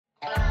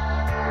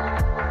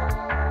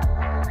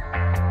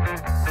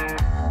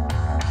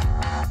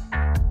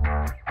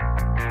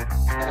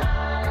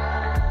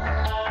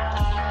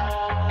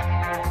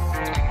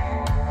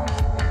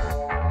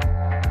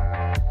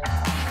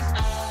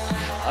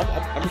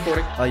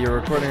recording. You're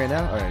recording right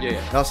now? All right.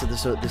 Yeah. And also,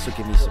 this will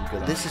give me some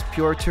good. This is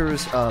Pure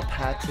Tour's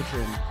patent.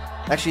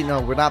 Actually, no,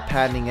 we're not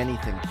patenting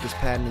anything. This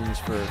patenting is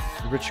for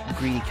rich,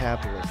 greedy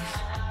capitalists.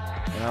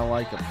 And I don't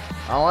like them.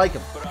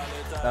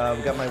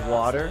 We got my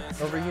water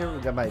over here. We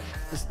got my.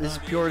 This is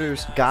Pure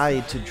Tour's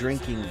guide to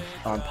drinking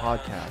on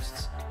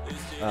podcasts.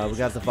 We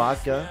got the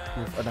vodka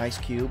with an ice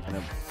cube and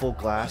a full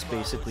glass,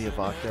 basically, of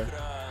vodka.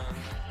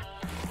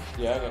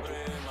 Yeah, I got you.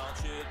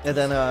 And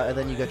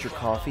then you got your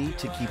coffee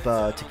to keep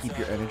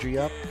your energy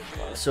up,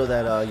 so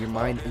that your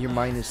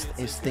mind is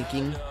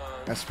thinking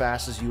as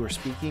fast as you are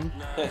speaking.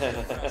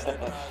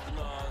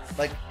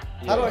 Like,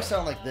 how do I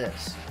sound like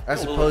this,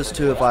 as opposed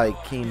to if I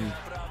came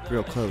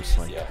real close,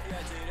 like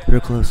real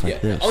close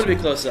like this? I'm gonna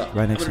be close up.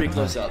 Right next I'm gonna be to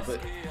the close up, but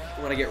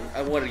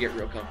I wanted to get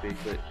real comfy,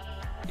 but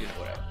you know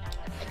whatever.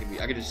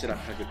 I can just sit on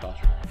a good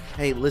posture.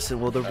 Hey, listen.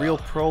 Well, the real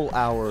pro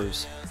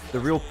hours,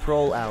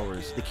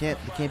 they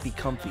can't be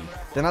comfy.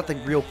 They're not the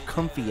real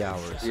comfy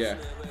hours. Yeah.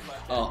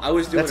 I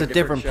was doing. That's a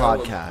different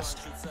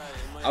podcast.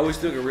 I was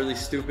doing a really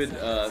stupid.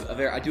 I'm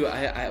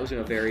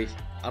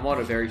on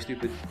a very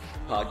stupid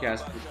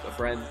podcast with a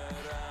friend,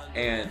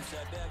 and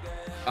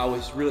I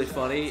was really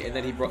funny. And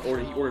then he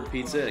ordered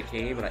pizza, and it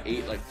came, and I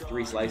ate like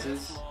 3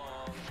 slices,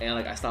 and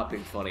like I stopped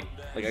being funny.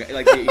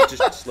 It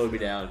just slowed me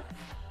down.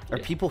 Are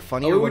people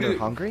funnier when they're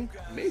hungry?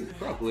 Maybe,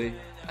 probably.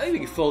 I think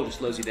being full just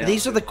slows you down.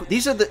 These are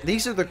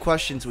the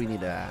questions we need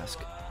to ask.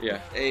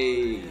 Yeah.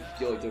 Hey,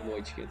 Pure Tour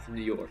Moichkin from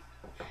New York.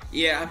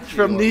 Yeah, I'm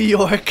from New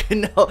York.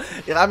 No,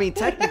 I mean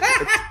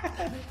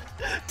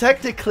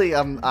technically,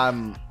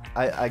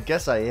 I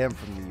guess I am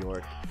from New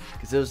York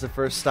because it was the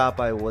first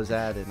stop I was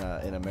at in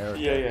America.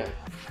 Yeah.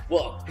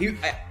 Well,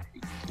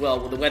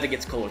 when the weather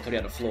gets cold, come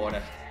down to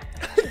Florida.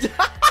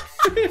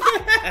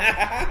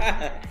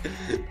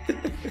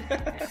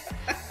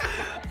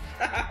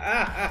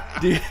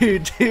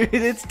 Dude,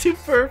 it's too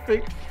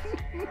perfect.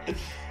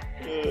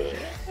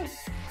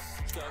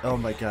 Oh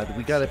my god,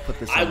 we gotta put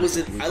this. I used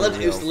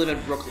to live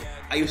in Brooklyn.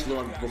 I used to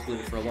live in Brooklyn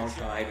for a long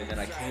time, and then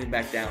I came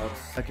back down.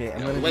 Okay,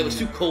 the way it was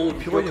too cold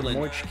in Pure Brooklyn.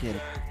 Moichkin,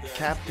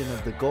 captain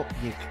of the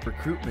Gopnik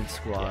recruitment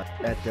squad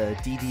at the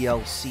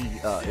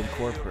DDLC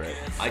Incorporate.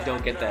 I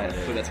don't get that,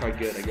 but that's hard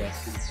good, I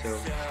guess.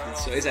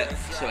 Is that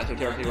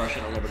terribly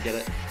Russian? I'll never get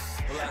it.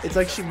 It's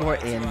actually more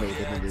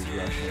animated than it is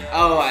Russian.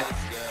 Oh,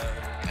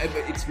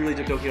 it's really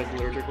the Tokyo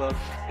Literature Club.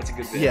 It's a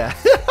good bit. Yeah.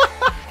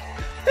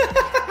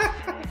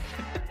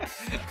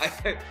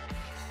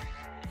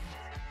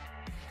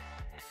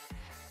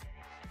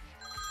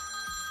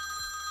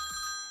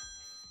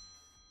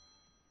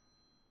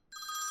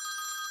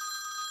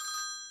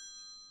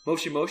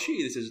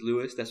 Moshi, this is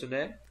Louis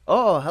Desaunay.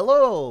 Oh,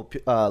 hello,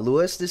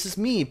 Louis. This is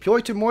me,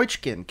 Pyotr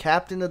Moichkin,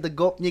 captain of the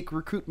Gopnik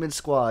recruitment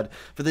squad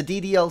for the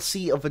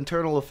DDLC of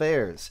Internal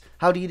Affairs.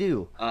 How do you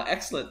do?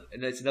 Excellent.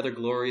 And it's another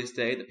glorious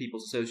day at the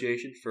People's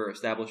Association for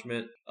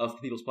Establishment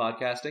of People's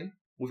Podcasting.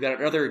 We've got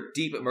another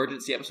deep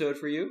emergency episode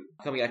for you,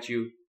 coming at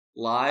you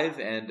live.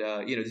 And,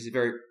 this is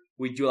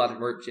we do a lot of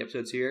emergency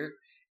episodes here.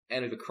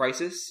 And with a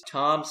crisis,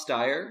 Tom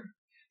Steyer,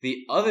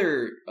 the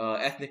other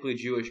ethnically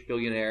Jewish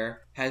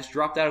billionaire, has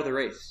dropped out of the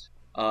race.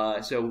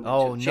 Shame to see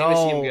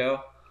him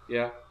go.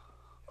 Yeah.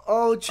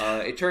 Oh,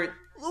 it turned.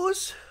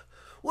 Louis,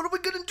 what are we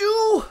gonna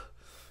do?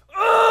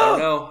 I don't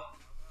know.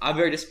 I'm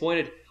very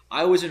disappointed.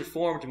 I was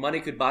informed money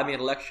could buy me an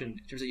election.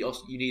 It turns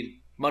out you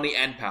need money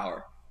and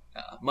power,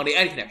 money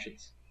and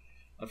connections.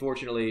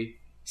 Unfortunately,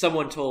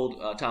 someone told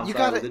Tom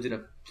Steyer lived in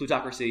a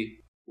plutocracy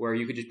where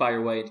you could just buy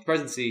your way into the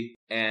presidency,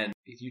 and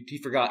he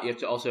forgot you have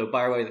to also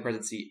buy your way into the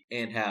presidency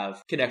and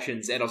have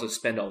connections and also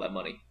spend all that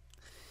money.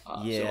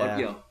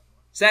 So,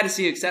 sad to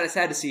see.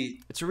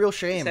 It's a real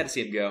shame. Sad to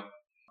see him go.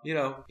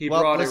 He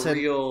brought a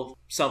real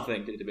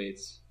something to the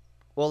debates.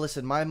 Well,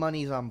 listen, my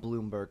money's on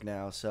Bloomberg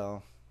now,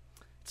 so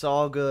it's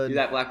all good.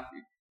 You're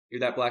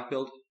that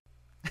black-pilled?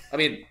 I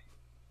mean,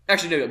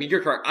 actually, no. I mean,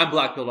 you're correct. I'm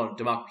black-pilled on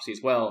democracy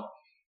as well.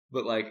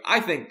 But I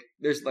think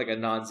there's a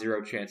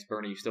non-zero chance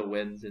Bernie still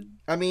wins. And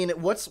I mean,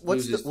 what's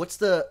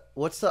the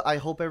I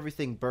hope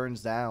everything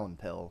burns down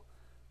pill?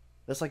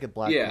 That's like a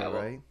black pill,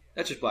 right?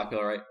 That's just black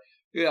pill, right?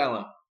 Yeah, I don't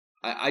know.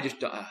 I just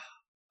don't.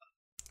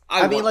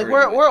 I mean,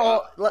 we're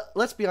all.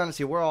 Let's be honest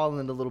here. We're all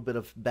in a little bit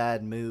of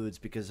bad moods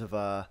because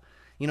of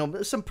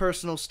some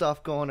personal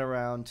stuff going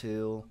around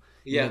too.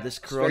 Yeah, this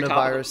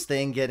coronavirus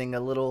thing getting a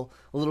little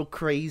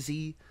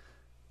crazy.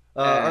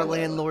 Our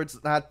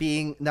landlord's not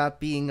being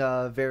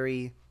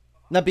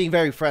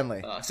very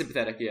friendly.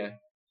 Sympathetic, yeah.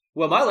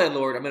 Well, my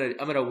landlord, I'm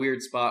in a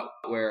weird spot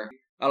where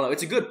I don't know.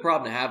 It's a good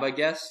problem to have, I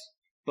guess,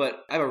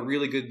 but I have a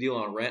really good deal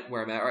on rent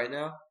where I'm at right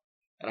now,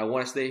 and I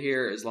want to stay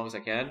here as long as I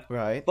can.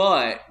 Right.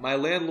 But my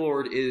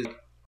landlord is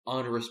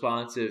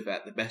unresponsive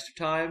at the best of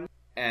times,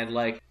 and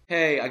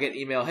hey, I get an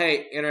email,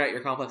 hey, internet, your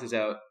complex is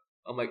out.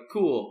 I'm like,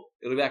 cool.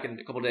 It'll be back in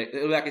a couple days.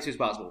 It'll be back as soon as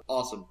possible.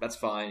 Awesome. That's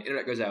fine.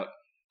 Internet goes out.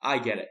 I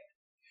get it.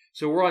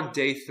 So we're on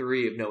day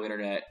 3 of no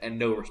internet and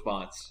no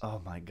response.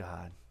 Oh my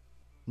god.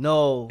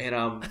 No. And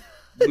I'm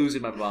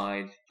losing my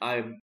mind.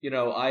 I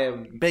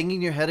am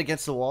banging your head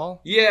against the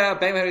wall. Yeah,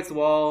 banging my head against the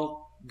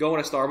wall.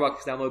 going to Starbucks,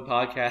 download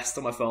podcasts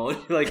on my phone.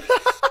 Like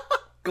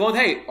going,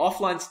 hey,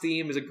 offline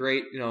Steam is a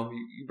great,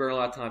 you burn a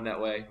lot of time that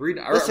way. I'm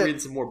reading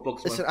some more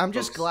books. Listen, I'm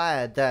just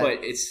glad that.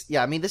 But it's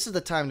I mean, this is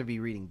the time to be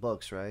reading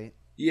books, right?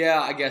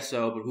 Yeah, I guess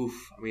so. But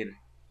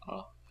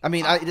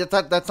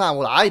that's not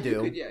what I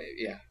do.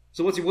 Yeah.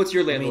 So what's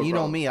your landlord? I mean, you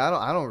know me.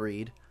 I don't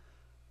read.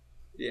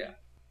 Yeah.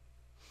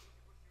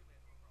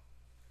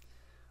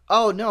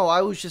 Oh no,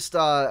 I was just.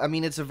 I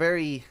mean, it's a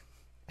very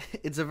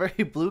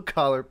blue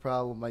collar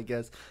problem, I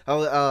guess.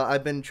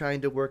 I've been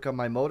trying to work on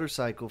my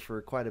motorcycle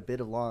for quite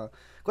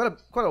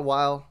a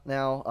while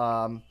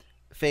now.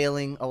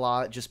 Failing a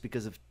lot just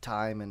because of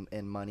time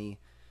and money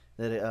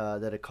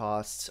that it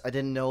costs. I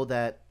didn't know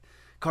that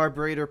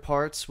carburetor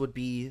parts would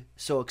be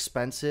so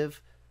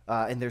expensive,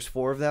 and there's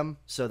 4 of them,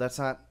 so that's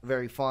not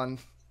very fun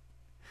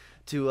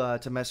to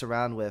mess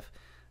around with.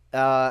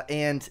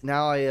 And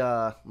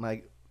now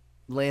my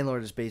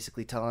landlord is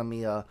basically telling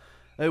me,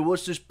 hey,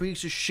 what's this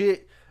piece of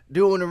shit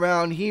doing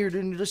around here?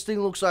 This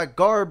thing looks like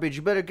garbage.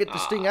 You better get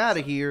this thing out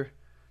of here.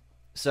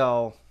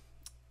 So,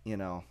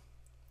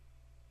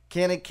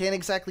 can't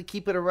exactly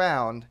keep it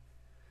around.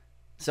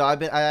 So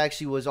I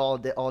actually was all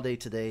day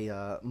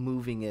today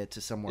moving it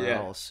to somewhere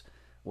else.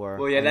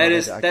 Well, yeah, that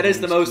is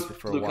the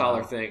most blue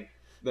collar thing.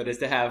 That is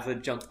to have the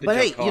junk. But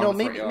hey,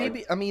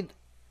 maybe I mean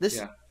this.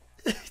 Yeah.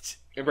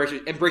 embrace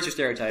your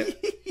stereotype.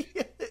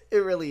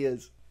 It really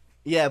is.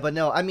 Yeah, but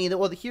no, I mean,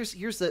 well, here's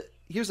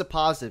the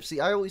positive. See,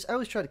 I always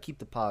try to keep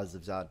the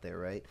positives out there,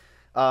 right?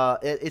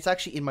 It's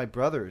actually in my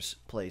brother's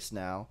place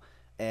now,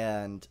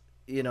 and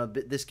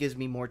this gives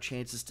me more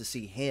chances to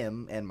see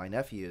him and my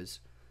nephews,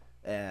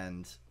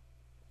 and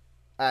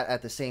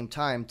at the same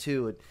time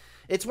too,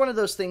 it's one of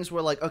those things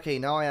where like, okay,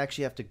 now I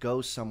actually have to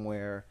go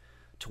somewhere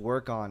to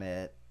work on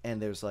it,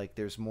 and there's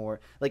more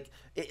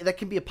that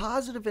can be a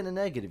positive and a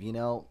negative,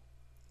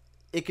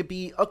 It could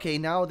be, okay,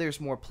 now there's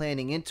more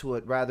planning into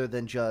it rather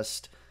than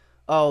just,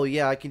 oh,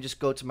 yeah, I can just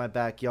go to my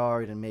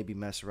backyard and maybe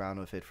mess around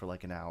with it for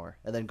like an hour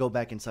and then go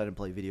back inside and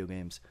play video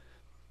games.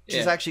 Which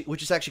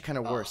is actually kind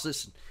of worse.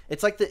 Listen,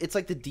 it's like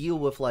the deal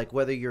with like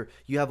whether you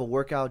have a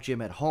workout gym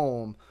at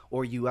home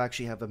or you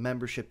actually have a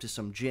membership to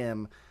some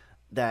gym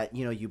that,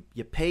 you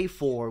pay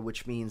for,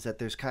 which means that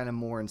there's kind of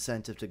more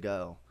incentive to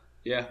go.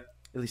 Yeah.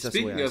 At least that's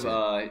Speaking the way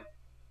I see it.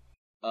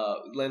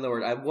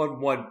 Landlord, I have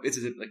one. This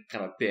is like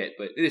kind of a bit,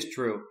 but it is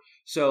true.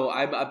 So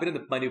I've been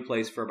in my new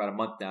place for about a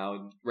month now,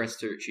 and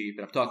rents are cheap.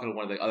 And I'm talking to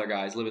one of the other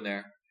guys living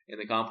there in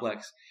the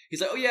complex.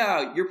 He's like, "Oh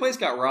yeah, your place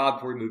got robbed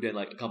before we moved in,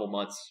 like a couple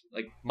months.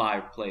 Like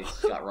my place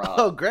got robbed."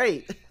 Oh,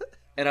 great!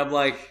 And I'm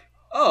like,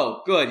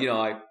 "Oh, good.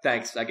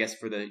 Thanks, I guess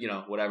for the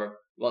whatever."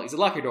 Well, he said,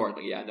 "Lock your door." I'm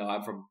like, yeah, no,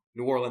 I'm from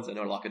New Orleans. I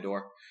know to lock a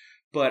door.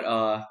 But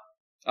I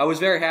was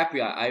very happy.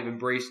 I've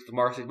embraced the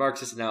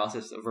Marxist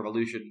analysis of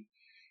revolution.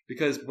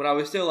 Because when I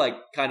was still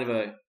kind of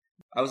a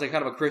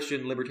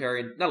Christian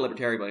libertarian, not a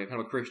libertarian, but kind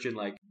of a Christian,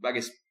 I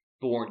guess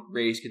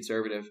raised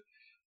conservative.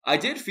 I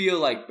did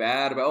feel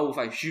bad about if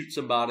I shoot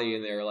somebody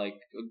and they're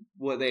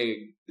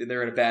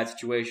they're in a bad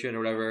situation or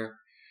whatever.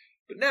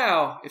 But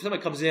now, if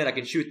someone comes in, I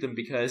can shoot them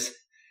because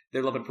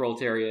they're loving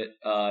proletariat.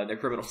 They're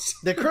criminals.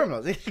 They're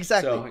criminals,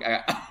 exactly. So,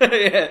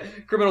 yeah,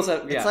 criminals.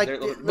 It's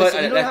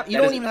you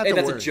don't even have to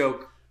worry. That's a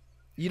joke.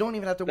 You don't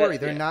even have to worry.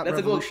 They're not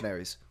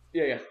revolutionaries.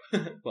 Yeah.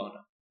 Well,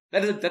 no.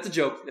 That's a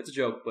joke. That's a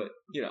joke, but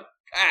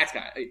it's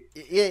got.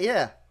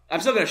 Yeah. I'm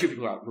still gonna shoot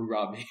people who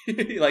rob me.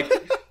 I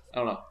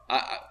don't know.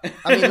 I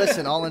mean,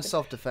 listen, all in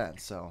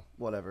self-defense, so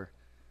whatever.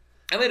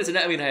 Hey, it's a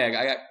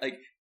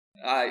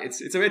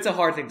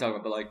hard thing to talk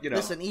about, but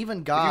listen,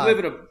 even God, if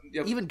you live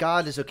in even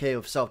God is okay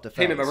with self-defense.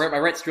 Hey man, my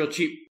rent's real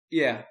cheap.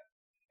 Yeah,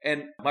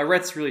 and my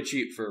rent's really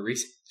cheap for a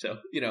reason. So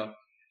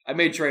I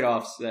made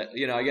trade-offs that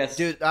I guess.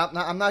 Dude,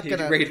 I'm not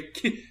gonna.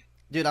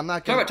 Dude, I'm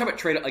not gonna talk about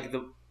trade a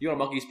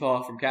monkey's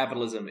paw from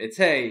capitalism. It's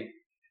hey,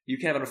 you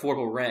can have an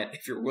affordable rent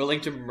if you're willing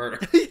to murder.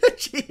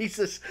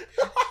 Jesus.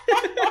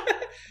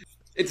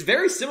 It's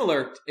very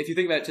similar if you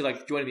think about it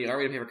to joining the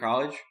army to pay for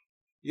college.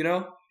 You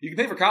can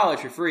pay for college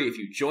for free if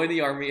you join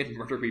the army and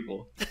murder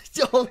people.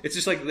 It's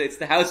just it's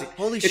the housing.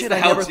 Holy shit! I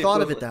never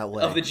thought of it that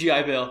way. Of the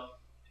GI Bill.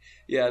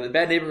 Yeah, the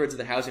bad neighborhoods are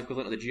the housing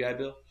equivalent of the GI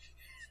Bill.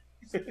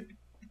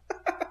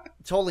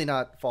 Totally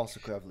not false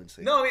equivalency.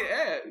 No, I mean,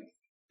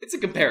 it's a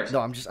comparison.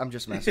 No, I'm just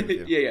messing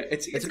with you. yeah,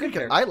 it's a good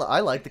comparison. I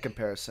like the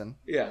comparison.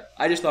 Yeah,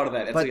 I just thought of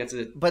that.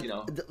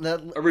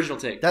 That original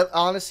take. That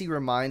honestly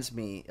reminds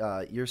me.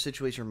 Your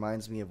situation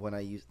reminds me of when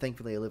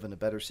thankfully I live in a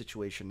better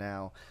situation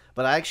now.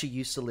 But I actually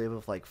used to live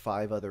with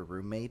 5 other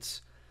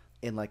roommates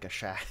in a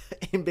shack,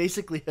 in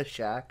basically a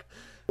shack.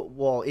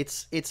 Well,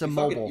 it's a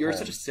mobile. You're home.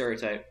 Such a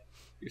stereotype.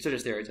 You're such a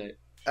stereotype.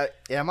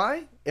 Am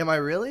I? Am I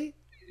really?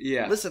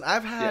 Yeah. Listen,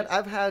 I've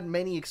had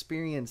many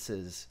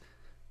experiences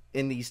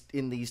in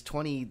these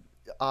 20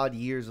 odd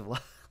years of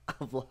life.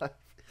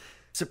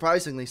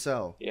 Surprisingly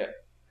so. Yeah.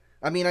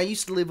 I mean, I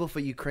used to live with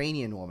a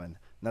Ukrainian woman.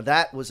 Now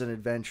that was an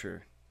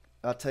adventure.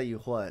 I'll tell you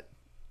what.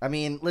 I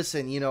mean,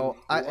 listen,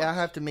 I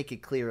have to make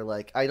it clear,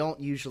 I don't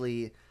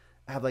usually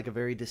have a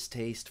very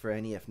distaste for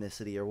any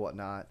ethnicity or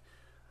whatnot,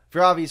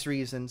 for obvious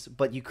reasons,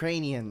 but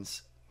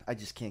Ukrainians, I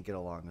just can't get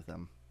along with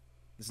them.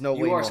 There's no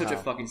way. You are no such how. a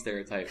fucking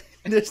stereotype.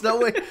 There's no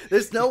way.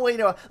 There's no way.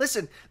 No.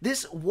 Listen,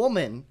 this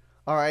woman,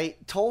 all right,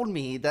 told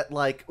me that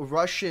like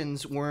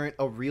Russians weren't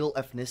a real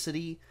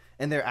ethnicity,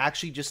 and they're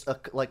actually just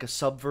like a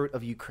subvert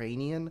of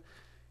Ukrainian.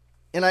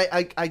 And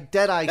I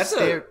dead eye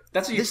stared.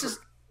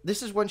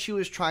 This is when she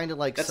was trying to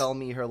like sell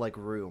me her like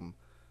room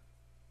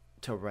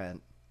to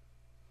rent.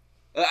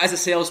 As a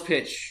sales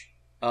pitch.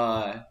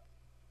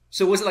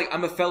 So was it like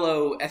I'm a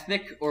fellow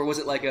ethnic, or was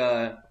it like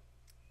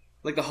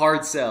the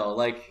hard sell?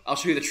 Like I'll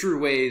show you the true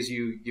ways,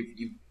 you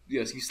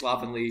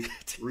slovenly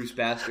Rus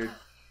bastard.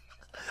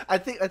 I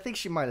think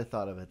she might have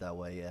thought of it that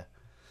way. Yeah.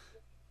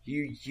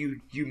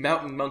 You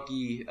mountain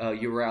monkey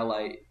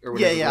Uralite or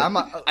whatever. Yeah.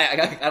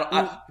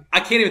 I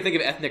can't even think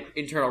of ethnic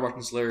internal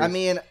Russian slurs. I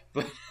mean,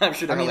 but I'm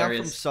sure they're hilarious.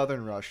 I'm from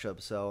southern Russia,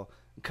 so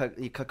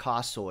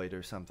Caucasoid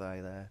or something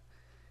like that.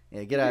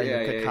 Yeah, get out of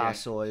here,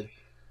 Caucasoid.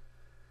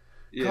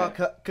 Yeah.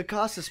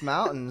 Caucasus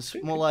Mountains.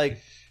 Well,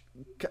 like,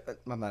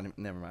 never mind.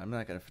 I'm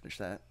not gonna finish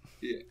that.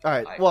 Yeah. All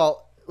right.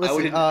 Well,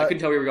 listen. I couldn't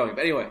tell where we were going,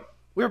 but anyway.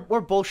 We're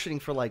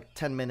bullshitting for like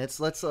 10 minutes.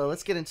 Let's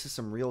get into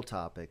some real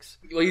topics.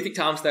 Well, you think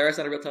Tom Steyer's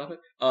not a real topic?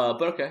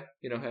 But okay,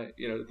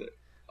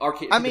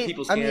 the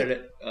people's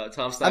candidate,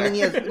 Tom Steyer. I mean,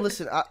 yeah.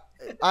 Listen,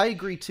 I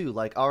agree too.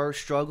 Like our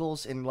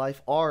struggles in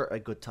life are a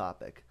good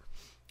topic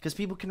because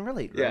people can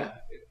relate. Right? Yeah.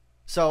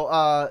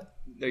 So,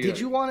 did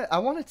you want to? I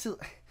wanted to.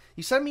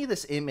 You sent me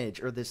this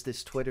image or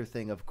this Twitter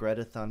thing of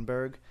Greta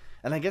Thunberg,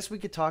 and I guess we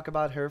could talk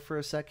about her for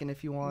a second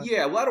if you want.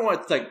 Yeah, well, I don't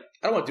want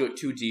to do it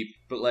too deep,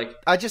 but like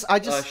I just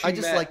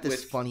like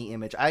this funny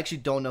image. I actually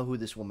don't know who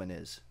this woman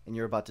is, and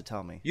you're about to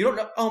tell me. You don't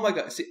know? Oh my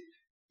god! See,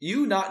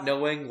 you not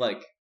knowing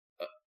like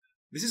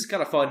this is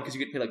kind of fun because you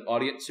get to play like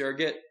audience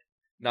surrogate,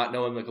 not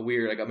knowing like a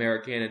weird like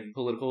American and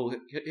political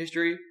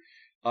history.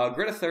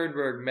 Greta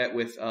Thunberg met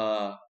with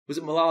was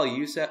it Malala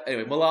Yousafzai?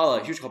 Anyway,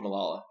 Malala. She was called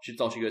Malala. That's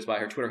all she goes by.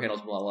 Her Twitter handle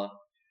is Malala.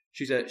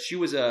 She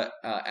was a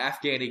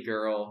Afghani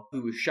girl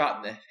who was shot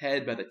in the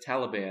head by the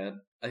Taliban.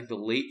 I think the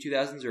late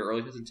 2000s or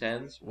early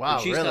 2010s. Wow,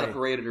 and she's really? kind of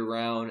paraded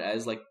around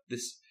as like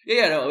this.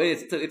 Yeah, no,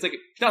 it's like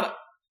she's not.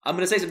 I'm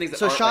gonna say some things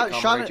that aren't like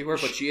complimentary to her,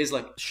 but she is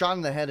like shot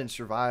in the head and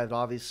survived,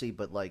 obviously.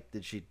 But like,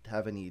 did she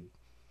have any?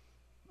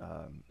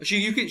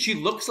 She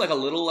looks like a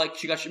little like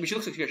she looks like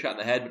she got shot in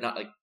the head, but not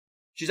like.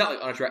 She's not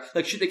like on a track.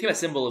 Like they became a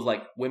symbol of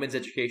like women's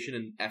education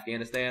in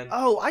Afghanistan.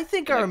 Oh, I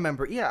think I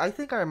remember. Yeah, I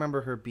think I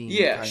remember her being.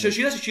 Yeah, so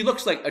she does. She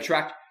looks like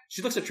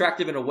She looks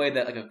attractive in a way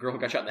that like a girl who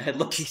got shot in the head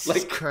looks. Jesus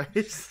like.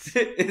 Christ.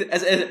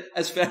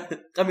 as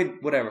I mean,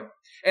 whatever.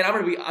 And I'm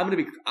gonna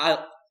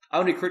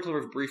be critical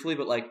of her briefly,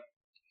 but like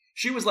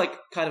she was like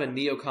kind of a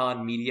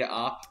neocon media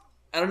op.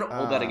 I don't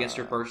hold that against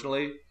her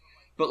personally,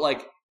 but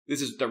like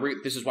this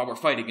is why we're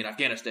fighting in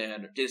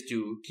Afghanistan is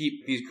to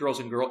keep these girls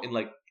in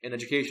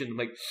education. I'm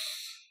like.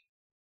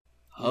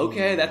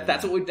 Okay,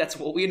 that's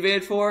what we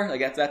invaded for.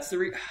 Like that's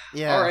the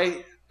yeah. All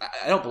right,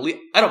 I don't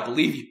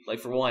believe you. Like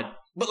for one,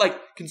 but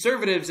like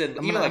conservatives and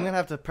I'm gonna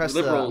have to press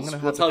liberals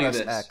will tell you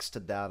this. X to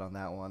doubt on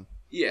that one.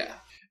 Yeah,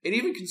 and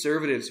even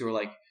conservatives who are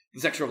like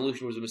the sexual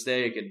revolution was a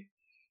mistake and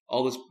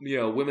all this,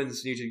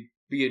 women's need to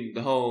be in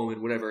the home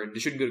and whatever, and they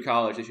shouldn't go to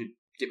college. They should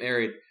get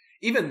married.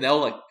 Even they'll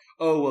like,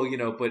 oh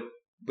well, but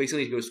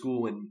basically need to go to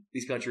school in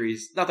these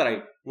countries. Not that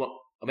I want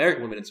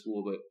American women in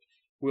school, but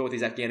we want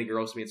these Afghani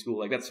girls to be in school.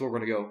 Like that's where we're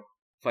gonna go.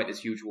 Fight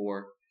this huge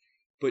war,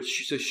 but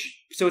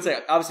so it's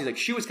like obviously like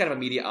she was kind of a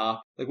media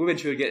op. Like women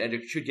should go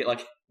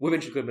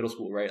to middle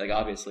school, right? Like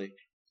obviously,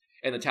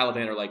 and the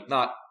Taliban are like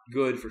not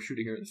good for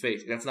shooting her in the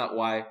face. That's not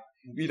why.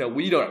 We know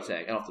what I'm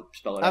saying. I don't have to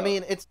spell it out. I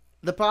mean,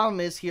 the problem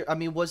is here. I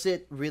mean, was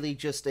it really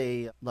just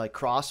a like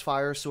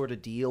crossfire sort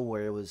of deal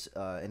where it was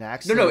an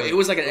accident? No, it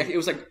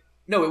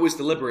was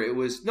deliberate. It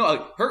was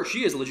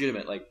she is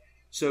legitimate. Like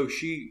so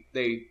she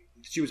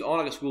was on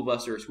like a school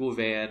bus or a school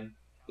van.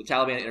 The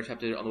Taliban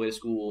intercepted it on the way to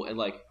school and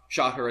like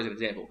shot her as an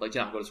example, like did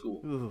not go to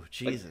school. Ooh,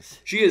 Jesus!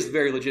 Like, she is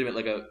very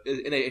legitimate,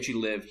 and she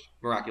lived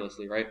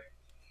miraculously, right?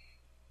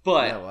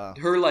 But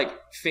her like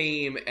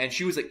fame, and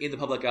she was like in the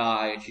public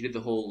eye, and she did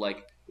the whole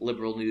like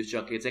liberal news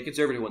junkets and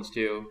conservative ones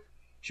too.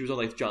 She was on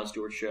like Jon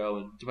Stewart's show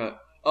and about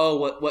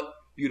what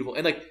beautiful,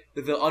 and like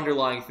the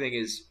underlying thing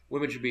is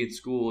women should be in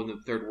school in the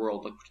third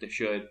world, like they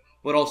should,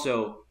 but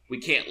also we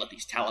can't let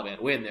these Taliban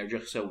win. They're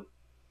just so.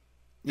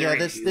 Yeah,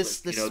 this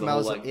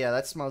smells like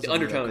that smells. The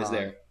undertone neocon. Is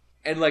there,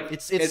 and like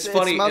it's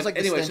funny. It smells like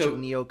anyway, the stench of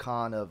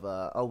neocon of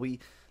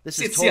This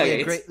is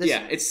totally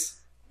CIA.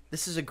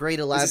 This is a great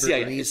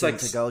elaborate reason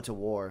to go to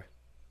war.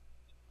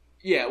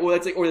 Yeah, well,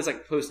 it's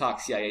like post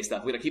hoc CIA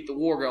stuff. We gotta keep the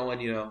war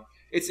going.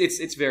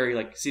 It's very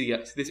like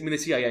CIA. The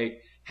CIA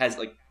has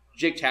like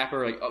Jake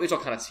Tapper. Like there's all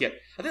kind of CIA.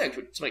 I think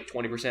it's like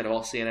 20% of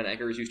all CNN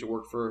anchors used to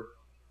work for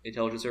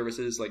intelligence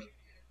services. Like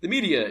the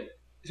media,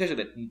 especially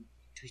the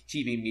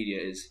TV media,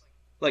 is.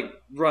 Like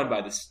run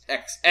by this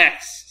ex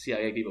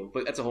CIA people,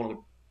 but that's a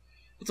whole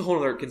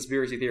other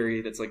conspiracy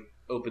theory that's like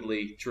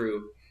openly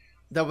true.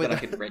 that I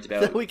can rant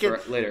about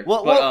later.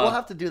 Well, we'll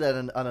have to do that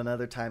on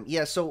another time.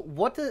 Yeah. So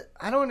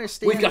I don't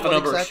understand. We've got the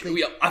numbers.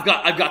 Exactly... I've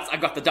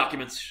got the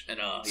documents, and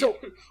so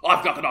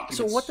I've got the documents.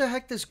 So what the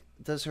heck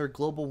does her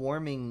global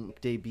warming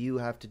debut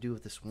have to do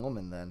with this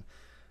woman then?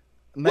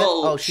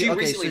 She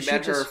recently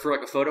met her for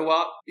like a photo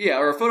op. Yeah,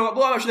 or a photo op.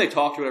 Well, I'm sure they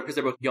talked to her because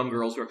they're both young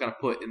girls who are kind of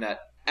put in that.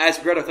 As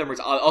Greta Thunberg's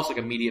also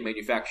like a media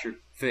manufactured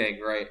thing,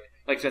 right?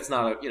 Like that's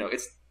not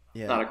it's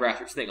not a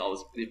grassroots thing. All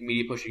this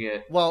media pushing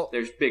it. Well,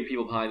 there's big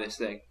people behind this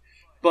thing.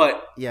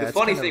 But the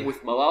funny thing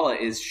with Malala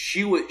is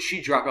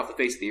she dropped off the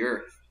face of the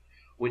earth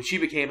when she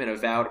became an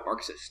avowed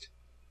Marxist.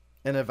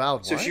 An avowed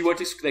what? So she went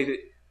to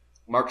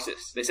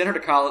Marxist. They sent her to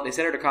college. They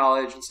sent her to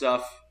college and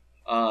stuff.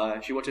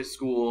 She went to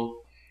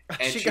school,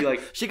 and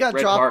she got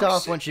dropped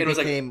off when she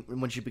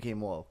became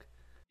woke.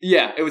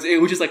 Yeah, it was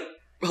just like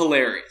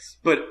hilarious.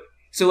 But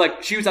so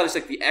like she was on this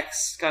like the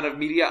X kind of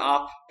media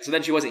op. So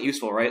then she wasn't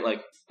useful, right?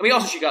 Like I mean,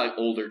 also she got like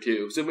older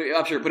too. So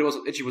I'm sure,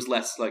 but she was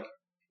less like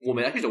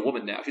woman. She's a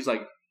woman now. She's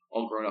like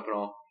all grown up and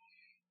all.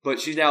 But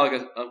she's now like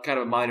a kind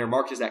of a minor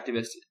Marxist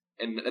activist,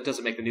 and that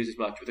doesn't make the news as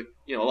much with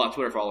a lot of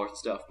Twitter followers and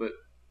stuff. But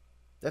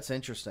that's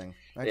interesting.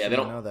 They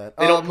don't know that.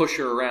 They don't push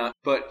her around.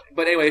 But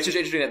anyway, it's just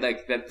interesting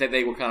that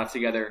they were kind of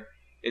together.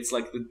 It's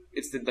like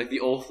the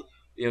old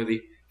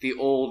the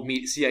old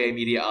CIA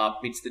media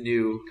op meets the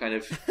new kind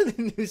of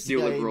the new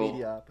CIA neoliberal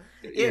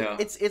media op.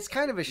 It's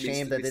kind of a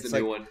shame that it's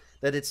like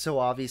that it's so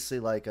obviously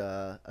like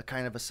a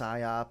kind of a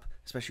psyop,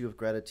 especially with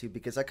Greta too,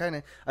 because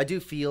I do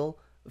feel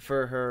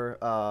for her.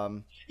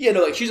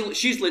 Like she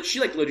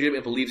like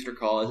legitimately believes her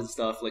cause and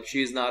stuff. Like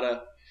she's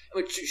not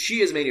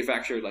she is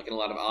manufactured like in a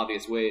lot of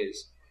obvious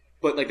ways,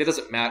 but like that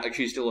doesn't matter. Like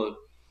she's still a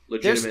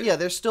legitimate.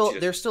 There's still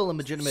a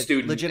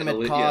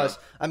legitimate cause.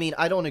 Yeah. I mean,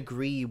 I don't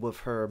agree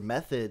with her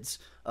methods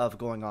of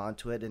going on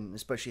to it, and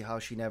especially how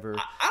she never.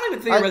 I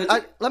don't even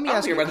think. Let me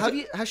ask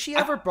you: has she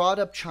ever brought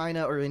up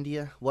China or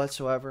India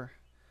whatsoever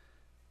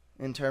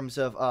in terms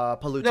of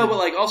pollution? No, but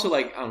like also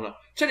like I don't know.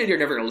 China and India are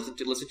never going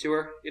to listen to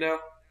her. You know,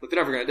 like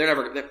they're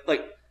never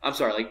like. I'm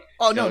sorry, like.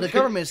 Oh no, the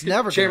government is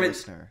never going to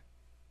listen to her.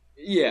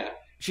 Yeah.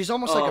 She's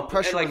almost like a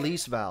pressure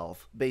release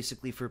valve,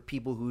 basically, for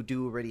people who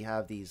do already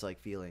have these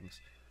like feelings.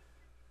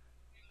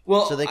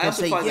 Well, so they can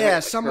say, "Yeah,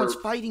 someone's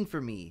fighting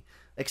for me,"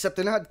 except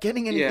they're not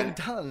getting anything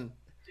done.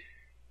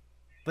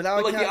 But now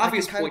I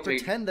can kind of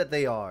pretend that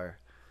they are.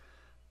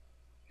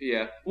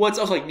 Yeah. Well, it's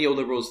also like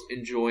neoliberals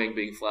enjoying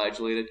being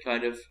flagellated,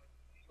 kind of.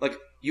 Like,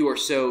 you are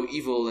so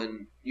evil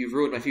and you've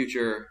ruined my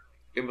future.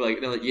 And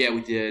they're like, yeah,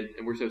 we did,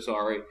 and we're so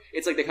sorry.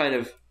 It's like they kind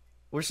of...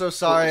 We're so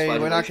sorry,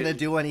 we're not going to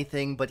do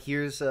anything, but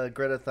here's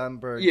Greta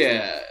Thunberg.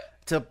 Yeah.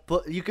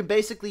 You can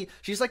basically...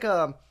 She's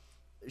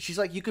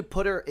like you could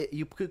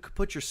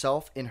put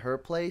yourself in her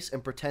place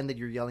and pretend that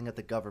you're yelling at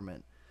the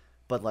government,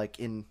 but like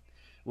in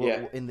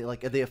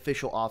the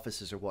official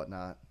offices or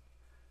whatnot.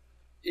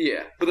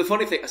 Yeah, but the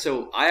funny thing,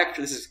 so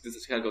this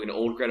is kind of going to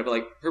old Greta, but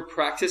like her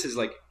practice is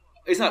like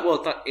it's not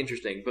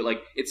interesting, but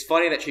like it's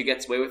funny that she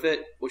gets away with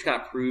it, which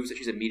kind of proves that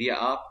she's a media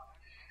op.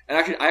 And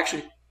I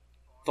actually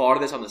thought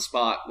of this on the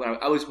spot when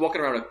I was walking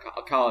around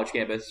a college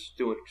campus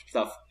doing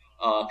stuff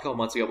a couple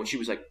months ago when she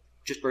was like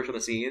just burst on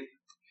the scene.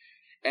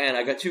 And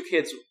I got two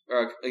kids,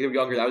 they were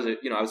younger. I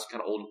was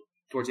kind of old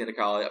towards the end of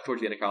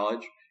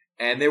college,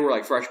 and they were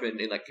like freshmen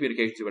in like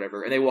communications or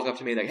whatever. And they walk up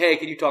to me like, "Hey,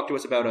 can you talk to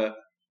us about a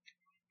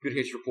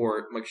communications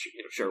report?" I'm like,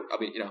 "Sure." I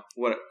mean,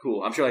 what?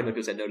 Cool. I'm sure I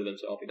people said no to them,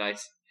 so I'll be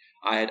nice.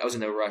 I was in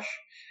no rush,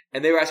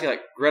 and they were asking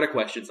like Greta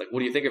questions, like,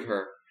 "What do you think of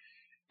her?"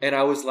 And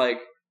I was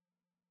like,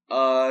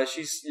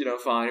 she's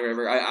fine or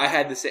whatever." I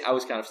had to say I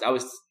was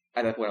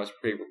at that point I was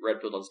pretty red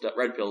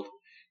pilled,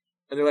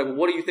 and they're like, "Well,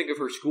 what do you think of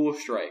her school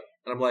strike?"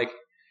 And I'm like,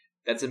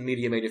 that's a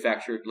media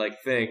manufactured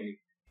like thing.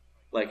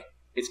 Like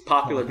it's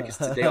popular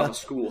because it's a day off of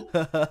school.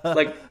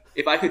 Like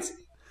if I could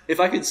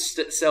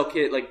sell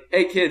kids like,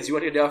 hey kids, you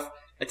want to get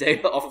a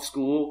day off of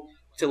school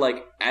to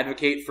like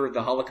advocate for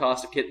the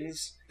Holocaust of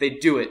kittens? They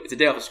do it. It's a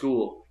day off of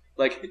school.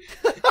 Like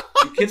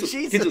kids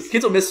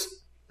will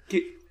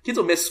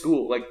miss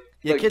school. Like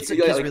kids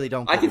really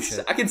don't. I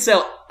can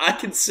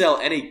sell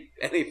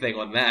anything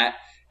on that,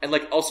 and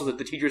like also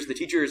the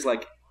teachers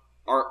like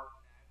aren't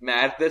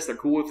mad at this. They're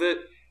cool with it.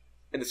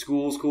 And the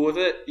school's cool with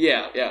it?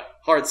 Yeah.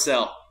 Hard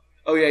sell.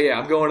 Oh, yeah.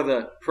 I'm going to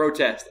the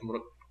protest. I'm gonna,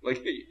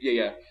 like,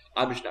 yeah.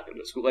 I'm just not going to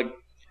go to school. Like,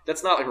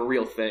 that's not like a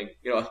real thing.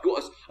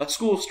 A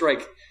school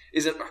strike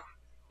isn't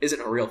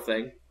a real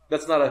thing.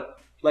 That's not a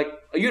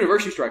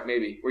university strike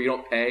maybe where you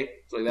don't pay.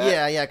 It's like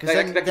that. Yeah. Because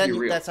then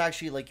that's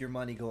actually like your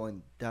money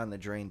going down the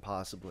drain,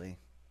 possibly.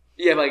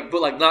 Yeah,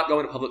 but not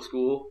going to public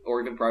school or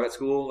even private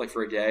school like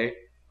for a day.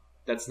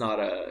 That's not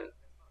a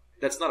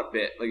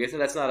bit. Like I said,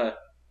 that's not a.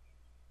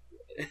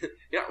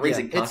 You're not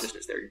raising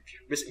consciousness there.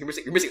 You're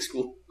missing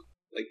school.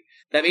 Like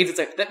that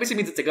basically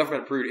means it's a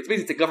government approved. It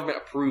means it's a government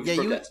approved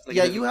protest.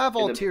 You have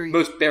ulterior.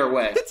 Most bare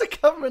way. It's a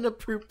government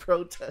approved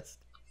protest.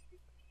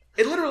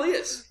 It literally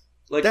is.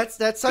 Like that's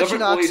such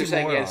an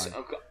oxymoron. Yes,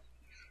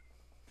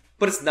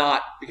 but it's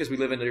not because we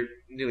live in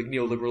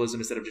neoliberalism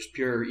instead of just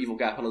pure evil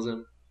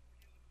capitalism.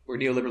 where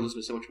neoliberalism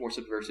is so much more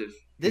subversive.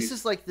 This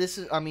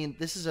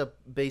is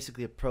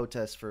basically a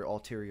protest for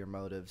ulterior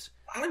motives.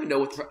 I don't even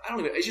know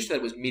it's just that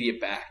it was media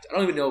backed. I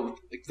don't even know,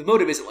 like, the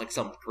motive isn't like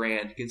some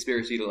grand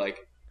conspiracy to like.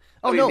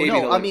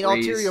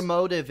 Ulterior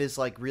motive is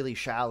like really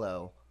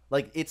shallow.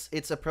 Like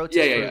it's a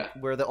protest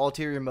where the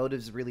ulterior motive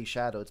is really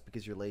shallow. It's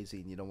because you're lazy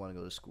and you don't want to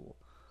go to school.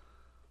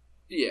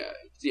 Yeah.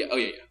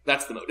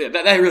 That's the motive.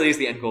 That really is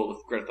the end goal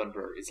with Greta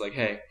Thunberg. It's like,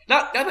 hey,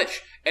 not that,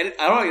 and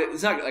I don't know.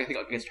 It's not I think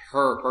against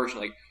her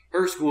personally. Like,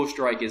 her school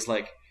strike is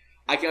like,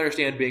 I can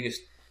understand being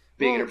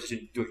in a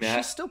position doing that.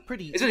 She's still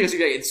pretty.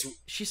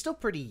 She's still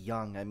pretty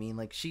young. I mean,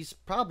 like, she's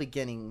probably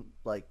getting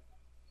like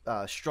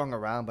strung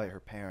around by her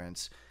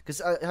parents.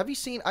 Because have you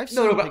seen? I've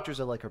seen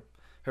pictures of like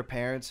her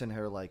parents and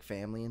her like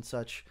family and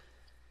such.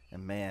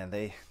 And man,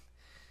 they,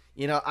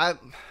 I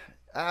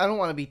don't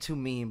want to be too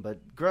mean,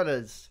 but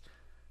Greta's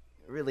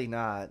really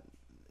not.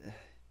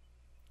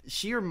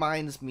 She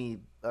reminds me.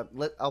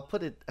 I'll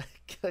put it,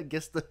 I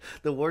guess,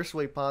 the worst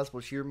way possible.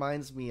 She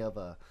reminds me of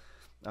a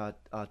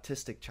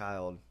autistic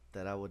child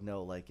that I would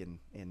know, like in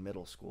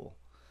middle school.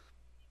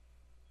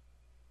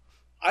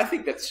 I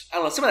think I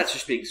don't know. Some of that's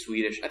just being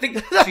Swedish. I think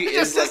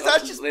that's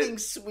not just being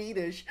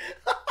Swedish.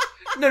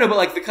 No, but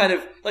like the kind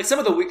of like some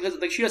of the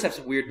like she does have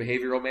some weird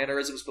behavioral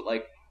mannerisms, but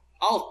like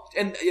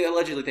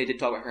allegedly they did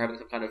talk about her having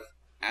some kind of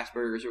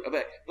Asperger's,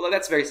 but like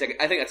that's very second.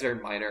 I think that's very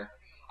minor.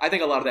 I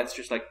think a lot of that's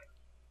just like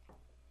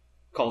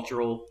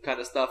cultural kind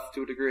of stuff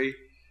to a degree.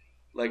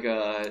 Like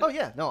and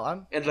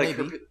like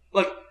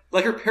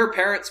maybe. her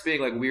parents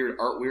being like weird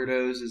art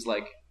weirdos is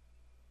like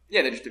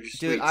they're just dude.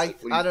 Sweet.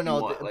 I don't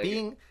know.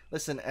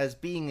 As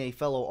being a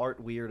fellow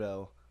art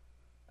weirdo.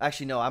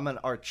 Actually, no, I'm an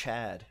art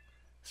Chad.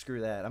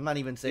 Screw that. I'm not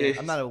even saying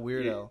I'm not a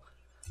weirdo.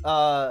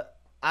 Yeah.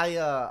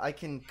 I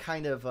can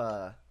kind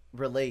of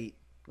relate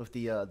with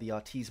the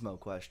autismo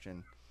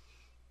question.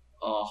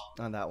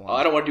 On that one.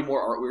 I don't want to do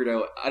more art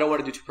weirdo. I don't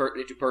want to do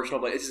too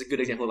personal, but this is a good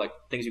example of like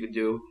things you can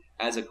do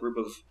as a group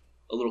of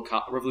a little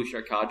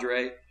revolutionary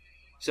cadre.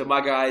 So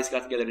my guys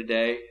got together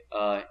today,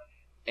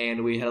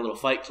 and we had a little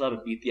fight club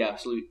and beat the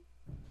absolute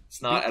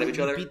snot out of each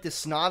other. Beat the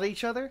snot out of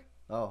each other?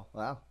 Oh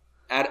wow!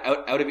 Out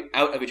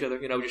of each other.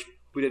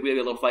 We did a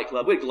little fight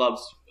club. We had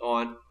gloves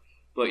on,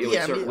 but we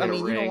certainly had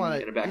a ring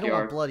in a backyard. You don't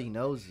want bloody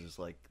noses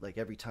like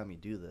every time you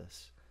do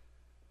this.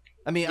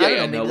 I mean, I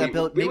don't know.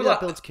 Maybe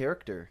that builds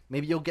character.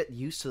 Maybe you'll get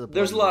used to the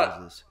bloody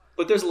noses.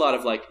 But there's a lot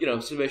of like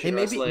submission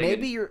wrestling.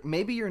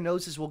 Maybe your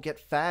noses will get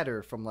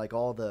fatter from like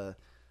all the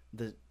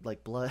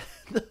like blood,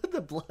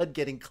 the blood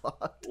getting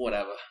clogged.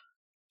 Whatever.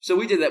 So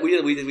we did that. We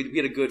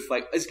had a good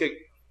fight. It's like,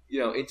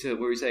 into what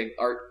we were saying,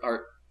 art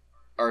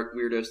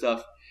weirdo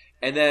stuff,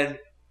 and then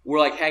we're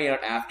like hanging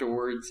out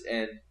afterwards,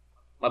 and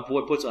my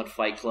boy puts on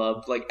Fight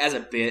Club like as a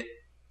bit,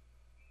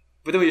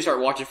 but then we just start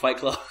watching Fight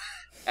Club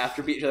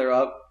after beating each other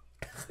up.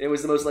 It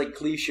was the most like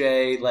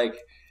cliche, like,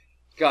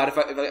 God, if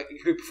I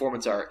good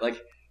performance art,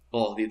 like,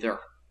 they're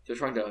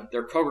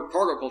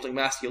cargo culting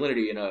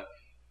masculinity in a.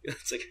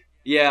 It's like,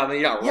 yeah, I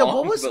mean, you're not wrong. Yeah,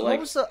 what was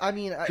the? I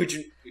mean,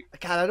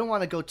 God, I don't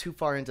want to go too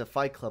far into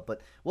Fight Club,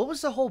 but what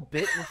was the whole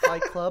bit with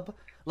Fight Club?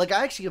 Like,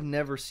 I actually have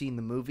never seen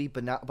the movie,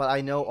 but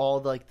I know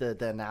all like the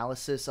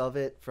analysis of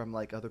it from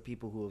like other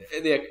people who've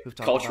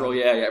talked cultural,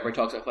 about it. Yeah, everybody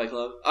talks about Fight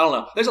Club. I don't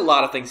know. There's a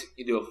lot of things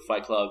you do with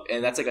Fight Club,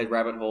 and that's like a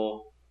rabbit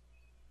hole.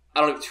 I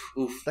don't.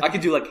 I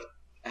could do like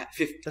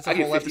 50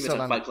 minutes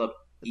on Fight Club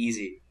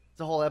easy. It's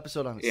a whole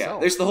episode on itself. Yeah,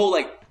 there's the whole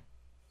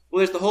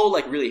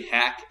like really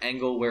hack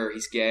angle where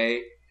he's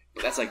gay,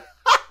 but that's like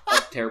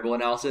a terrible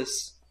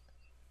analysis.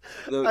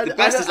 The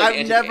best is like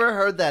I've never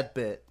heard that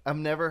bit. I've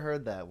never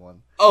heard that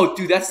one. Oh,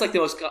 dude, that's like the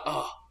most.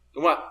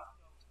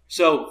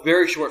 So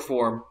very short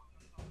form.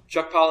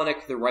 Chuck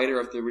Palahniuk, the writer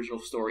of the original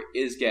story,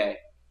 is gay.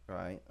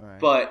 Right.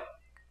 But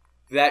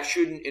that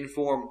shouldn't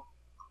inform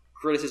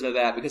criticism of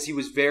that, because he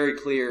was very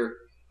clear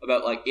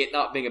about like it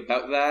not being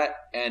about that,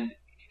 and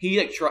he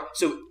like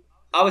so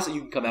obviously you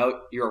can come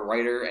out, you're a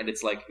writer, and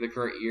it's like the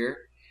current year.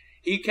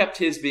 He kept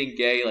his being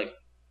gay like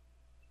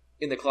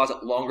in the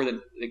closet longer than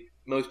like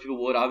most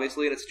people would,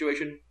 obviously, in a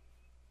situation,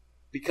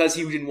 because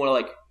he didn't want to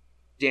like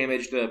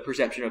damage the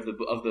perception of the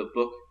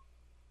book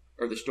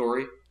or the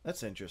story.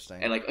 That's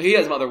interesting. And like he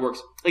has some other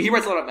works, like he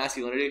writes a lot of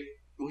masculinity,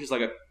 which is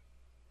like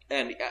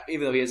and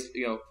even though he has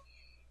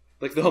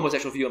like the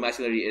homosexual view of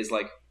masculinity is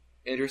like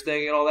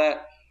interesting and all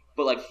that,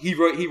 but like he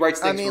writes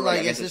things. I mean, from,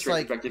 like, is this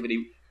like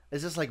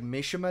is this like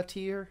Mishima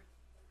tier?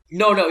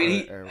 No,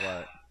 or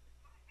what?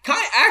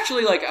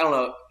 Actually, like, I don't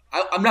know.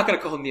 I'm not going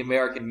to call him the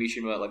American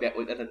Mishima like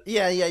that.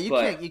 Yeah, you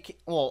can't.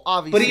 Well,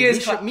 obviously, but he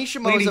is.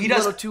 Mishima is a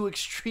little too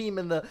extreme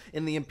in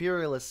the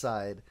imperialist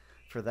side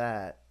for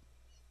that.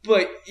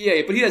 But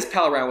he does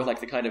pal around with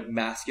like the kind of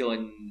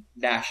masculine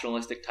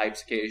nationalistic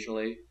types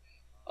occasionally.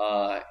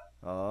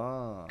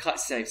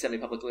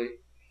 Semi-publicly.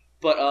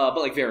 But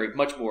like very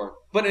much more.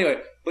 But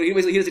anyway, he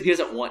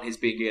doesn't want his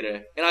being gay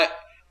to, and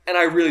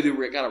I really do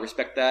kind of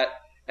respect that.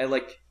 And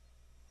like,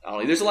 I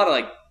don't know, there's a lot of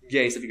like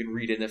gay stuff you can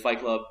read in the Fight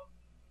Club.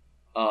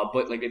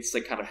 But like it's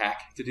like kind of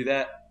hack to do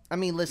that. I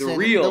mean, listen,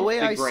 the way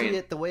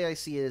I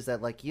see it is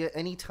that like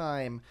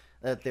anytime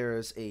that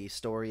there's a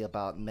story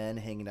about men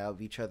hanging out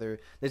with each other,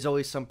 there's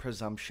always some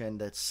presumption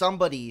that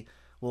somebody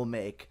will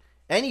make,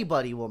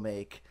 anybody will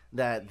make,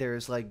 that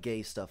there's like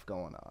gay stuff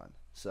going on.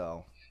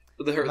 So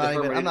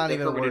I'm not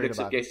even worried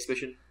about gay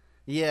suspicion.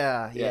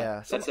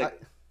 Yeah. So That's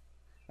like,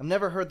 I've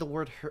never heard the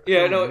word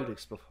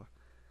hermeneutics before.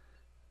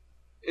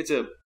 It's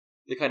the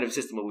kind of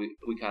system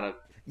we kind of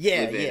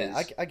live in.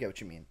 I get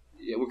what you mean.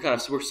 Yeah,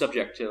 we're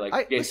subject to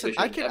like gay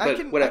suspicion.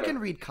 I can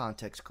read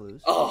context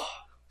clues. Oh,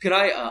 can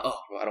I?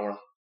 I don't want to.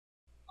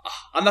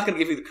 I'm not going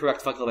to give you the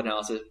correct Fight Club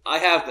analysis. I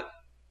have.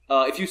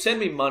 If you send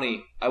me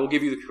money, I will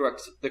give you the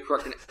correct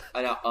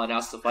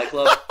analysis of Fight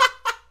Club.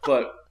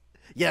 But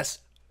yes,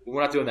 we're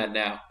not doing that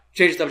now.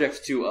 Change the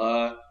subject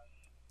to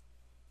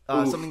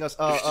something else.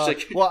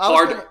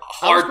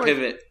 Hard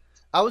pivot.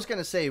 I was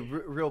gonna say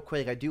real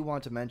quick. I do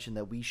want to mention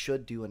that we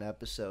should do an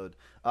episode.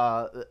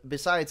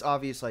 Besides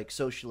obvious like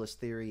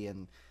socialist theory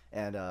and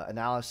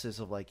analysis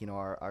of like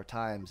our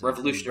times,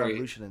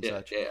 revolution and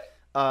such. Yeah.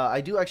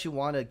 I do actually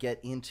want to get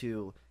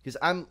into, because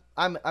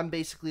I'm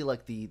basically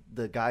like the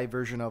guy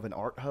version of an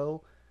art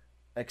hoe,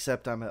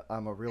 except I'm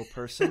a real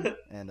person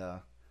and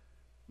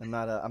I'm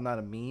not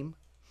a meme,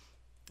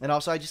 and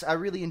also I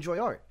really enjoy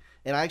art,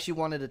 and I actually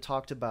wanted to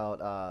talk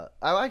about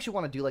I actually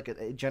want to do like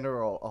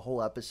a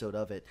whole episode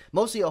of it,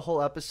 mostly a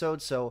whole episode,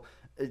 so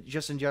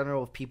just in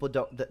general, if people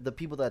don't the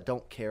people that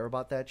don't care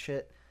about that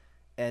shit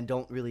and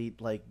don't really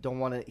don't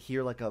want to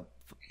hear like a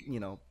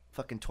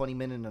fucking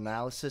 20-minute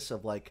analysis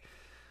of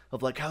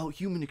how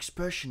human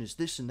expression is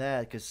this and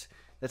that, because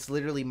that's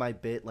literally my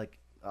bit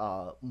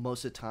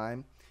most of the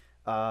time.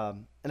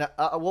 And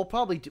I'll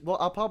probably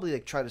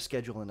like try to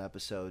schedule an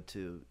episode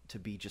to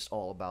be just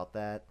all about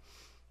that.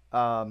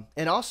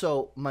 And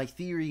also my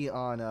theory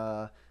on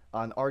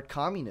art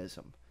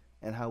communism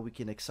and how we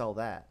can excel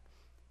that.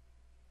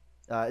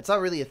 It's not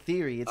really a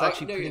theory. It's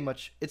actually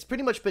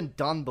pretty much been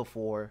done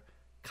before,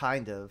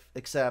 kind of,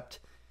 except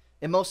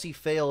it mostly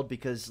failed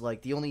because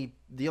like the only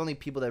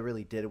people that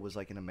really did it was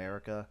like in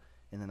America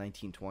in the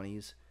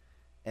 1920s,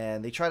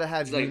 and they try to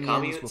have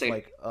unions with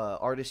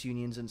artist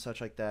unions and such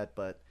like that,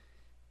 but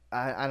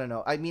I don't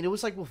know. I mean, it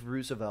was like with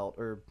Roosevelt,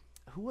 or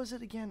who was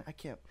it again? I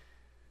can't.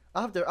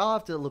 I'll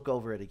have to look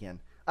over it again.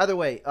 Either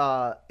way,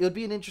 it would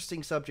be an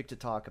interesting subject to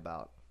talk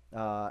about,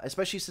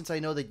 especially since I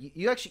know that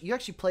you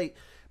actually play.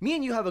 Me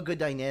and you have a good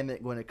dynamic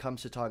when it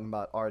comes to talking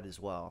about art as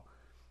well.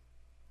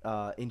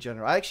 In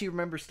general, I actually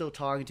remember still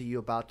talking to you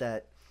about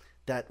that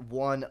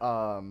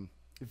one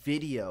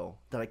video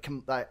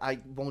that I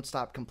won't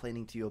stop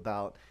complaining to you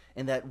about,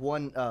 and that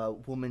one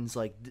woman's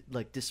like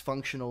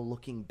dysfunctional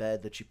looking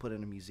bed that she put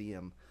in a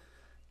museum.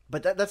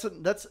 But that's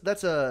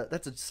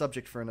a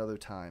subject for another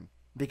time,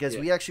 because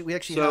we actually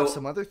have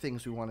some other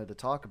things we wanted to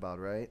talk about,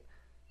 right?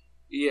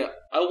 Yeah,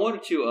 I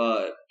wanted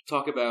to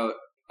talk about,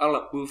 I don't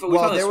know. We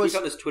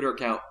found this Twitter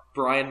account,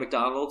 Brian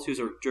McDonald, who's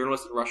a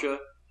journalist in Russia,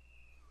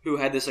 who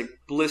had this like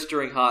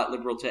blistering hot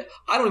liberal take.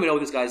 I don't even know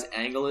what this guy's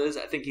angle is.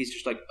 I think he's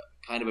just like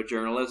kind of a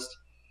journalist.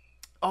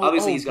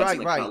 Obviously, he's got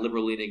some kind of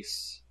liberal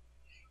leanings,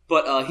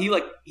 but he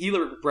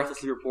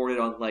breathlessly reported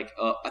on I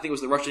think it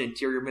was the Russian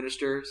Interior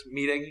Minister's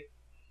meeting.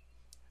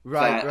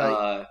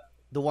 Right.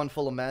 The one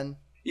full of men.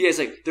 Yeah, it's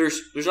like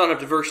there's not enough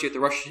diversity at the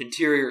Russian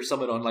Interior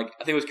Summit on I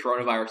think it was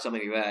coronavirus,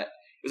 something like that.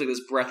 It was like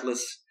this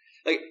breathless,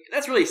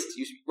 that's really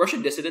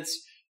Russian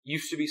dissidents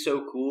used to be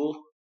so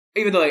cool,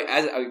 even though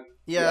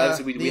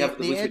obviously we have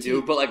the least we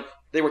do, but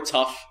they were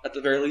tough at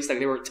the very least.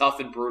 They were tough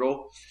and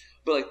brutal.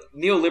 But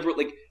neoliberal,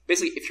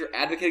 basically, if you're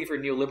advocating for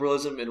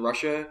neoliberalism in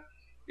Russia,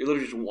 you're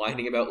literally just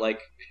whining about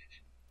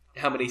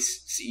how many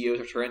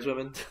CEOs are trans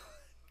women.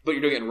 But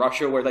you're doing it in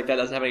Russia, where that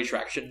doesn't have any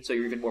traction, so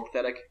you're even more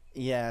pathetic.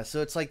 Yeah,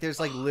 so it's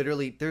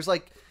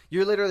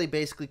you're literally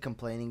basically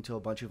complaining to a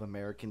bunch of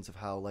Americans of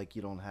how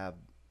you don't have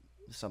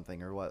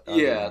something or what.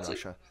 Yeah, it's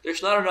Russia.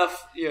 There's not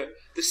enough. Yeah,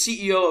 the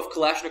CEO of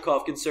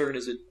Kalashnikov concern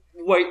is a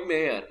white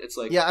man. It's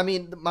yeah. I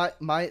mean,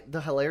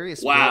 the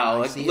hilarious.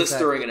 Wow,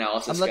 blistering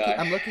analysis.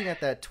 I'm looking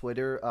at that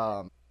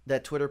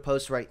Twitter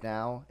post right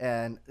now,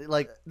 and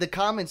the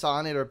comments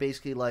on it are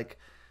basically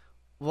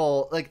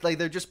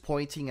they're just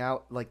pointing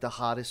out the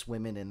hottest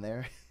women in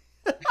there.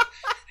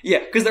 Yeah,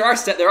 because there are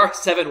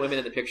 7 women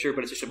in the picture,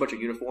 but it's just a bunch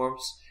of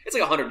uniforms. It's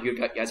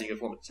 100 guys in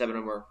uniform, 7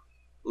 of them are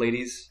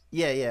ladies.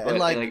 Yeah,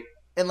 but,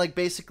 and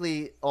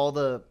basically all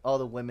the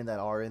women that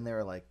are in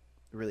there are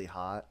really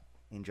hot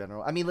in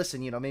general. I mean,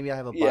 listen, maybe I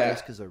have a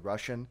bias because they're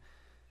Russian,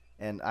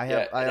 and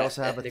I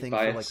also have a thing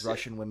bias, for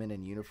Russian women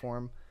in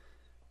uniform.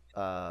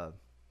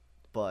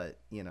 But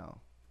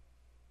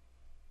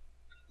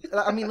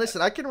I mean,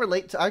 listen, I can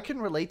relate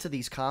to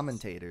these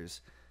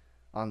commentators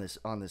on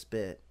this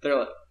bit.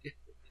 They're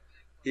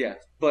yeah,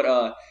 but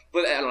I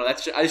don't know.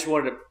 I just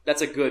wanted to.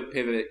 That's a good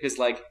pivot because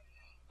I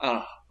don't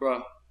know,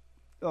 bro.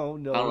 Oh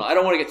no! I don't know. I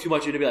don't want to get too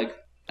much into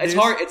it's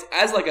hard. It's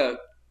as a.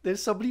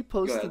 There's somebody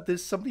posted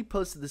this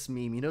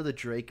meme. The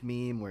Drake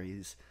meme where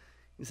he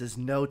says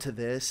no to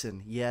this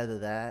and yeah to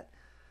that.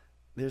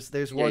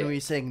 There's one where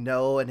he's saying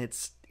no, and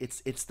it's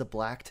the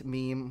blacked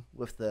meme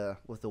with the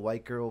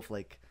white girl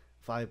with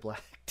 5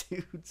 black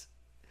dudes.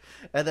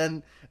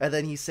 and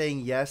then he's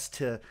saying yes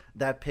to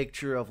that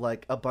picture of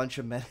like a bunch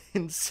of men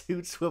in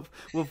suits with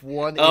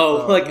one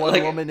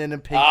one woman in a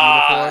pink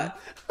uniform.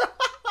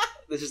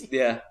 This is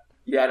yeah.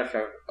 I don't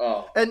know.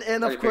 Oh,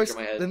 and of course,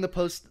 then the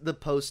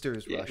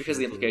posters because of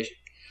the implication.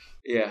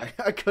 Yeah,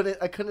 I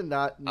couldn't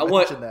not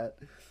mention that.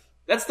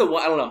 That's the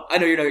one. I don't know. I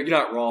know you're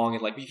not wrong,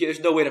 and like there's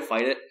no way to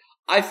fight it.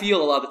 I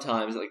feel a lot of the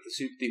times like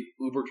the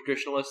uber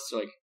traditionalists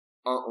like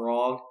aren't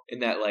wrong in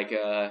that like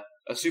a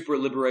super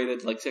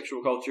liberated like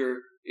sexual culture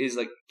is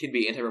like can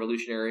be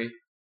anti-revolutionary.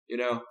 You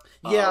know?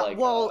 Yeah.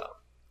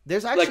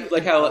 There's actually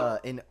like how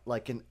an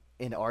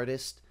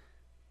artist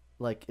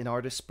like an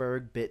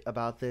Artistberg bit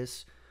about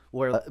this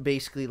where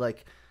basically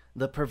like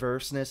the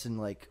perverseness and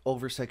like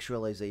over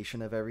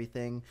sexualization of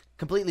everything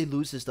completely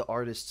loses the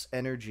artist's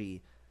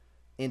energy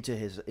into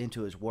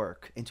his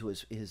work, into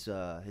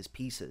his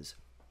pieces.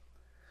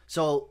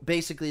 So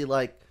basically,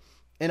 like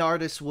an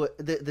artist would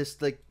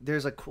this like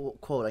there's a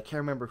quote, I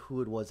can't remember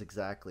who it was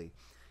exactly.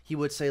 He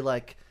would say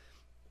like,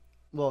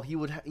 well, he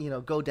would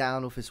go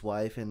down with his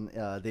wife, and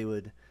they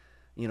would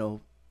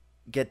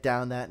get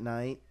down that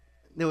night.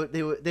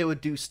 They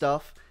would do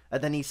stuff,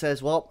 and then he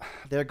says, "Well,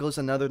 there goes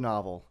another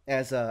novel."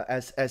 As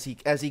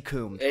he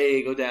coomed.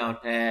 Hey, go down.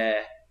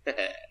 I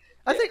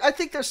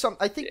think there's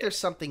there's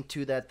something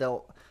to that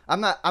though.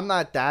 I'm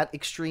not that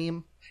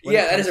extreme.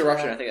 Yeah, that is a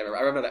Russian. I think I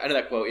remember that. I know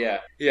that quote.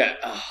 Yeah.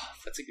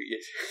 That's a good.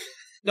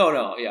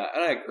 No. Yeah,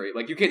 and I agree.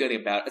 Like you can't do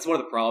anything about it. It's one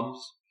of the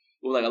problems.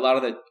 Well, like a lot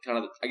of the kind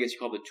of I guess you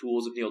call them the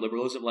tools of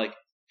neoliberalism. Like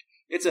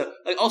it's a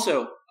like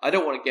also I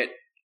don't want to get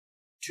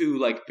too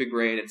like big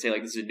brain and say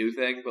like this is a new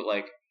thing, but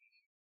like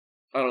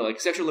I don't know, like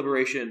sexual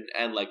liberation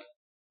and like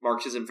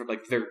Marxism from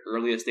like the very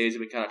earliest days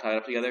have been kind of tied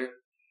up together.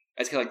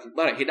 As kind of like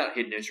not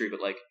hidden history, but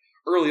like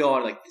early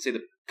on, like say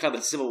the kind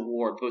of the Civil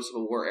War and post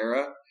Civil War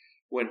era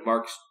when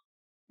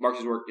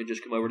Marx's work had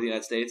just come over to the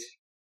United States.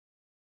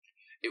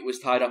 It was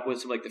tied up with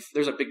some like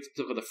there's a big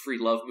stuff called the free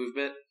love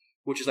movement,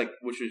 which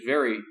was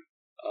very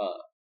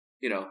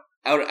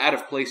out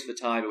of place at the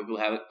time when people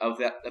have it of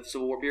that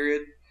Civil War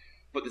period.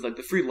 But there's like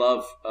the free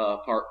love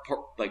part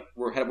like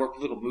had a more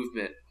political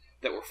movement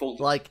that were full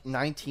like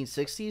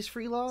 1960s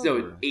free love.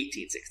 No,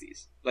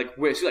 1860s. Like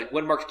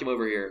when Marx came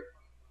over here,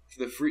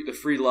 the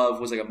free love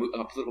was like a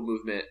political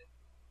movement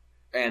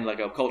and like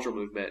a cultural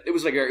movement. It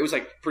was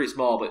like pretty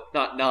small, but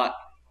not.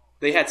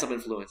 They had some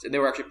influence, and they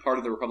were actually part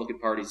of the Republican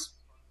Party's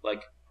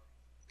like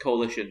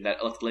coalition that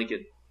elected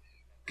Lincoln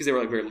because they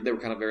were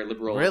kind of very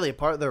liberal. Really,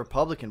 part of the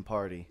Republican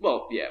Party.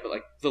 Well, yeah, but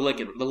like the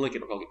Lincoln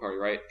Republican Party,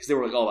 right? Because they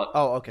were like all about.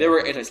 Oh, okay. They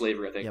were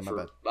anti-slavery, I think. Yeah, my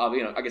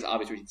bad. I guess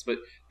obvious reasons, but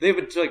they've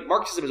been like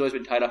Marxism has always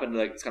been tied up into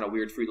like this kind of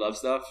weird free love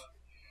stuff.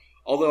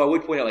 Although I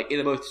would point out, like in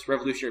the most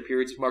revolutionary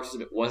periods of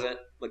Marxism, it wasn't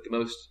like the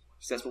most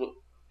successful,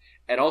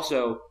 and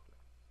also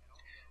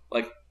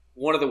like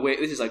one of the ways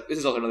this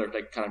is also another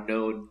like kind of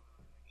known.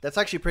 That's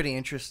actually pretty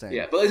interesting.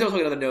 Yeah, but there's also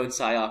another known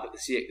psyop at the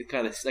CIA.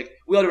 Kind of like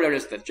we already know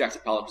that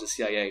Jackson Pollock was a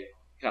CIA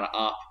kind of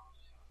op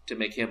to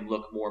make him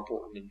look more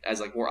important and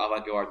as like more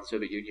avant-garde than the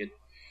Soviet Union.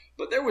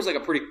 But there was like a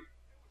pretty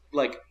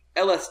like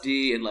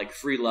LSD and like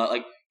free love,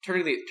 like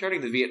turning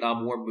the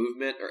Vietnam War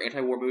movement or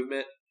anti-war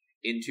movement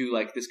into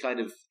like this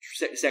kind of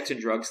sex and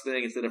drugs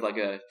thing instead of like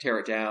a tear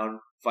it down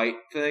fight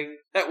thing.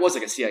 That was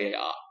like a CIA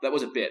op. That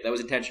was a bit. That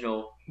was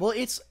intentional. Well,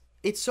 it's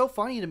so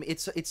funny to me.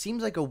 It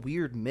seems like a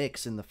weird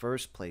mix in the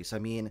first place. I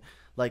mean,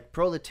 like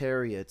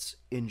proletariats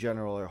in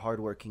general are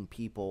hardworking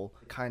people,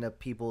 kind of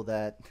people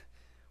that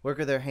work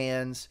with their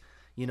hands.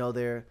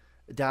 They're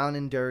down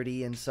and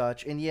dirty and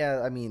such. And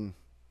yeah, I mean,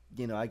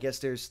 I guess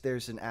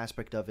there's an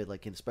aspect of it,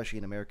 like especially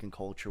in American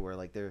culture, where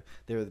like they're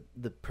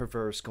the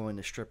perverse going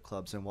to strip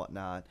clubs and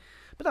whatnot,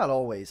 but not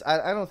always.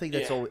 I don't think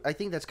that's always. I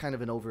think that's kind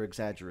of an over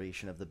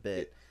exaggeration of the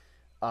bit.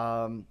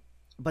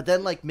 But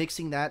then like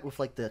mixing that with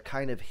like the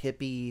kind of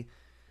hippie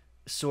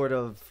sort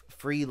of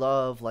free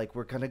love, like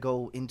we're gonna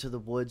go into the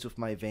woods with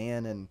my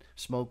van and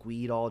smoke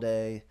weed all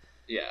day.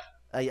 Yeah.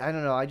 I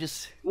don't know. I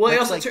just it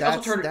also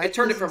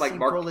turned it from like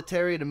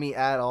proletarian to me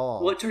at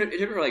all. Well, it turned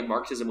from like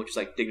Marxism, which is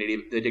like the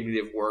dignity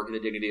of work and the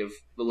dignity of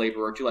the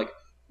laborer, to like,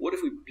 what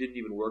if we didn't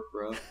even work,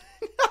 bro?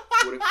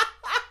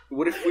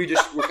 What if we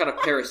just were kind of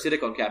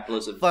parasitic on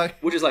capitalism,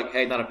 which is like,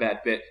 hey, not a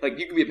bad bit. Like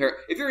you can be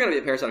if you're gonna be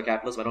a parasite on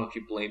capitalism, I don't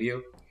actually blame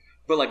you.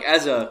 But like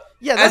that's not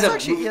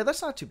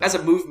too bad. As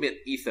a movement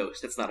ethos,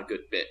 that's not a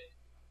good bit.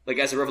 Like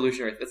as a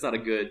revolutionary, that's not a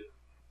good.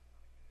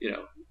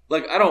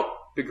 Like I don't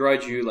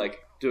begrudge you like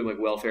doing like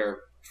welfare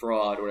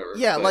fraud or whatever.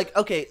 Yeah, but like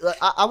okay,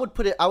 I would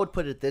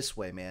put it this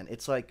way, man.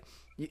 It's like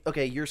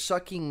okay, you're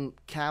sucking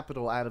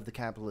capital out of the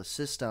capitalist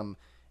system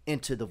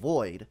into the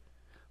void,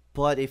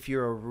 but if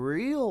you're a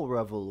real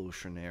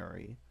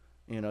revolutionary,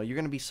 you're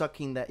going to be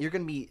sucking that. You're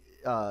going to be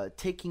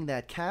taking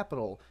that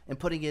capital and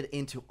putting it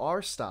into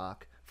our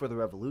stock for the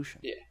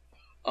revolution. Yeah.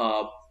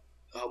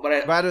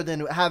 Rather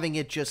than having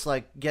it just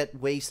like get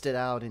wasted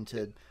out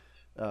into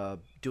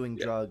doing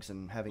drugs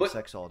and having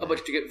sex all day.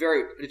 But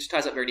it just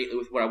ties up very neatly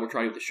with what we're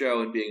trying to do with the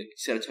show and being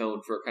set a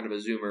tone for kind of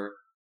a Zoomer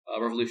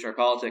revolutionary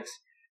politics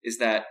is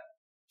that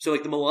so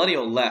like the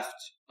millennial left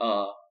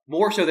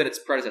more so than its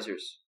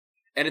predecessors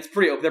and it's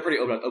they're pretty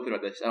open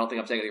about this. I don't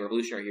think I'm saying anything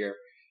revolutionary here,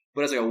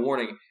 but as like a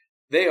warning,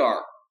 they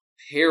are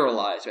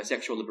paralyzed by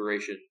sexual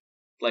liberation.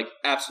 Like,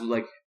 absolutely,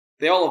 like,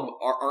 they all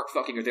aren't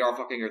fucking, or they are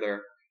fucking, or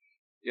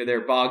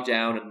they're bogged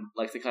down in,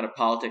 like, the kind of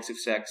politics of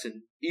sex,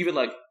 and even,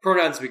 like,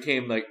 pronouns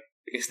became, like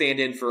a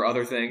stand-in for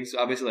other things,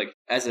 obviously, like,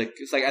 as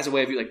a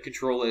way of, like,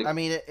 controlling. I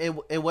mean,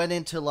 it went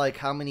into, like,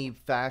 how many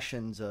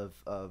fashions of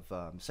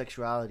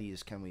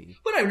sexualities can we...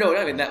 But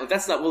I mean,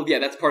 that's not, well, yeah,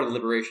 that's part of the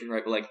liberation,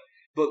 right,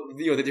 but,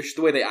 you know, just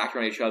the way they act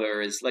around each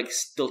other is, like,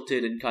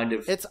 stilted and kind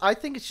of... I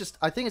think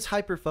it's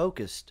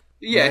hyper-focused.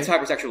 Yeah, right? It's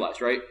hypersexualized,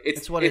 right?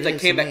 It's like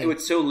came back. It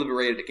was so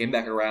liberated. It came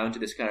back around to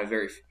this kind of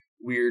very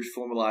weird,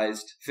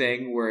 formalized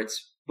thing where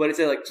it's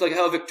like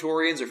how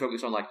Victorians are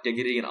focused on like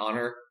dignity and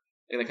honor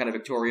in the kind of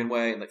Victorian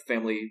way and like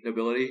family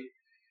nobility.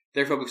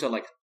 They're focused on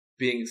like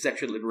being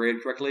sexually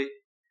liberated correctly.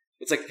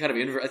 It's like kind of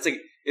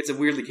it's a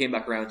weirdly came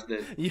back around to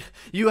the.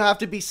 You have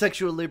to be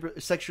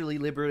sexually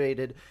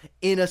liberated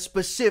in a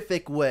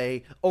specific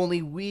way.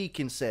 Only we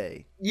can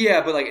say.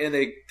 Yeah, but like, and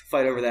they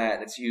fight over that,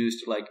 and it's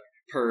used to like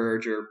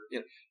purge or you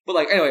know. But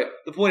like anyway,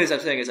 the point is I'm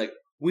saying is like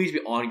we need to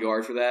be on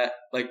guard for that,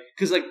 like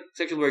because like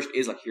sexual liberation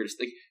is like here to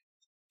like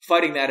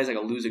fighting that is like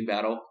a losing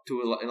battle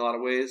in a lot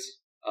of ways.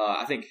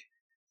 I think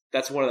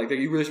that's one of like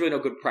there's really no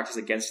good practice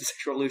against the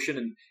sexual revolution,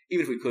 and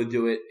even if we could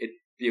do it, it'd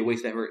be a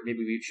waste of effort. Maybe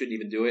we shouldn't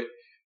even do it.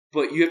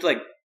 But you have to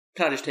like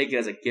kind of just take it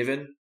as a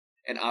given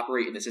and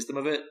operate in the system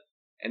of it,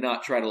 and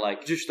not try to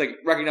like just like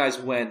recognize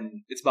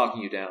when it's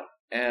bogging you down.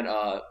 And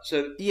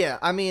so yeah,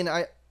 I mean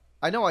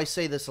I know I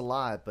say this a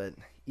lot, but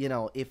you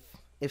know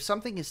if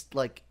something is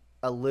like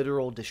a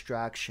literal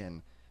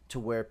distraction to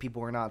where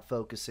people are not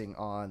focusing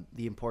on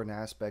the important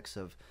aspects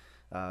of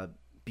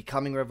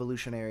becoming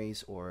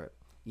revolutionaries or,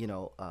 you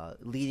know,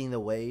 leading the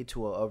way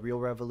to a real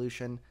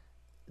revolution,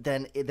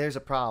 then there's a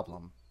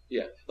problem.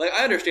 Yeah. Like,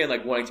 I understand,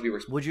 like, wanting to be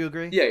responsible. Would you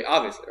agree? Yeah,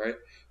 obviously, right?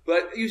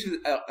 But usually,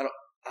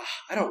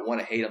 I don't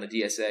want to hate on the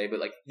DSA, but,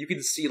 like, you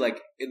can see,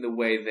 like, in the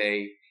way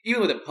they,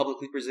 even when they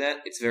publicly present,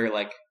 it's very,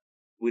 like,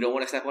 we don't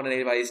want to step on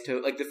anybody's toe.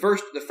 Like, the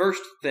first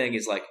thing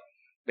is, like,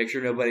 make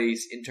sure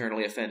nobody's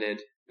internally offended.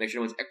 Make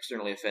sure no one's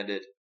externally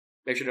offended.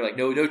 Make sure they're like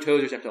no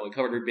toes are stepped on. We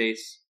covered their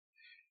base.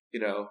 You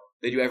know,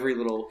 they do every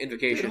little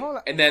invocation,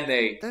 and then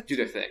they do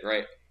their thing,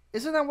 right?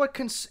 Isn't that what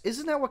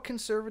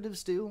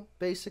conservatives do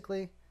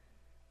basically?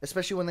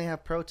 Especially when they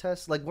have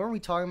protests. Like, weren't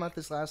we talking about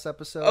this last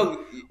episode?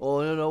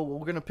 Oh, no,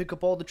 we're gonna pick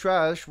up all the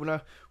trash.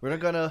 We're not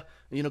gonna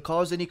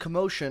cause any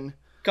commotion.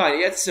 Kind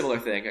of, yeah, it's a similar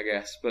thing, I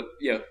guess. But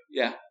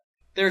yeah.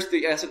 There's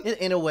the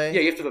in a way,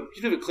 yeah. You have to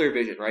have a clear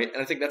vision, right?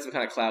 And I think that's what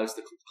kind of clouds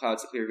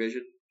the clear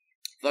vision.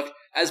 Look,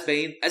 as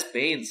Bain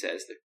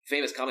says, the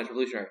famous communist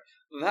revolutionary,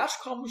 that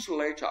comes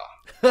later.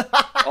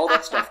 All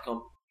that stuff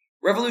comes.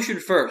 Revolution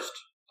first.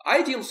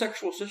 Ideal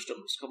sexual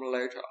systems come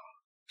later.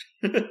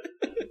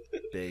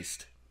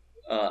 Based.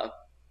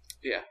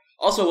 Yeah.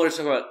 Also, I wanted to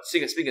talk about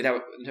speaking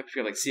of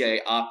like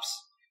CIA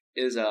ops.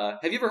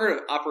 Have you ever heard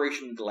of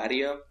Operation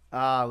Gladio?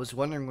 I was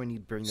wondering when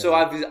you'd bring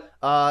that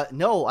up.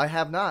 No, I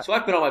have not. So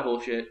I've been on my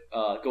bullshit,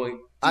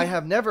 I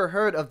have never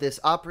heard of this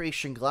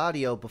Operation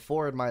Gladio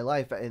before in my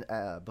life, and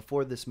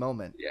before this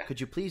moment. Yeah.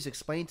 Could you please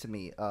explain to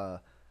me,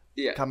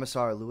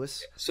 Commissar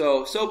Lewis?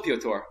 So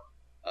Piotr,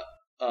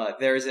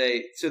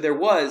 there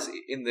was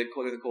in the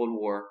Cold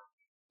War,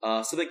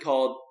 something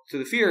called. So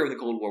the fear of the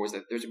Cold War was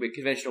that there's a big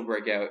conventional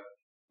breakout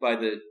by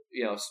the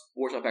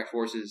Warsaw Pact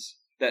forces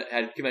that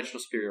had conventional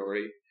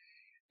superiority,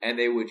 and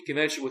they would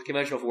with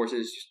conventional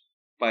forces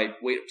by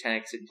weight of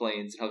tanks and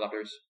planes and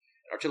helicopters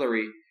and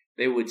artillery.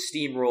 They would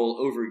steamroll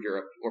over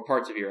Europe or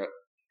parts of Europe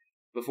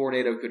before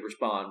NATO could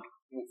respond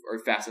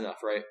or fast enough,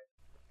 right?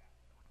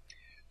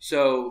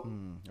 So,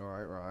 all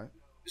right.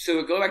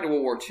 So going back to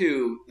World War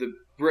II, the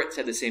Brits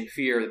had the same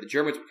fear that the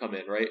Germans would come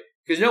in, right?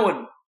 Because no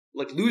one,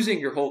 like,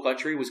 losing your whole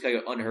country was kind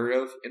of unheard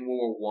of in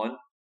World War I.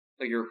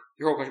 Like, your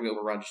whole country being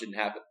overrun just didn't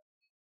happen.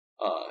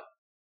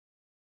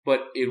 But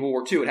in World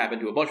War II, it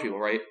happened to a bunch of people,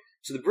 right?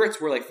 So the Brits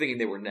were, like, thinking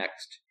they were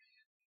next.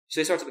 So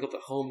they started something called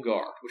the Home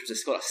Guard, which was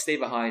a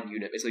stay-behind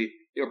unit. Basically,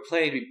 they were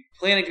planning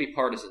to be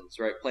partisans,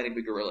 right? Planning to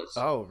be guerrillas.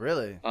 Oh,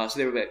 really? So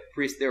they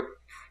were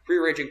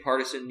pre-arranging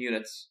partisan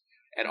units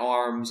and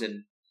arms,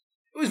 and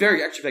it was very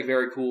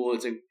cool.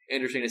 It's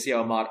interesting to see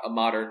how a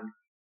modern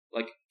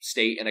like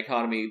state and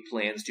economy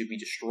plans to be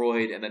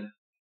destroyed and then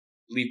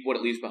leave what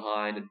it leaves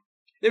behind. And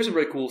there's some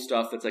really cool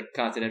stuff that's like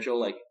confidential.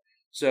 Like,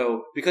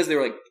 so because they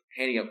were like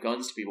handing out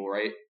guns to people,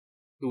 right,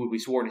 who would be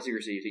sworn to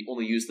secrecy, they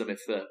only used them if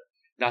the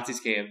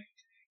Nazis came.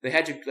 They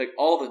had to, like,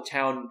 all the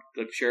town,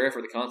 like, sheriff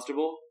or the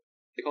constable,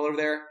 they call it over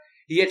there,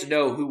 he had to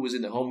know who was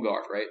in the Home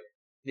Guard, right?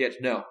 He had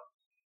to know.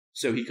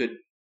 So he could,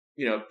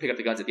 pick up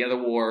the guns at the end of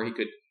the war. He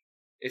could,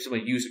 if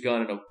someone used a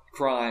gun in a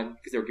crime,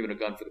 because they were given a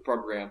gun for the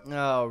program.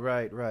 Oh,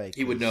 right.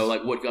 He would know,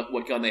 like,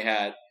 what gun they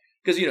had.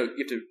 Because, you have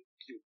to,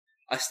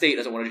 a state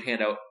doesn't want to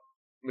hand out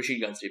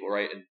machine guns to people,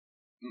 right? And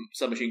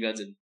submachine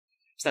guns and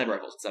sniper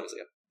rifles. It's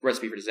obviously a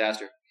recipe for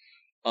disaster.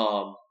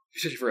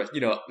 Especially for,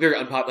 very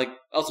unpopular, like,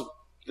 also,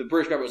 the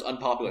British government was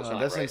unpopular at the time,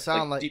 doesn't right?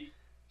 sound like...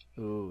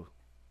 Ooh.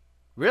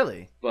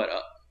 Really? But,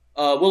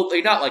 Well,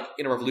 like, not like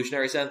in a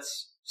revolutionary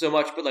sense so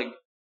much, but like,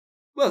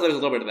 well, there's a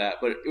little bit of that,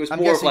 but it was I'm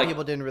more of guessing like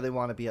people didn't really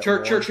want to be at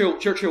war.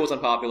 Churchill was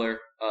unpopular,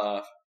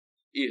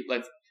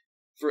 like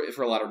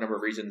for a lot of number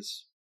of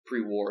reasons,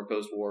 pre-war and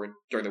post-war and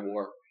during the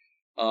war.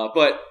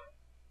 But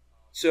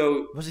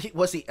so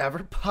was he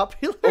ever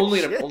popular?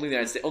 only in the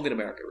United States, only in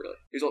America, really.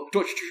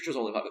 George Churchill was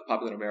only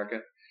popular in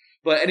America.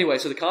 But anyway,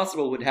 so the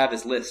constable would have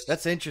this list.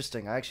 That's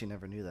interesting. I actually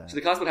never knew that. So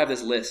the constable would have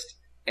this list,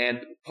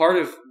 and part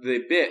of the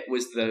bit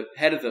was the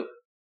head of the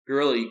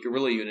guerrilla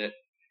unit,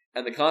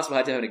 and the constable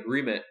had to have an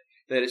agreement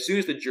that as soon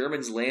as the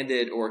Germans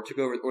landed or took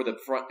over, or the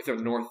front, if they're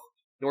north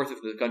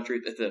of the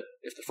country, if the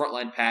front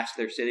line passed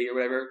their city or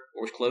whatever,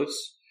 or was close,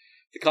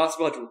 the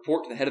constable had to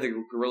report to the head of the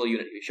guerrilla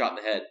unit to be shot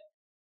in the head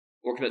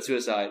or commit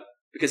suicide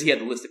because he had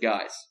the list of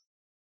guys.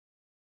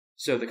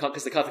 So the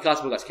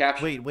constable got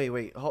captured.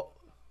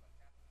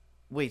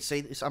 Wait,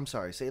 I'm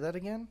sorry. Say that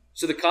again.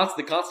 So the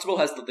constable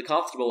has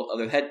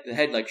the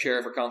head like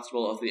sheriff or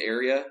constable of the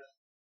area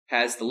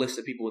has the list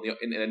of people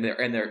in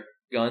their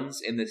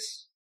guns in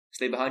this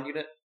stay behind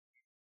unit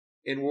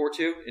in World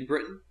War II in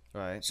Britain.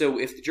 Right. So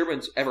if the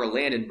Germans ever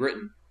land in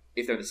Britain,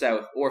 if they're in the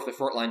south, or if the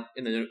front line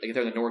if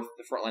they're in the north,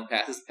 the front line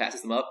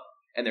passes them up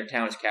and their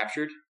town is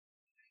captured,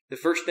 the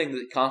first thing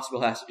the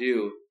constable has to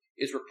do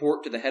is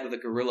report to the head of the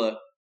guerrilla,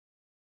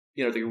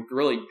 the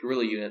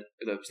guerrilla unit,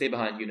 or the stay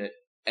behind unit,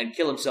 and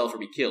kill himself or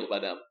be killed by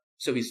them.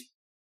 So he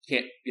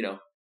can't,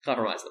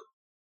 compromise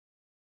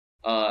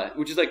them.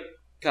 Which is like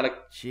kind of,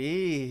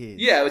 jeez.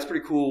 Yeah, it was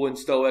pretty cool and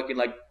stoic and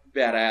like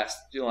badass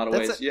in a lot of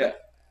ways. Yeah.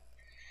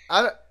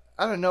 I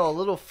don't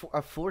know,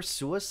 a forced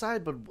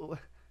suicide, but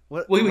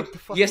what the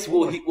fuck? Yes,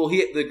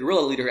 the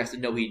guerrilla leader has to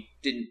know he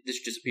didn't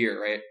just disappear,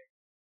 right?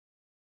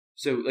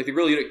 So like the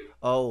guerrilla unit,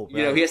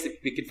 right. He has to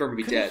be confirmed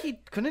to be dead.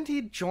 Couldn't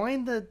he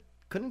join the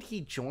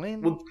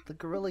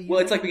guerrilla unit? Well,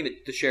 it's like being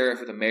the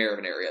sheriff or the mayor of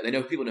an area.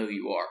 People know who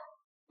you are.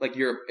 Like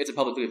it's a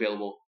publicly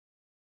available.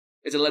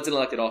 It's an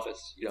elected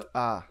office,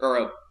 or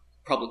a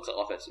public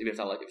office. Even if it's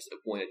not like it's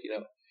appointed,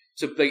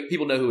 So like,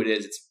 people know who it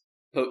is. It's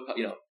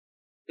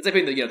it's like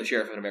being the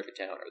sheriff of an American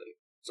town or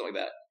something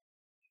like that.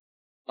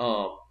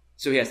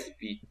 So he has to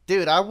be.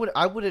 Dude, I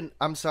wouldn't.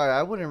 I'm sorry,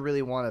 I wouldn't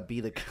really want to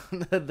be the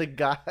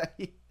guy.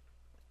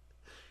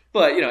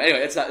 But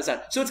anyway, it's not.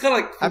 So it's kind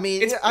of like. I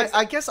mean,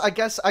 I guess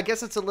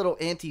it's a little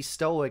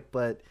anti-stoic,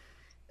 but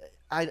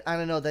I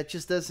don't know. That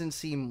just doesn't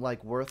seem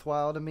like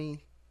worthwhile to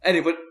me.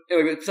 Anyway,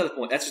 that's not the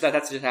point. That's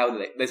just how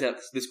they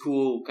have this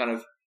cool kind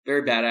of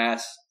very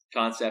badass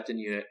concept in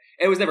unit.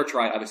 It was never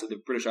tried. Obviously,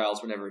 the British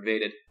Isles were never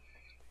invaded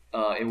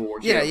in World War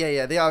II.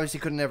 Yeah. They obviously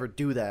could never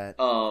do that.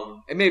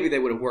 And maybe they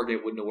would have worked.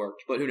 It wouldn't have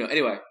worked, but who knows?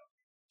 Anyway,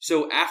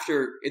 so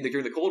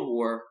during the Cold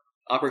War,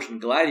 Operation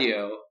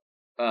Gladio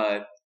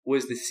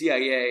was the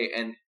CIA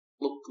and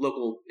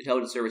local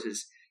intelligence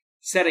services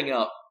setting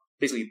up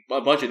basically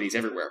a bunch of these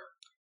everywhere,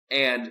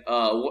 and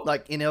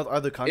like in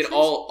other countries, in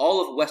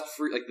all of West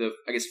free, like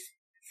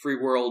free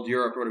world,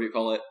 Europe, or whatever you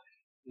call it,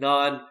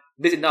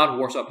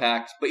 non-Warsaw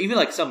Pact, but even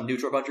like some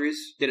neutral countries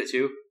did it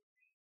too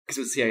because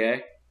it was the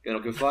CIA. They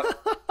don't give a fuck.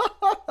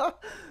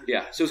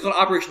 Yeah, so it's called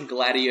Operation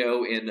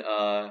Gladio in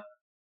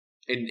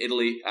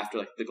Italy after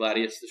like the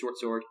gladius, the short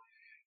sword.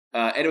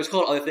 And it was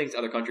called other things to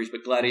other countries,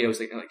 but Gladio was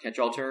like a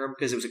catch-all term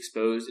because it was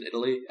exposed in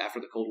Italy after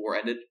the Cold War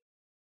ended.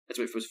 That's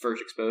when it was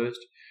first exposed.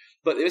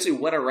 But they basically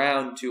went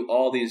around to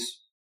all these.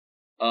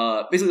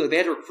 Basically, they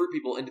had to recruit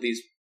people into these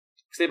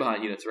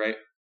stay-behind units, right?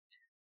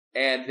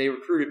 And they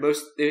recruited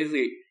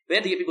they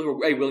had to get people who were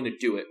really willing to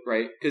do it,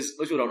 right? Because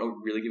most people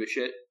don't really give a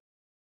shit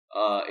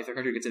if their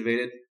country gets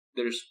invaded.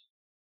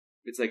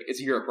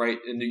 It's Europe, right?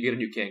 And you get a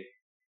new king,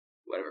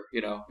 whatever.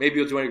 Maybe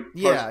you'll join.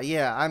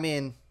 Yeah. I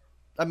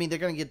mean, they're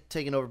gonna get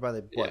taken over by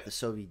the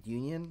Soviet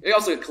Union. They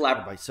also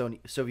collaborate by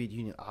Soviet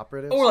Union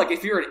operatives. Or like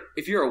if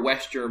you're a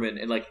West German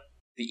and like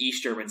the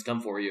East Germans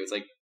come for you, it's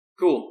like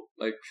cool.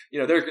 Like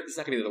it's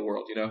not gonna be the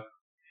world,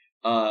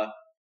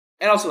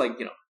 And also like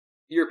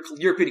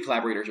European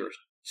collaborators are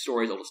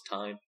stories old as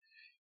time.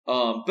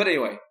 But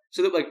anyway,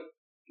 so that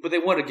but they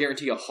want to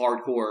guarantee a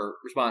hardcore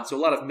response. So a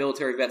lot of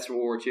military vets from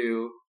World War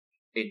II,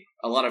 and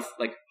a lot of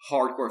like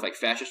hardcore like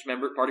fascist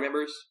party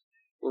members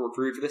were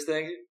recruited for this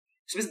thing.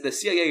 So the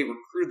CIA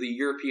recruited the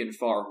European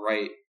far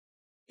right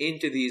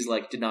into these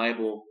like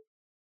deniable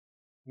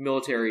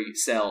military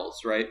cells,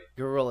 right?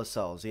 Guerrilla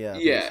cells, yeah.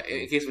 Yeah,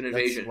 in case of an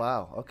invasion.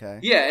 Wow, okay.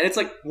 Yeah, and it's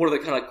like one of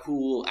the kind of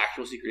cool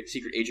actual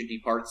secret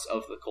agency parts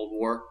of the Cold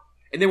War.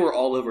 And they were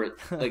all over it.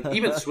 Like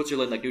even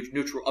Switzerland, like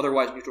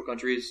otherwise neutral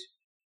countries.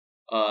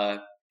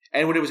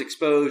 And when it was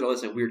exposed, all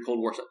this like weird Cold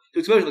War stuff. It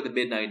was exposed in like the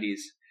mid-90s.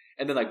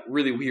 And then like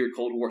really weird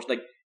Cold War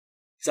like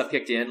stuff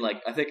kicked in.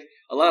 Like I think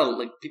a lot of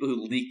like people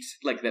who leaked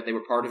like that they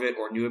were part of it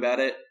or knew about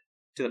it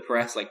to the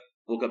press like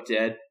woke up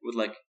dead with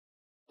like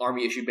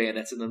army issue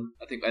bayonets in them.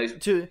 I think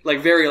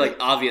very like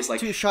obvious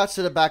like 2 shots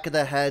to the back of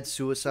the head,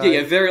 suicide.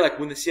 Yeah, very like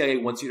when the CIA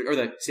wants you to, or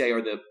the CIA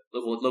or the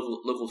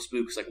local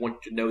spooks like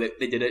want you to know that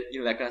they did it,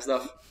 that kind of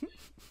stuff.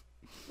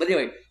 But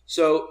anyway,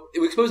 so it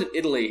was exposed in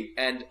Italy,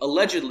 and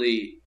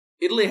allegedly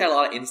Italy had a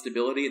lot of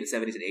instability in the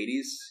 70s and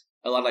 80s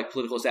a lot of like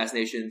political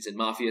assassinations and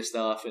mafia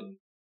stuff, and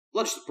a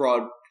lot of just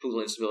broad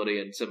political instability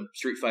and some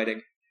street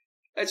fighting.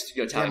 That's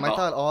Italian. Damn, I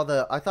thought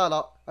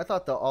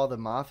all the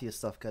mafia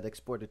stuff got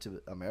exported to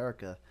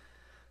America.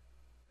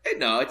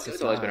 No, it's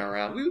always been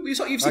around. You've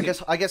seen. You've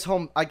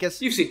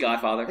seen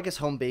Godfather. I guess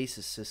home base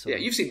is Sicily. Yeah,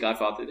 you've seen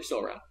Godfather. They're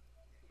still around.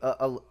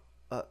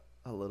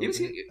 A little bit.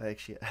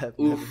 Actually, I've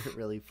never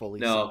really fully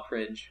seen. No,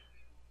 cringe.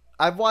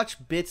 I've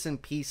watched bits and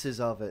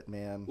pieces of it,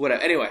 man.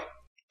 Whatever. Anyway,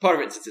 part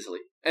of it's in Sicily.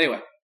 Anyway,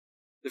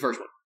 the first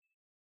one.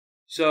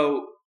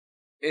 So,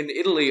 in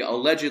Italy,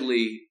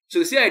 allegedly... So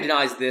the CIA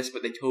denies this,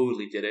 but they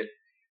totally did it.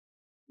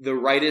 The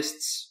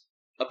rightists,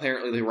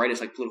 apparently the rightist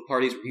like political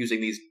parties were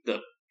using the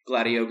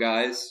Gladio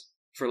guys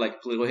for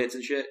like political hits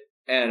and shit.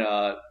 And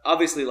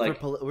obviously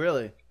like...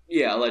 Really?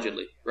 Yeah,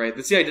 allegedly. Right?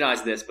 The CIA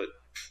denies this, but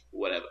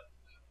whatever.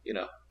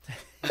 Yeah.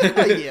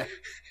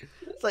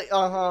 It's like,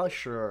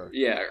 sure.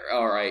 Yeah,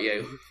 alright,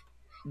 yeah.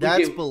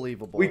 That's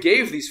believable. We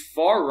gave these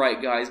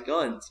far-right guys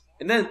guns.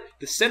 And then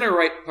the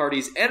center-right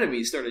party's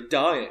enemies started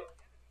dying.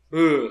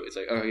 Ugh. It's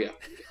like, oh yeah.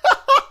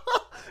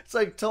 It's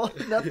like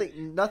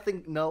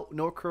nothing,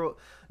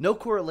 no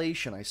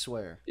correlation, I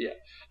swear. Yeah.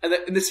 And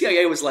the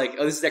CIA was like,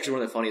 oh, this is actually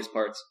one of the funniest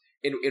parts.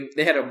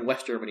 They had them in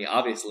West Germany,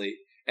 obviously.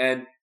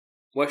 And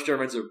West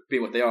Germans are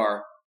being what they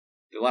are.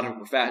 A lot of them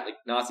were fat, like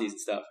Nazis and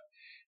stuff.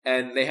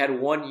 And they had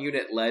one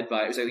unit led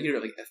by, it was like a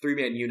unit, like a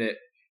 3-man unit.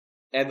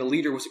 And the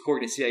leader was,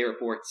 according to CIA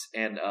reports,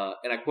 and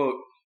I quote,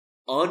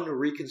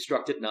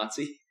 unreconstructed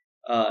Nazi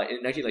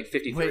in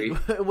 1953.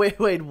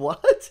 Wait,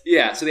 what?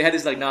 Yeah, so they had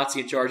this like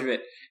Nazi in charge of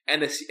it,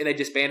 and they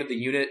disbanded the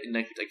unit in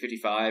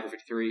 1955 or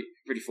 53,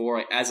 54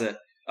 like, as a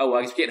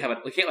I guess we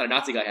can't let a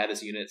Nazi guy have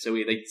this unit, so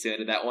they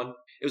disbanded that one.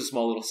 It was a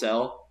small little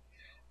cell,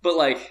 but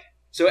like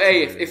so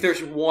if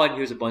there's one,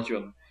 here's a bunch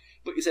of them.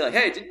 But you say like,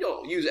 hey, didn't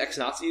you use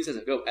ex-Nazis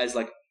as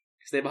like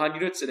stay behind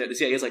units? And the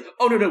CIA is like,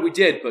 oh no, we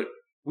did, but.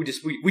 We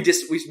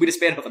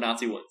disbanded all the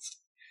Nazi ones.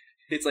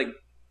 It's like,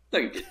 no,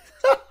 you didn't.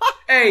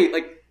 A,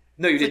 like,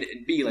 no, you didn't.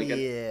 And B, like,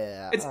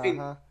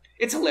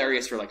 it's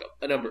hilarious for like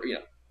a number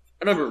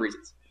of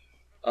reasons.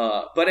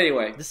 But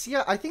anyway,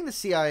 I think the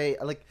CIA,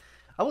 like,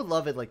 I would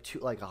love it like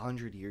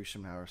 100 years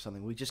from now or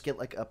something. We just get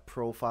like a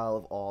profile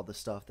of all the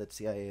stuff that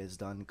CIA has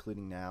done,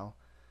 including now.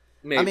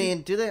 Maybe. I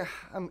mean, do they?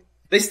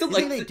 They still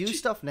like they do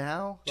stuff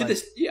now.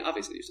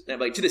 Obviously,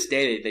 like to this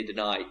day, they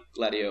deny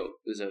Gladio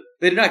was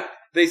They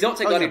don't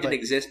say Gladio didn't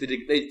exist.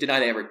 They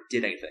deny they ever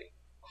did anything.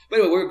 But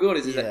anyway, where we're going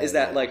is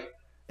that like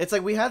it's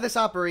like we had this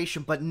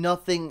operation, but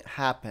nothing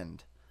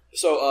happened.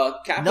 So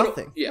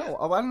nothing. Yeah,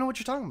 no, I don't know what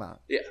you're talking about.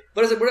 Yeah,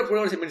 but what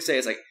I was going to say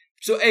is like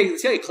the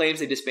CIA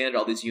claims they disbanded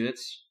all these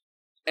units,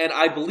 and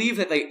I believe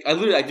that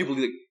I do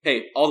believe that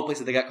hey, all the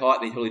places they got caught,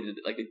 they totally did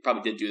they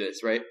probably did do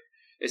this, right?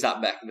 They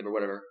stopped backing them or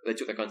whatever. They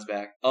took their guns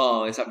back.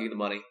 Oh, they stopped getting the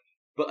money.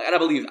 And I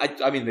believe,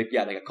 they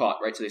got caught,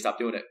 right? So they stopped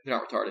doing it. They're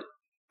not retarded.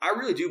 I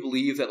really do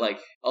believe that,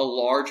 like, a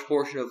large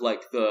portion of,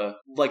 like, the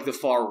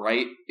far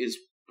right is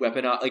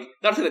weaponized. Like,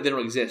 not to say that they don't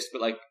exist, but,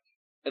 like,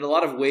 in a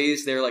lot of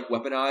ways they're, like,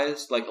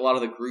 weaponized. Like, a lot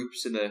of the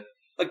groups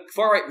like,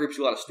 far right groups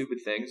do a lot of stupid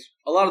things.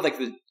 A lot of, like,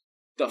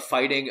 the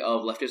fighting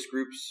of leftist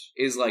groups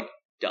is, like,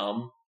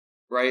 dumb,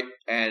 right?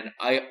 And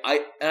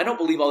I don't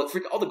believe all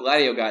the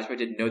Gladio guys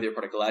probably didn't know they were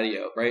part of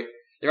Gladio, right?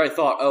 They already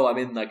thought, oh, I'm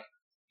in like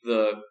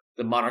the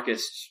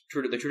monarchist,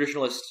 the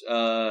traditionalist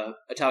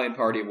Italian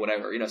party,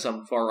 whatever,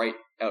 some far right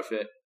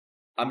outfit.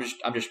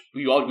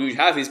 We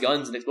have these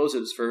guns and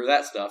explosives for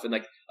that stuff, and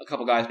like a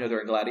couple guys know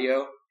they're in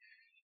Gladio.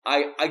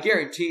 I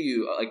guarantee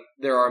you, like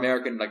there are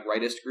American like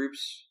rightist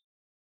groups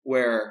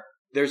where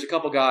there's a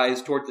couple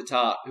guys towards the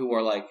top who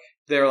are like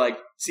they're like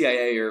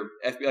CIA or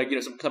FBI,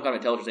 like some kind of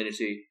intelligence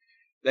agency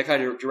that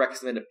kind of directs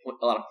them into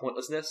a lot of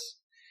pointlessness.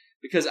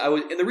 Because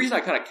and the reason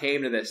I kind of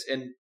came to this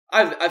and.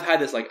 I've had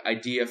this like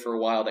idea for a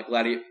while that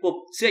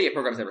CIA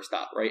programs never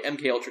stop, right?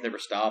 MK Ultra never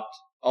stopped.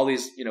 All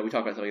these, we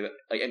talk about something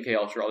like MK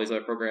Ultra, all these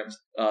other programs.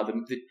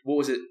 What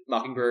was it,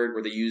 Mockingbird,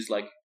 where they used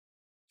like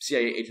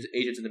CIA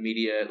agents in the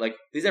media? Like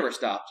these never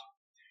stopped.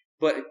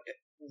 But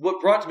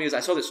what brought to me is I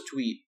saw this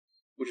tweet,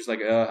 which is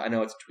like, I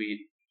know it's a tweet.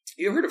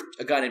 You ever heard of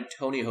a guy named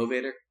Tony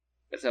Hovader?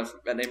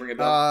 That name ring a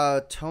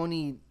bell?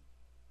 Tony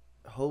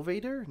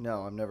Hovader?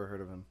 No, I've never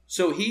heard of him.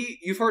 So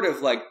you've heard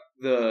of like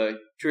the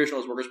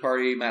Traditionalist Workers'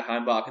 Party, Matt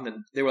Heimbach, and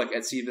then they were like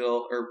at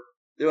Seville, or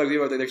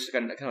they're just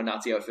kind of a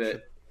Nazi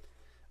outfit.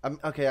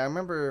 Okay, I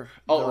remember.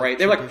 Alt-right.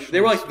 They were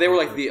like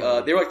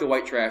the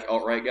white trash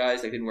alt-right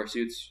guys. They didn't wear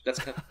suits. That's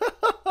kind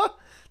of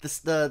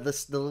the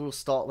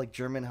little like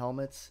German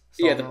helmets.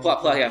 Yeah, the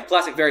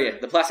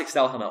plastic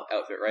style helmet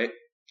outfit, right?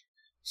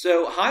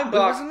 So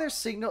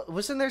Heimbach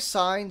wasn't there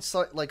signs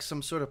like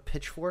some sort of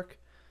pitchfork?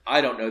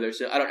 I don't know.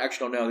 I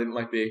don't know. They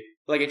might be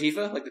like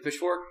Antifa, like the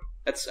pitchfork.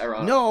 That's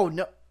ironic.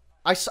 No.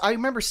 I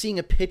remember seeing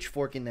a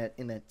pitchfork in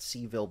that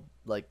Seville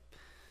like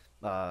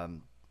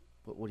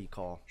what do you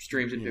call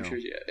streams and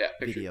pictures? Yeah,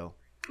 pictures. Video.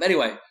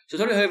 Anyway, so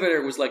Tony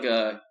Hovader was like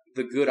the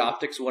good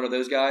optics one of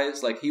those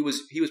guys. Like he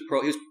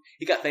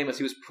got famous.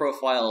 He was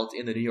profiled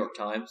in the New York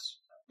Times.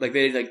 Like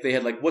they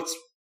had like what's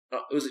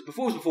it was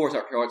before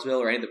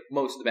Charlottesville or any of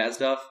most of the bad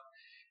stuff.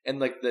 And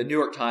like the New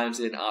York Times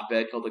did an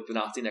op-ed called like "The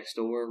Nazi Next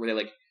Door," where they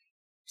like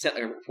sent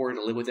like a reporter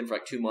to live with him for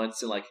like 2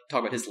 months and like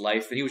talk about his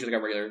life. And he was just like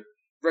a regular.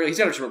 He's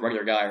kind of just a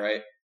regular guy,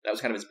 right? That was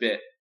kind of his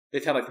bit. They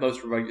found like the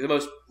most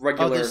regular.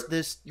 Oh,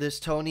 this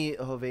Tony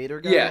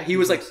Hovader guy. Yeah, he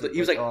was like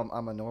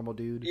I'm a normal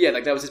dude. Yeah,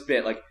 like that was his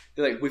bit. Like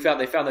they found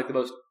like the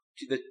most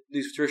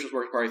these traditionalist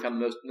work party found the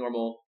most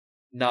normal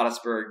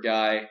Nottisburg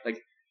guy. Like,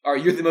 all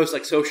right, you're the most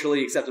like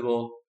socially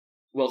acceptable,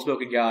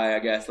 well-spoken guy, I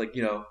guess. Like,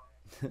 you know,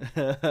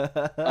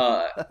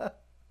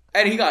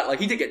 and he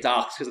did get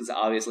doxxed because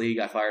obviously he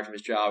got fired from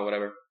his job or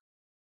whatever.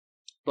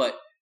 But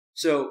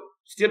so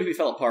CWP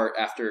fell apart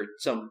after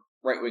some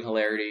right-wing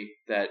hilarity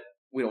that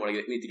we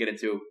need to get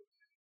into.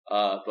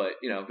 But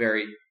you know,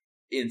 very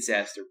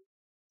incest or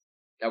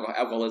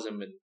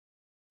alcoholism and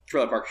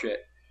trailer park shit.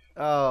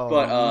 Oh,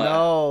 but,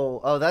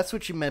 no! Oh, that's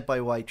what you meant by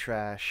white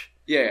trash.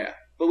 Yeah,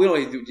 but we don't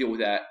need to deal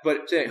with that.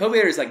 But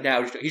Hovader is like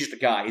now he's just a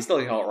guy. He's still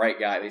an alt-right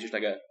guy. He's just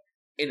like a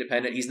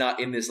independent. He's not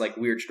in this like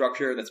weird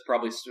structure that's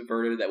probably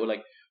subverted that would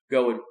like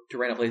go to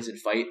random places and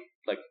fight.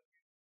 Like,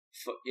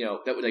 you know,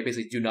 that would like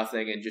basically do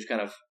nothing and just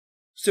kind of.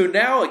 So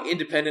now, like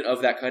independent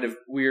of that kind of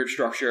weird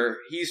structure,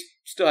 he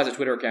still has a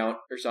Twitter account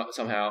or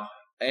somehow,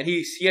 and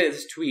he had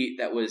this tweet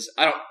that was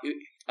I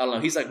don't know.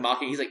 He's like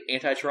mocking. He's like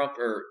anti-Trump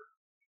or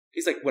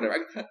he's like whatever,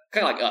 kind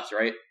of like us,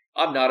 right?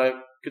 I'm not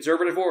a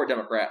conservative or a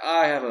Democrat.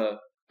 I have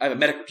a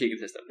medical critiquing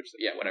system. Which,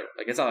 yeah, whatever.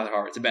 Like it's not that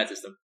hard. It's a bad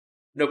system.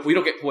 No, we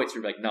don't get points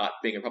for like not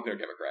being a Republican or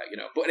Democrat, you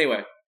know. But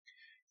anyway,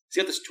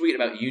 he's got this tweet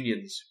about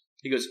unions.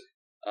 He goes,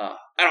 "I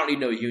don't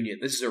need no union.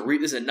 This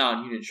is a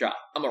non-union shop.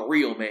 I'm a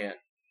real man."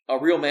 A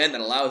real man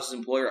that allows his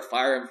employer to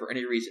fire him for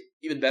any reason.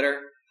 Even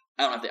better,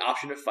 I don't have the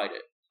option to fight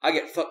it. I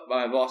get fucked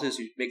by my bosses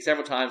who make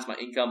several times my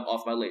income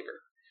off my labor.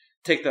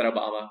 Take that,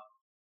 Obama.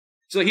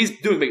 So he's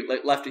doing big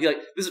like left.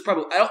 This is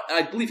probably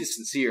I believe he's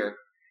sincere.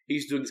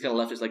 He's doing this kind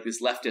of leftist, like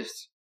this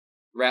leftist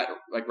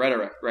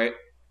rhetoric, right?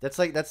 That's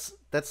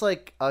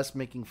like us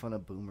making fun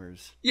of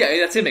boomers. Yeah,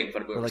 that's him making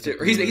fun of boomers too.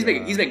 Or he's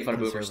making fun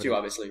of boomers too,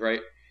 obviously, right?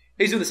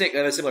 He's doing the same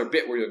a similar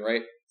bit we're doing,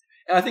 right?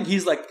 And I think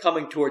he's like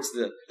coming towards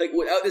the like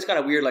without this kind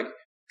of weird like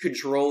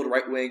controlled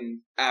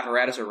right-wing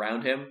apparatus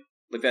around him,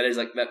 like that is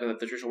like that the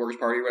Traditional Workers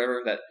Party or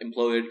whatever that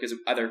imploded because of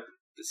either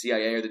the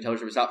CIA or the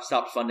intelligence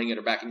stopped funding it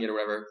or backing it or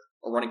whatever,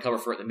 or running cover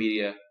for it in the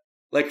media.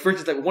 Like for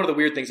instance, like one of the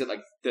weird things that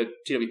like the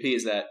TWP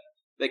is that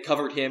they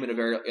covered him and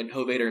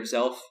Hovader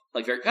himself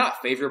like very kind of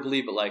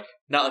favorably, but like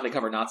not like they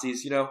cover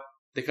Nazis, you know?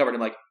 They covered him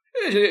like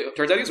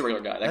turns out he's a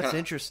regular guy.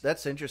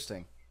 That's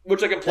interesting.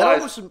 Which like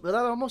implies that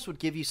almost would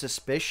give you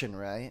suspicion,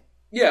 right?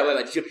 Yeah, well,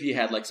 like TWP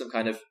had like some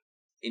kind of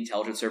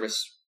intelligence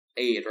service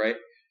aid, right?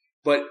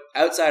 But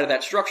outside of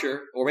that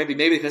structure, or maybe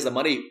because the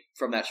money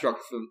from that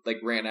structure like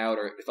ran out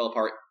or it fell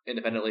apart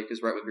independently,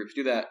 because right-wing groups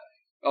do that.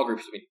 All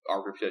groups, I mean,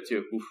 our groups do it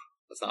too. Oof,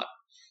 let's not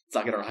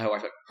get our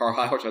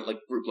high horse like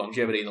group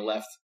longevity in the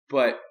left.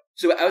 But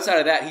so outside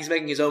of that, he's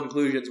making his own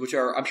conclusions, which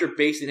are I'm sure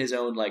based in his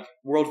own like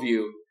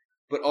worldview,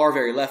 but are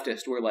very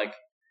leftist. Where like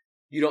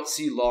you don't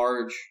see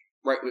large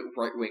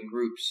right-wing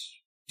groups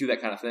do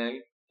that kind of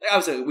thing. Like,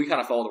 obviously, we kind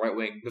of follow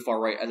the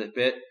far right as a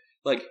bit.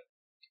 Like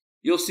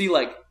you'll see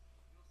like.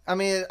 I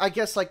mean, I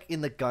guess like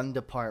in the gun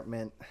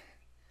department.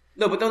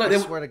 No, but I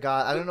swear to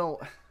God, I don't know.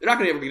 They're not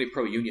going to ever be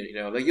pro-union, you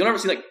know. Like you'll never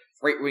see like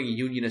right-wing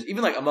unionists,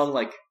 even like among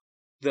like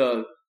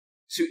the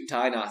suit and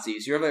tie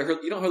Nazis. You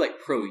don't hear like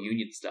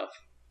pro-union stuff,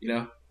 you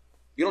know.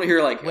 You don't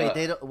hear like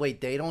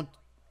they don't.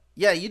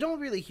 Yeah, you don't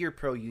really hear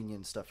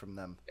pro-union stuff from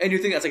them. And you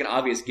think that's like an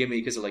obvious gimme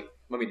because of like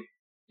I mean,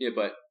 yeah,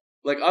 but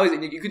like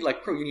obviously you could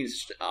like pro-union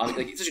is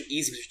like it's such an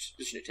easy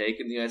position to take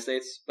in the United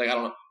States. Like I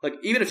don't know, like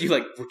even if you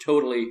like were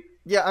totally.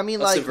 Yeah, I mean,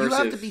 like subversive.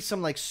 You have to be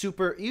some like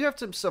super. You have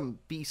to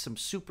be some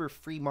super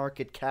free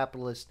market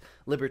capitalist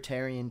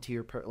libertarian to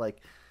your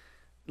like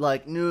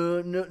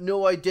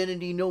no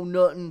identity, no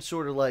nothing.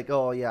 Sort of like,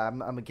 oh yeah,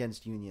 I'm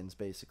against unions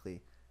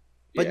basically.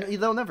 But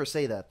they'll never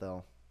say that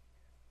though.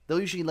 They'll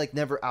usually like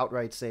never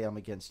outright say I'm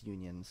against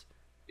unions.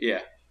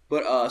 Yeah,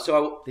 but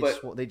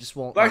they just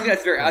won't. But I think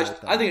that's very. I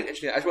think it's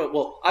interesting. I just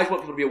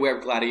want people to be aware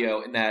of Gladio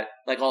in that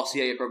like all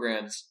CIA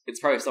programs, it's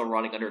probably still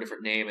running under a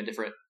different name and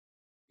different.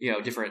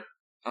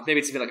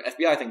 Maybe it's even like an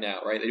FBI thing now,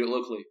 right? They do it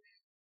locally,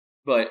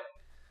 but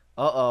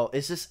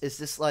is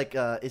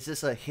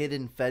this a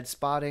hidden Fed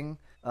spotting?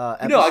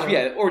 Episode?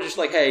 No, or just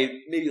like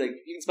hey, maybe like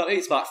you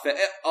can spot Fed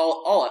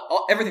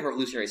all everything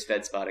revolutionary is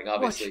Fed spotting,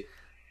 obviously.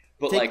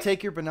 But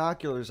take your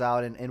binoculars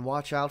out and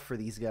watch out for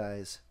these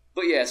guys.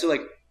 But yeah, so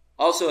like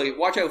also like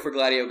watch out for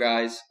Gladio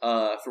guys.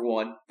 For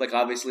one, like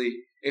obviously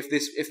if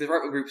the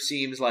right group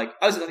seems like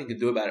obviously nothing to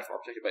do about it for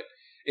particular, but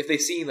if they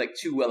seem like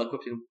too well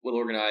equipped and well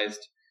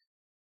organized.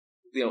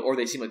 Or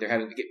they seem like they're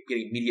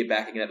getting media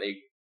backing that they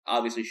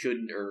obviously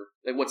shouldn't, or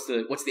like what's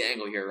the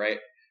angle here, right?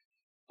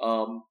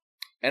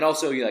 And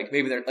also like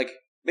maybe they're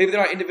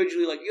not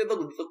individually like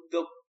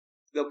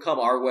they'll come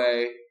our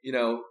way,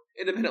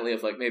 independently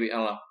of like maybe I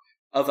don't know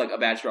of like a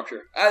bad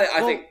structure.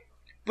 I think,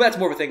 but that's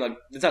more of a thing. Like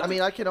it's not. I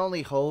mean, I can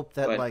only hope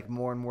that like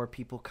more and more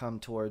people come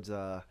towards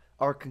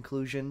our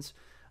conclusions.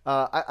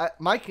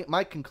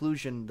 My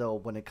conclusion though,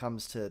 when it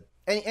comes to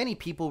any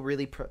people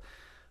really.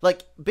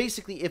 like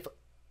basically if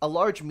a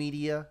large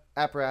media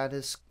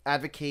apparatus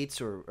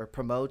advocates or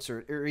promotes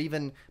or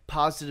even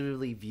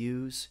positively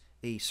views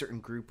a certain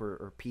group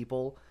or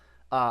people,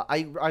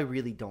 I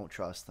really don't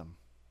trust them.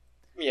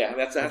 Yeah,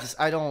 that's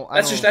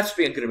that's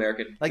being good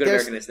American, like good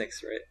American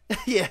instincts, right?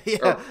 Yeah.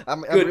 Or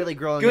I'm good, really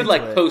growing good into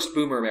like it. post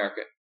boomer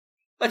America.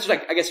 That's just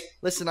like I guess.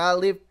 Listen, I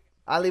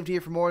lived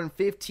here for more than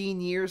 15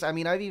 years. I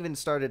mean, I've even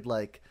started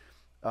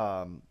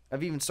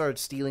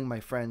stealing my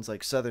friends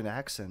like Southern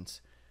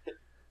accents.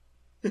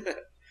 Yeah.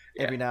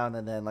 Every now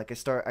and then, like I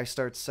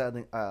start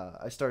sounding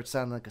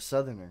like a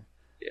Southerner.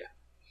 Yeah,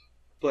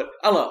 but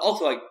I don't know.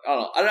 Also, like I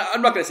don't know.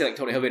 I'm not gonna say like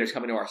Tony Hovader's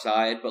coming to our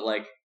side, but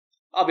like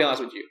I'll be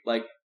honest with you.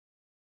 Like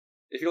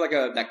if you're like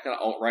that kind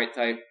of alt right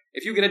type,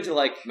 if you get into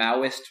like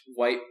Maoist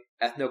white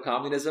ethno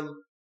communism,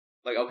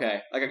 like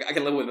okay, like I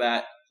can live with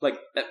that. Like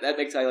that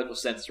makes ideological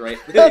sense, right?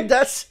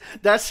 that's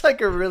like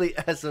a really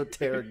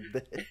esoteric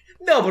bit.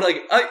 No, but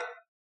like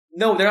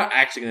no, they're not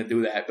actually gonna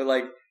do that. But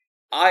like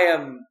I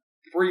am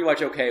pretty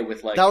much okay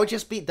with like that would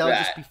just be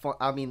fun.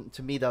 I mean,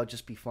 to me, that would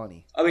just be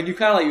funny. I mean, you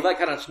kind of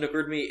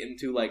snookered me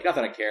into like not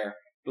that I care,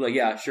 but like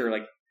yeah, sure,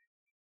 like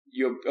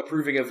you're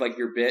approving of like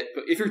your bit.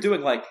 But if you're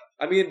doing like,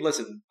 I mean,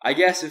 listen, I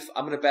guess if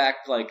I'm gonna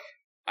back like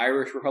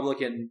Irish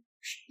Republican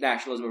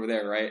nationalism over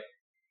there, right,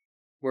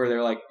 where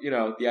they're like, you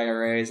know, the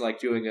IRA is like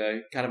doing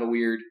a kind of a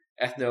weird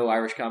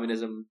ethno-Irish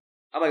communism.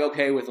 I'm like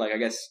okay with like I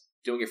guess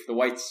doing it for the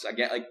whites.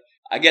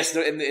 I guess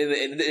in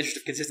the interest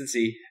of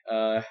consistency,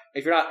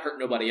 if you're not hurting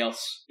nobody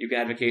else, you can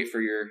advocate for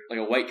your like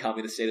a white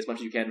communist state as much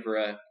as you can for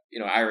a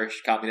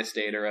Irish communist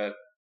state or a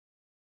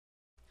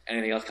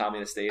anything else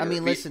communist state. I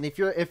mean, listen, if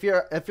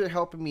you're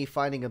helping me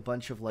finding a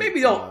bunch of like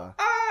maybe don't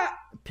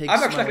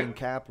pig-smelling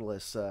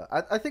capitalists,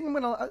 I think I'm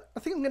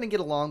gonna get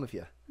along with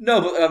you.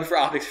 No, but for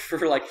optics,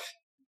 for like,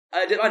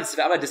 I'm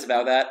gonna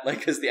disavow that, like,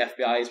 because the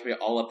FBI is putting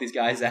all up these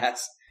guys'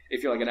 ass.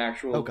 If you're like an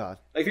actual, oh god,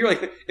 like if you're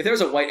like if there was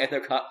a white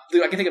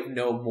dude, I can think of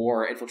no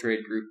more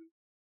infiltrated group.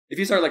 If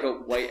you start like a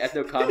white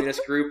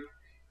ethno-communist group,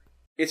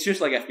 it's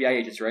just like FBI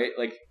agents, right?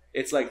 Like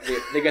it's like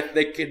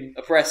they can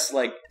oppress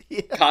like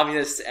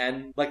communists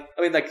and like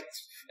when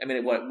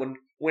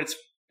it's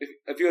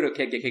if you go to a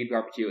KKK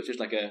barbecue, it's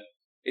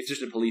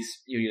just a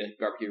police union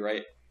barbecue,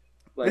 right?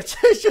 Like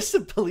it's just a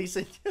police.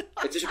 It's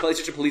just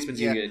a policeman's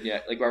union,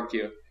 yeah, like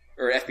barbecue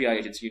or FBI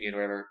agents union, or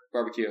whatever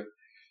barbecue.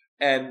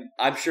 And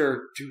I'm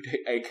sure, dude,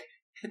 like,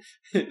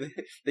 the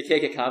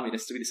KKK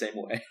communists to be the same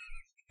way.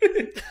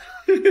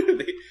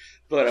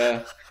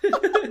 But,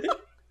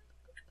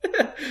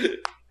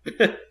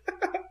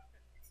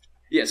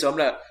 yeah, so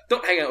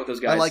don't hang out with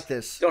those guys. I like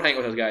this. Don't hang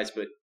out with those guys,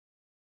 but.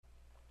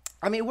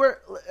 I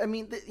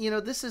mean,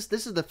 this is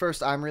the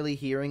first I'm really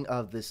hearing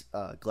of this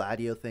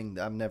Gladio thing.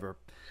 I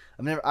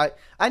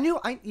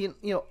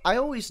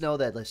always know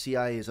that the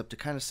CIA is up to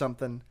kind of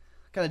something,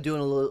 kind of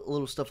doing a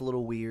little stuff a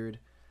little weird.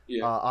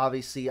 Yeah.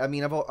 Obviously, I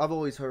mean, I've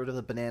always heard of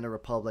the Banana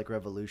Republic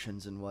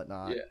revolutions and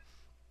whatnot. Yeah,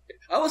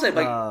 I will say,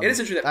 like, it is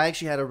interesting. I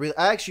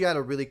actually had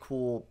a really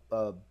cool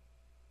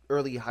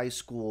early high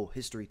school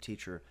history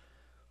teacher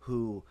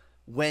who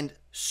went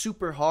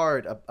super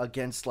hard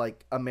against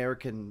like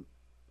American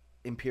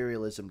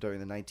imperialism during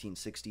the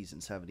 1960s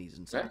and 70s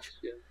and such.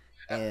 Right.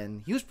 Yeah.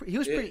 And he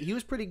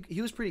was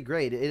pretty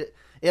great. It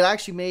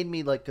actually made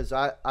me like, because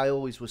I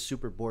always was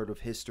super bored of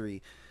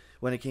history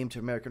when it came to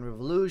American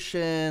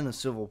Revolution, the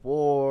Civil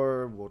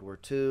War, World War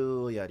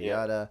II, yada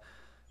yada.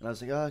 And I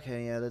was like, oh,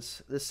 okay, yeah,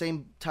 that's the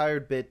same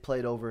tired bit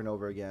played over and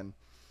over again.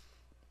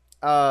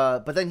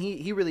 But then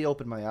he really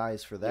opened my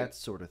eyes for that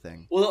sort of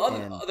thing. Well,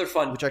 the other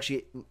fun, which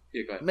actually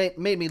made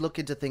me look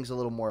into things a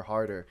little more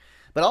harder.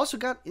 But also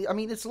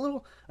it's a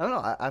little, I don't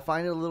know, I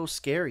find it a little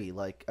scary.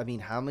 Like, I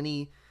mean, how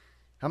many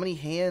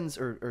hands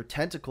or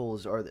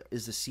tentacles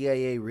is the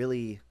CIA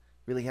really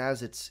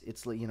has? It's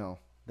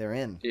they're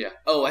in. Yeah.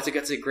 Oh, that's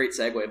a great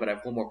segue. But I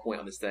have one more point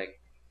on this thing.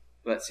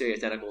 About CIA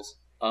tentacles.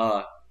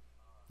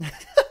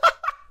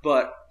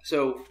 But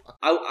so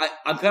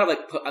I'm kind of like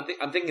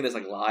I'm thinking this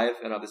like live.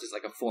 I know this is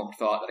like a formed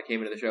thought that I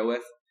came into the show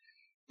with.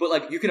 But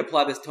like you can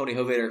apply this Tony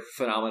Hovader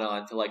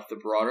phenomenon to like the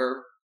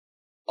broader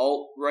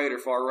alt-right or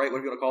far-right,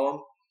 whatever you want to call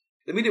them.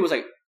 The media was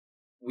like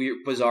weird,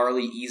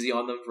 bizarrely easy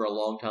on them for a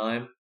long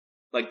time.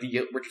 Like the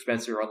Richard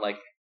Spencer on like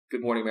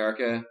Good Morning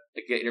America,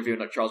 like interviewing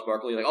like Charles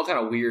Barkley, like all kind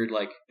of weird,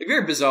 like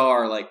very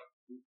bizarre, like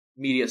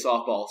media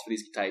softballs for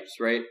these types,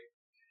 right?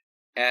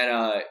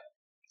 And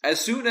as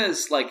soon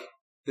as like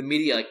the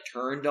media like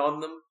turned on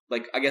them,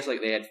 like I guess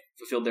like they had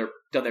done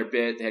their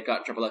bit, they had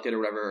gotten Trump elected or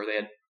whatever, or they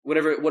had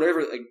whatever.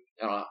 Like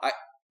I don't know.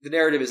 The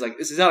narrative is like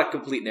this is not a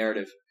complete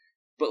narrative,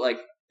 but like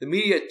the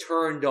media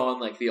turned on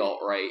like the alt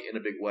right in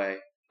a big way,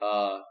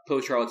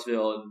 post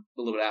Charlottesville and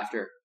a little bit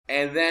after,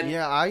 and then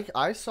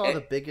I saw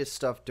the biggest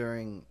stuff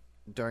during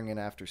and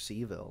after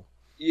Seville.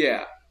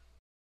 Yeah,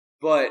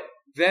 but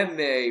then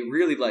they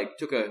really like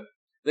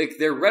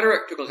their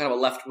rhetoric took a kind of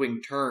a left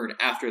wing turn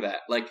after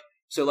that. Like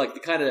so, like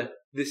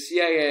the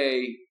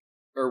CIA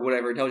or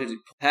whatever intelligence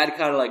had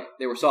kind of like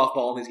they were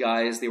softballing these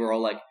guys. They were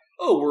all like,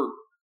 oh,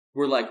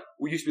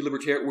 we used to be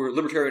libertarian. We're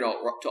libertarian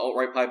to alt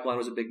right pipeline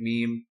was a big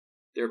meme.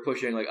 They were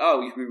pushing like,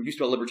 oh, we used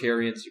to be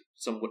libertarians,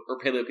 or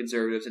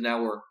paleoconservatives, and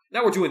now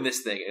we're doing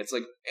this thing. And it's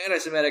like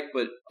anti-Semitic,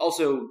 but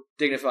also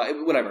dignified,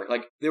 whatever.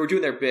 Like they were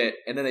doing their bit,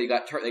 and then they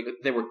got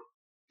they were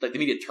like the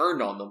media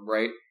turned on them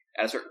right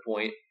at a certain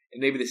point,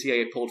 and maybe the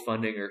CIA pulled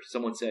funding, or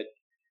someone said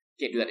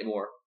can't do that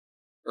anymore,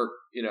 or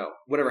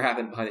whatever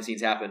happened behind the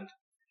scenes happened,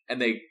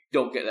 and they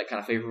don't get that kind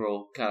of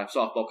favorable kind of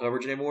softball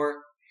coverage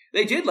anymore.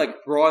 They did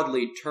like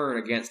broadly turn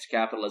against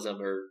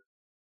capitalism, or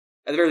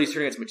at the very least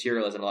turn against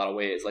materialism in a lot of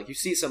ways. Like you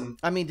see some.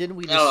 I mean, didn't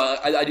we?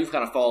 Just... I do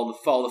kind of follow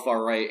the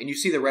far right, and you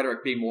see the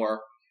rhetoric being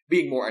more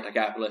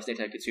anti-capitalist,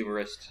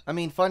 anti-consumerist. I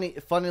mean,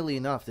 funnily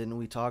enough, didn't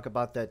we talk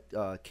about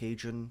that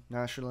Cajun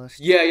nationalist?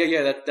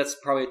 Yeah. That's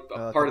probably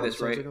part of this,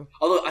 right? Ago?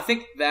 Although I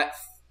think that.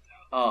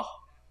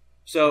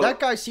 So that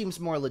guy seems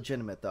more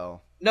legitimate,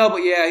 though. No, but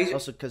yeah, he's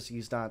also because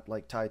he's not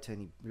like tied to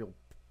any real,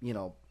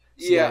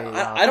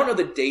 Yeah, I don't know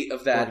the date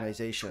of that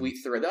organization. Tweet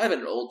thread. I have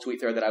an old tweet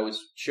thread that I was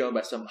shown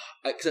by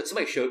because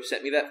somebody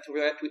sent me that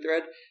tweet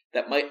thread.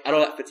 That might, I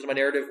don't know if that fits into my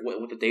narrative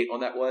what the date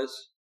on that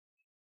was,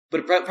 but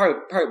it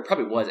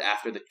probably was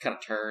after the kind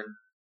of turn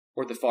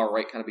where the far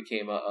right kind of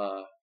became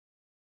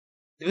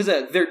because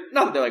they're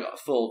not that they're like a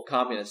full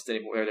communist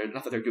anymore.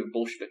 Not that they're doing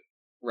Bolshevik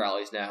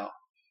rallies now,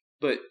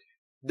 but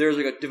there's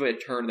like a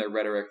different turn in their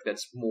rhetoric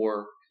that's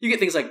more. You get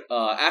things like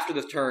after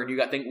the turn, you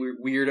got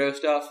weirdo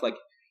stuff like.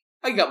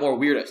 You got more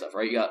weirdo stuff,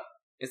 right? You got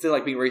instead of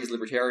like being racist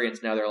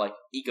libertarians, now they're like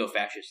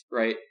eco-fascist,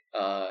 right?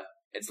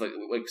 It's like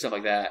stuff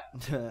like that,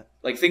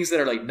 like things that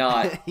are like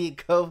not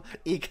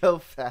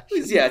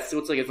eco-fascist. Yeah, it's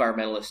like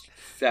environmentalist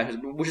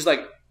fascism, which is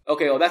like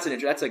okay, well that's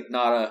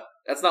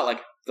not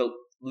like the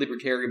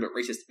libertarian but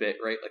racist bit,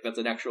 right? Like that's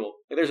an actual.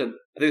 Like there's a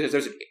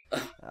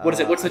what is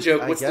it? What's the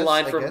joke? What's the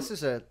line from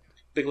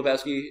Big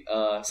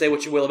Lebowski? Say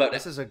what you will about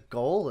this is a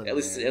goal. At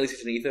least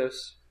it's an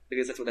ethos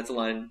because that's a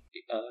line.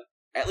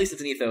 At least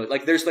it's an ethos.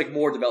 Like there's like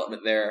more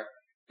development there,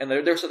 and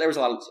there was a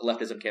lot of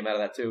leftism came out of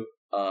that too.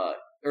 Or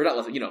not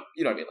left. You know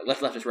what I mean? Like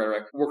leftist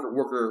rhetoric,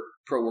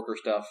 pro worker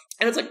stuff,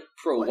 and it's like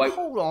pro white.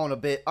 Hold on a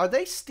bit. Are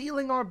they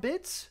stealing our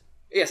bits?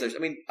 Yes.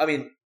 I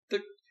mean,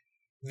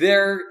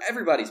 they're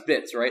everybody's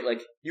bits, right?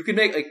 Like you can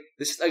make like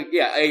this. Like,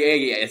 yeah,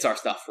 it's our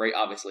stuff, right?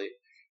 Obviously,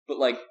 but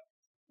like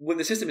when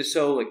the system is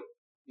so like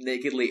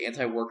nakedly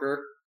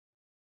anti-worker,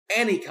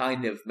 any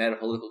kind of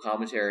meta-political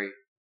commentary.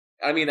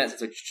 I mean,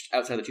 that's like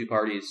outside the two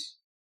parties.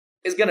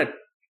 Is going to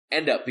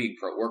end up being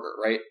pro-worker,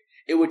 right?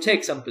 It would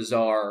take some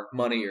bizarre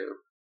money or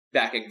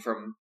backing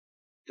from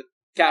the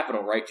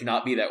capital, right, to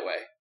not be that way.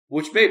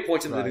 Which may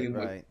point to the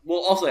right. Well,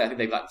 also I think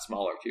they've gotten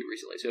smaller too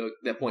recently, so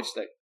that points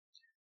to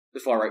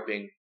the far right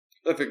being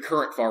like the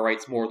current far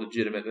right's more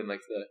legitimate than like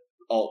the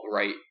alt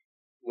right,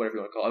 whatever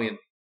you want to call it. I mean,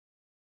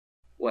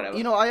 whatever.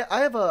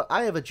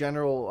 I have a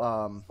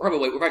general.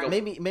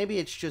 Maybe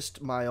it's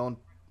just my own.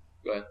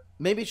 Go ahead.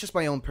 Maybe it's just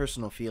my own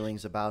personal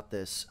feelings about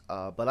this,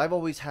 but I've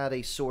always had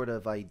a sort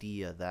of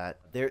idea that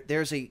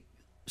there's a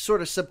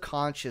sort of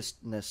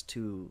subconsciousness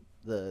to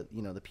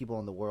the people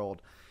in the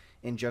world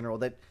in general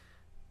that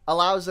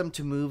allows them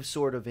to move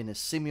sort of in a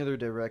similar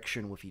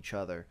direction with each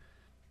other.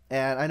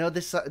 And I know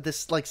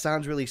this like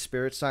sounds really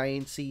spirit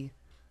science-y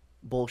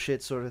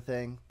bullshit sort of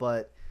thing,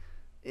 but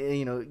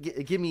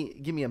give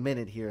me a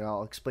minute here and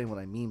I'll explain what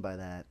I mean by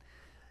that.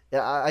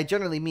 I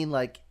generally mean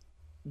like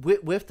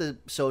with the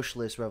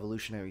socialist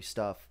revolutionary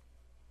stuff,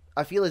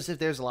 I feel as if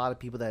there's a lot of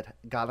people that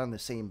got on the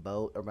same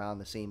boat around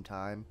the same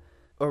time,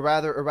 or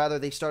rather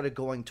they started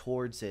going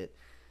towards it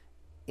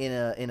in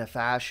a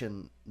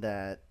fashion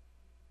that,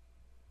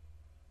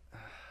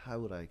 how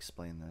would I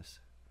explain this?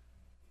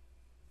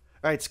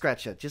 All right,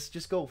 scratch that.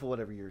 Just go for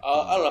whatever you're.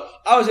 I don't know.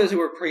 I was going to say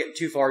we're getting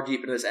too far deep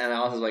into this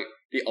analysis, like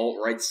the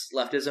alt-right's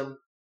leftism,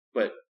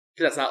 but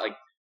that's not like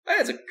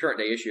that's a current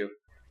day issue.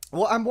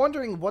 Well, I'm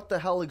wondering what the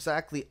hell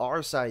exactly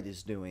our side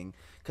is doing,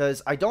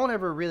 because I don't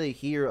ever really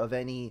hear of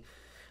any,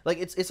 like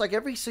it's like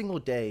every single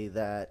day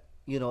that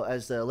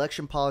as the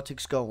election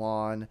politics go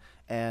on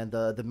and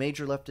the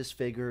major leftist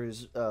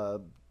figures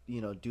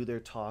do their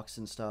talks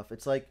and stuff.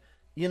 It's like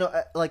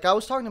like I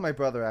was talking to my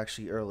brother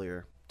actually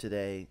earlier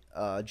today,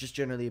 just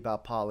generally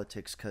about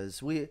politics,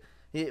 because we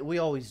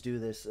always do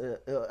this.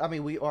 I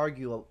mean, we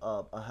argue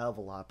a hell of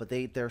a lot, but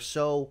they're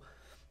so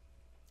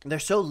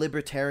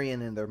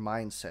libertarian in their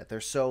mindset.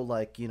 They're so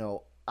like,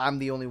 I'm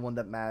the only one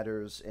that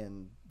matters,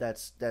 and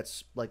that's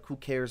like, who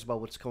cares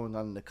about what's going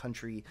on in the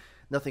country?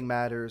 Nothing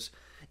matters.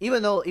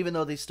 Even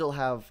though they still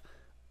have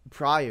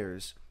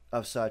priors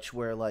of such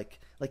where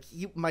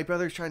my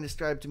brother's trying to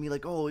describe to me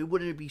like, oh,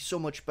 wouldn't it be so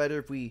much better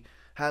if we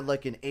had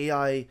like an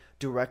AI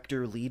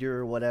director, leader,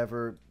 or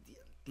whatever,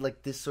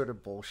 like this sort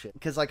of bullshit.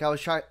 Because like I was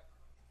trying.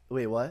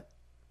 Wait, what?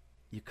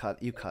 You cut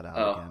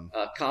out again.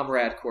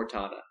 Comrade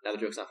Cortana. Now the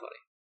joke's not funny.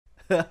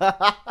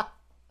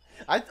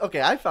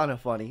 I found it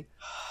funny.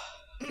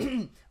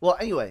 Well,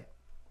 anyway,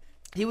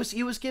 he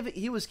was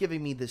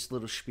giving me this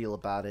little spiel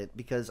about it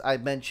because I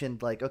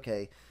mentioned like,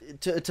 okay,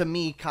 to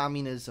me,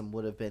 communism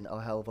would have been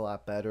a hell of a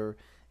lot better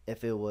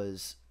if it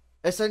was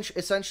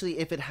essentially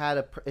if it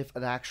had if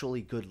an actually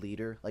good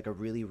leader, like a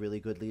really really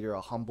good leader, a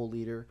humble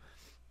leader,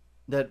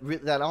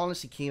 that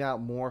honestly came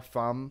out more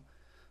from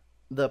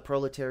the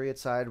proletariat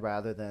side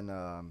rather than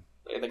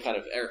the kind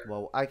of era.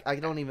 well, I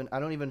don't even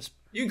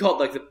You can call it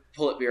like the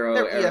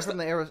Politburo from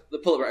the the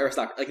Politburo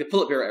aristocracy, like the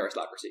Politburo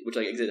aristocracy, which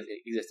like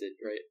existed,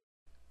 right?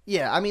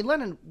 Yeah, I mean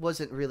Lenin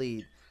wasn't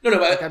really No,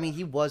 like, I mean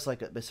he was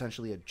like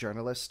essentially a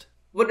journalist.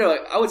 But no,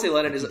 I would say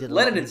Lenin Like, is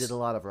he did a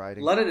lot of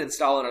writing. Lenin and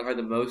Stalin are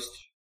the most,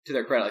 to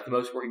their credit, like the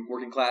most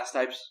working class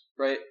types,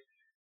 right?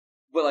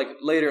 But like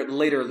the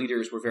later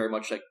leaders were very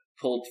much like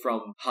pulled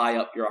from high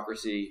up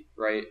bureaucracy,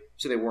 right?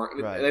 So they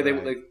weren't. Right, they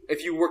right. like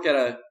if you were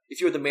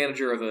the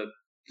manager of a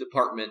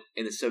department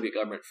in the Soviet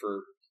government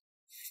for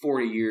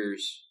 40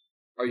 years,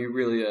 are you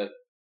really a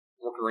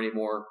worker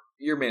anymore?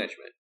 You're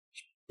management.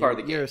 Part of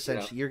the game. You're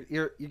essentially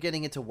you're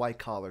getting into white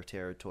collar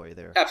territory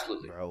there.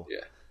 Absolutely, bro.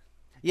 Yeah.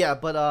 Yeah,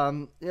 but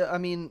I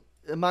mean,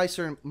 my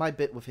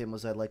bit with him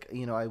was that, like,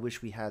 you know, I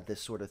wish we had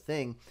this sort of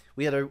thing.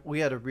 We had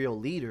a real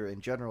leader in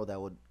general that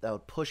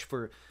would push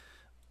for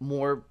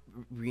more,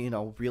 you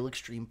know, real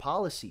extreme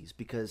policies,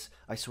 because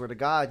I swear to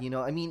God, you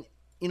know, I mean,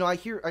 you know, I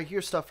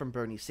hear stuff from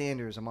Bernie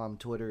Sanders. I'm on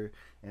Twitter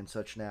and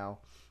such now.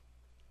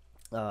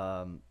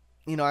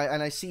 You know,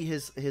 I see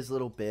his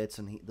little bits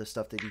and the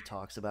stuff that he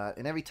talks about,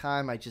 and every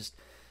time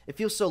it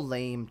feels so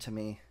lame to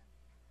me.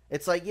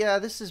 It's like, yeah,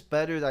 this is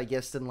better, I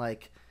guess, than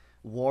like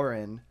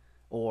Warren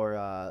or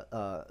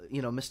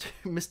you know,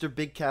 Mr.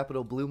 Big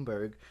Capital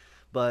Bloomberg,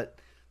 but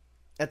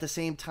at the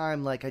same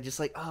time, like, I just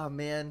like, oh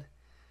man,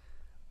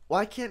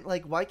 why can't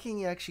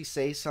you actually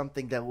say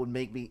something that would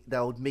make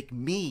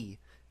me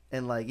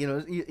and, like, you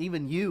know,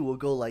 even you will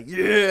go like,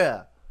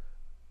 yeah,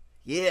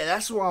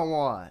 that's what I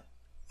want.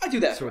 I do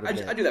that.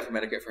 I do that for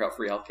Medicare, for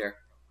free healthcare.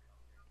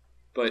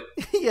 But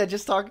yeah,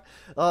 just talk.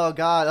 Oh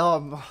God.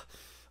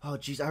 Oh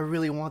jeez, I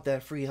really want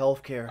that free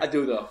healthcare. I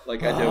do though.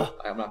 Like I do.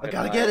 I'm not. I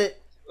gotta get it.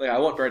 Like I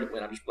want Bernie to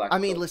win. I'm just black. I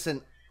mean,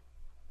 listen.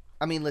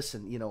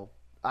 You know,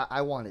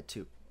 I want it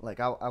too. Like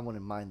I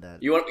wouldn't mind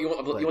that. You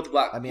want the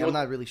black. I mean, I'm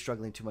not really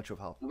struggling too much with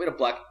health. I'm gonna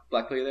black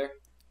pill you there.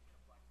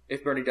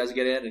 If Bernie does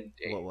get in,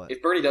 and what?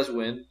 If Bernie does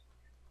win,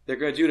 they're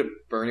gonna do to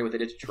Bernie what they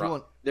did to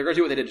Trump. They're gonna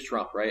do what they did to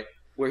Trump, right?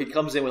 Where he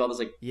comes in with all this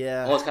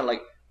all this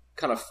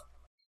kind of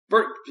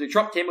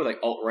Trump came with like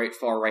alt-right,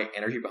 far-right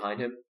energy behind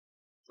him,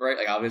 right?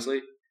 Like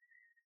obviously,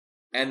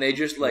 and they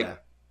just and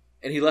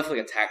he left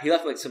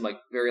like some like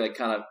very like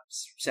kind of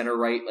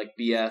center-right like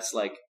BS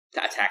like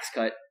a tax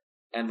cut,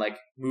 and like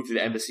moved to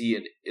the embassy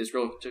in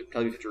Israel to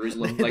Tel Aviv,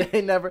 Jerusalem. Like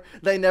they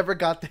never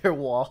got their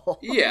wall.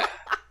 Yeah,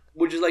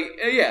 which is like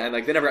and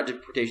like they never got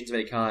deportations of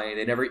any kind.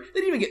 They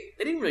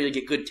didn't really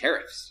get good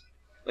tariffs.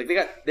 Like they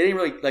didn't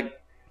really like.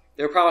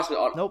 They were promised.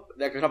 Nope.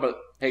 They're talking about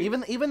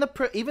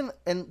even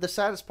and the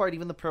saddest part,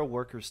 even the pro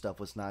worker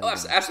stuff was not.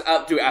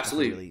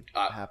 Absolutely. Really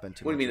happened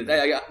to. What do you mean?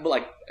 But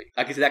like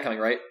I can see that coming,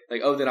 right? Like,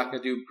 oh, they're not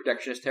going to do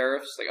protectionist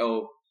tariffs. Like,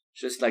 oh,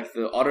 just like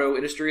the auto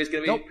industry is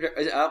going to be.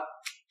 Nope.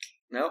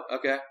 No.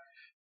 Okay.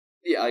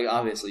 Yeah. Like,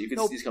 obviously, you can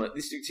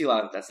see a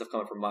lot of that stuff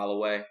coming from a mile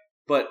away.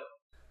 But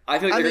I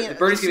feel like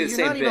Bernie's going to be the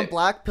same thing. You're not even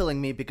blackpilling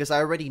me because I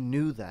already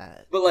knew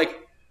that. But like.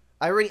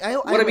 What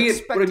I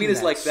mean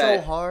is like that.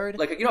 So hard.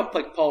 Like, you know,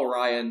 like Paul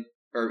Ryan,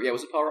 or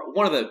was it Paul Ryan?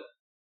 One of the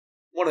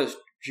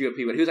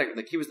GOP, but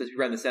he was he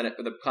ran the Senate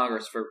or the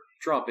Congress for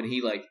Trump, and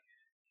he like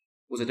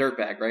was a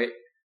dirtbag, right?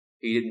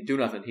 He didn't do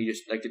nothing. He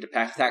just like did the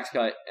tax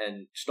cut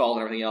and stalled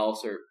and everything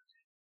else, or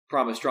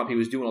promised Trump he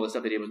was doing all the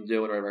stuff that he wasn't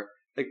doing, or whatever.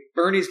 Like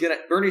Bernie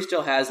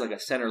still has like a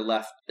center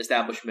left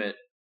establishment,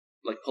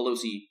 like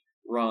Pelosi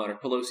run or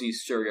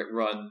Pelosi's surrogate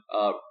run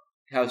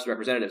House of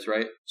Representatives,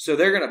 right? So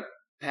they're gonna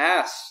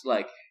pass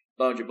like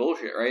bunch of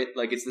bullshit, right?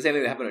 Like it's the same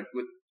thing that happened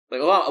with like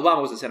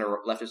Obama was a center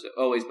leftist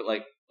always, but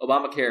like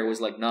Obamacare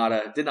was like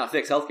did not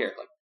fix healthcare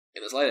like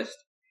in the slightest,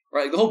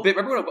 right? Like the whole bit.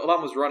 Remember when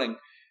Obama was running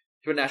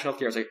to national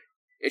healthcare? It's like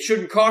it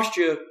shouldn't cost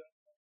you,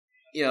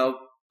 you know,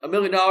 $1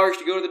 million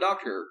to go to the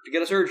doctor to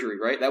get a surgery,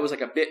 right? That was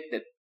like a bit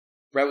that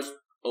was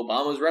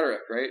Obama's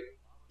rhetoric, right?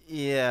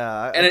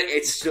 Yeah, and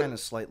it's kind of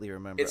slightly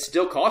remember. It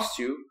still costs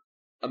you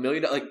 $1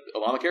 million. Like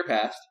Obamacare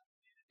passed,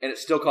 and it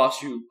still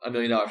costs you $1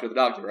 million to go to the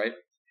doctor, right?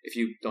 If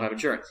you don't have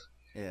insurance.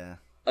 Yeah.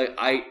 Like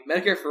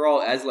Medicare for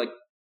All, as like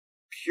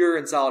pure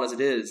and solid as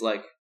it is,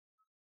 like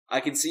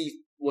I can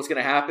see what's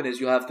going to happen is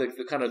you'll have the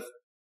kind of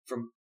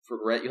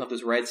you'll have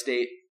those red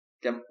state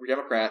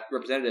Democrat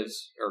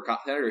representatives or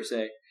senators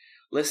say,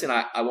 "Listen,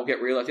 I won't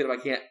get reelected if I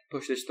can't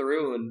push this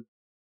through, and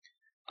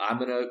I'm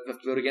going to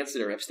have to vote against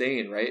it or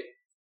abstain." Right?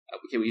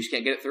 Okay, we just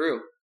can't get it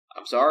through.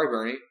 I'm sorry,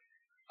 Bernie.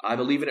 I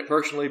believe in it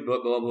personally,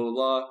 but blah blah blah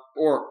blah.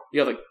 Or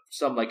you have like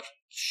some like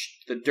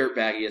the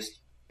dirtbaggiest.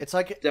 It's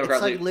like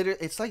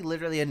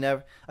literally a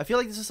never. I feel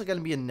like this is going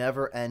to be a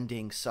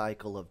never-ending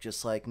cycle of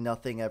just like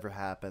nothing ever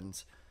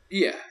happens.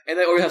 Yeah, and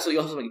then or you also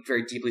have like a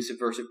very deeply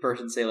subversive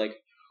person say like,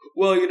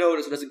 well, you know,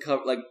 it doesn't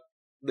cover like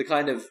the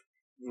kind of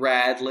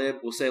rad lib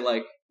will say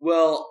like,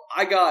 well,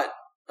 I got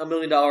 $1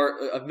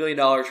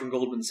 million from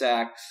Goldman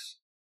Sachs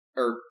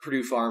or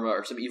Purdue Pharma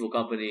or some evil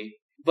company,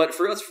 but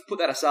let's put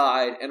that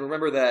aside and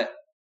remember that,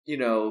 you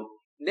know,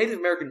 Native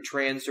American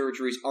trans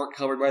surgeries aren't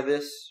covered by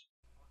this.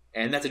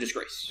 and that's a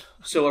disgrace.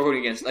 So I'm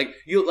voting against. I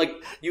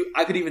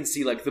could even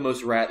see like the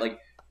most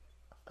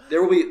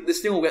there will be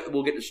this thing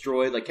will get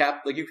destroyed.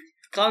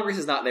 Congress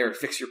is not there to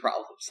fix your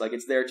problems. Like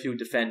it's there to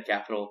defend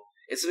capital.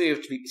 It's something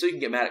so you can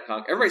get mad at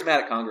Congress. Everybody's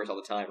mad at Congress all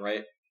the time,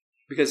 right?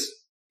 Because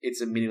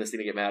it's a meaningless thing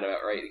to get mad about,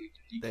 right?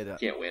 You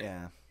can't win.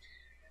 Yeah.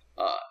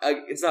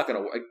 It's not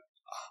gonna work.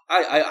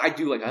 I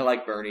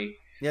like Bernie.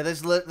 Yeah,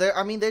 there's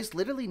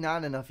literally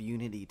not enough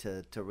unity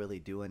to really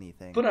do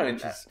anything.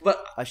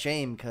 But a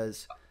shame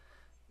because,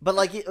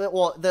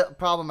 the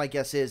problem I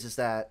guess is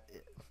that,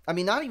 I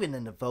mean, not even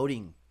in the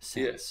voting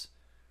sense. Yeah.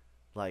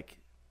 Like,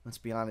 let's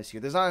be honest here.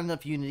 There's not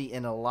enough unity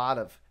in a lot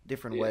of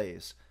different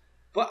ways.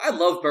 But I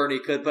love Bernie,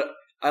 but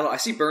I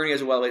see Bernie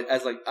as well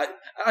as like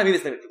I mean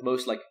this thing the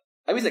most like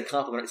I mean it's a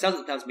compliment. It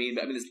sounds mean,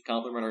 but I mean this in a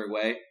complimentary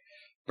way.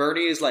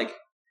 Bernie is like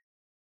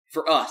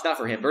for us, not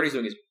for him. Bernie's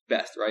doing his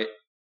best, right?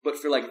 But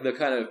for like the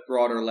kind of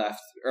broader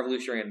left,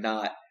 revolutionary and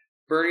not,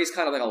 Bernie's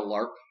kind of like a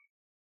LARP.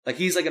 Like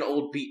he's like an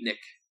old beatnik,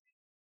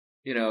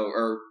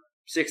 or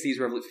 60s,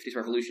 50s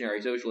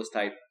revolutionary socialist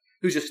type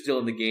who's just still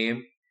in the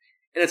game.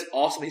 And it's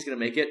awesome he's going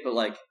to make it, but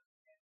like,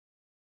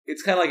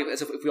 it's kind of like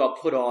as if we all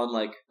put on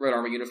like Red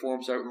Army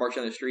uniforms and march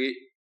down the street.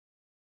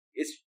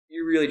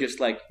 You're really just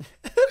like,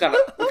 we're kind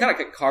of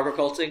like cargo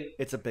culting.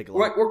 It's a big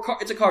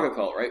LARP. It's a cargo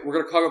cult, right? We're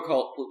going to cargo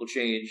cult political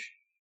change.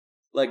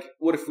 Like,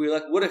 what if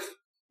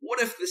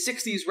the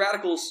 60s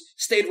radicals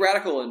stayed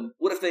radical, and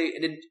what if they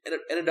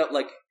ended up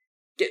like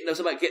getting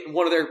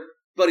one of their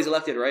buddies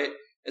elected, right,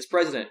 as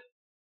president?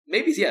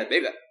 Maybe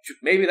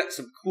that's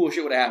some cool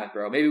shit would have happened,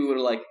 bro. Maybe we would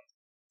have like,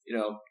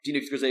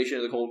 denuclearization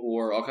of the Cold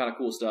War, all kind of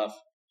cool stuff,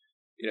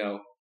 or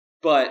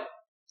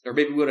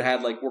maybe we would have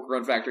had like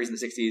worker-owned factories in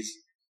the 60s,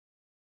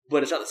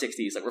 but it's not the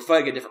 60s. Like we're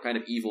fighting a different kind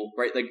of evil,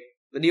 right? Like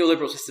the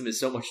neoliberal system is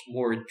so much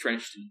more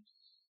entrenched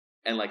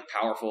and like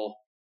powerful,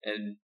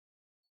 and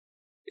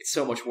it's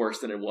so much worse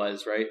than it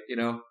was, right? In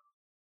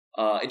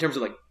terms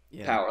of like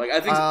power. Like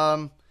I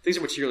think things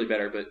are materially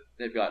better, but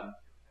they've gotten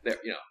there.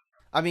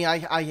 I mean,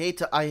 I hate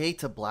to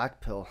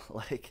blackpill.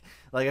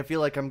 Like I feel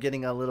like I'm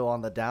getting a little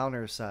on the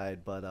downer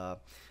side, but I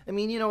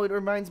mean, it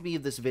reminds me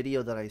of this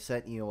video that I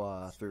sent you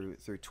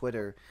through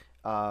Twitter.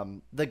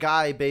 The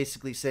guy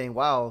basically saying,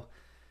 "Wow,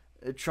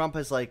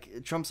 Trump's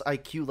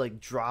IQ like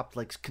dropped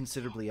like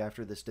considerably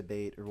after this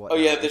debate or what." Oh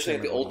yeah, they're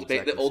saying the old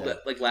debate, they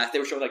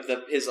were showing like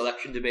his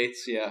election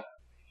debates. Yeah.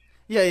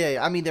 Yeah.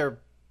 I mean, they're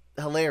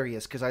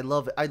hilarious because I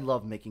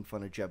love making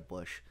fun of Jeb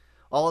Bush.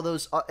 All of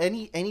those,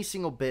 any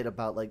single bit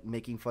about like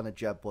making fun of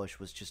Jeb Bush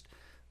was just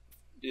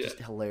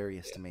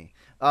hilarious to me.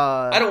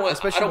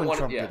 Especially when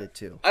Trump did it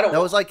too. That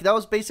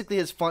was basically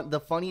his fun.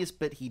 The funniest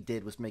bit he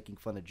did was making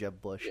fun of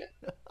Jeb Bush. Yeah.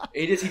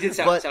 He did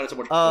sound so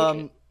much.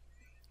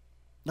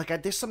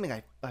 There's something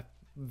I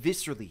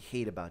viscerally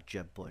hate about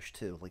Jeb Bush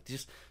too. Like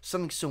just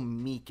something so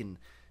meek and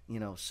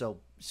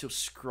so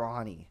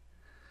scrawny.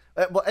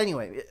 Well,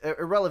 anyway,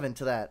 irrelevant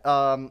to that.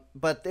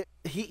 But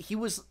he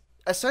was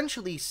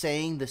essentially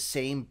saying the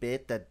same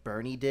bit that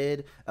Bernie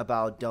did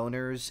about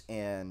donors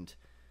and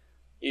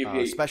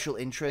special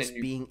interest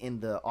being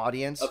in the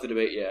audience of the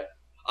debate. Yeah,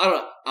 I don't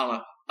know.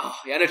 Oh,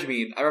 yeah, I know what you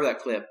mean. I remember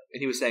that clip, and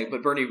he was saying,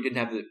 but Bernie didn't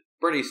have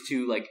Bernie's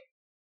too like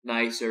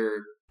nice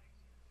or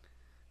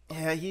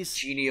he's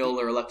genial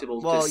or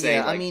electable. Well, to say,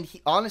 I mean,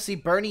 honestly,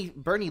 Bernie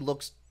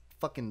looks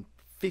fucking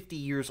 50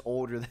 years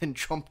older than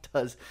Trump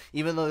does,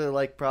 even though they're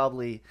like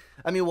probably.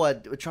 I mean,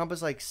 what Trump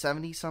is like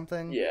 70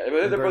 something. Yeah,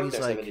 they're both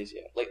in their 70s.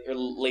 Yeah, like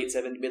late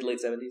 70s, mid late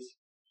 70s,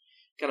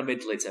 kind of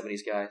mid to late 70s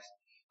guys.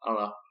 I don't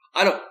know.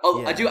 I don't. Oh,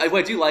 yeah. What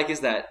I do like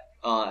is that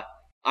I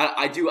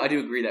do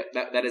agree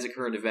that is a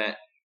current event,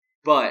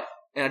 but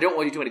I don't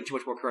want you to do too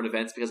much more current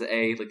events because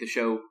like the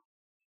show.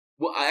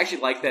 Well, I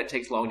actually like that it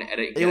takes long to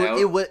edit and get out.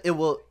 It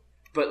will.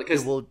 But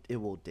because it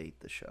will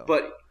date the show.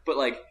 But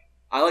like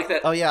I like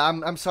that. Oh yeah,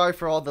 I'm sorry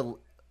for all the.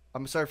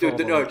 I'm sorry for all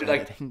the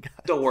editing.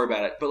 Don't worry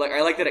about it. But like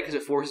I like that because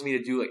it forces me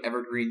to do like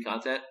evergreen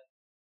content.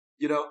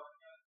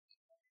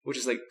 Which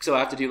is like so I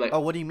have to do like. Oh,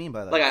 what do you mean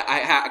by that? Like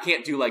I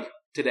can't do like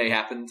today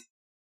happened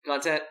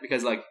content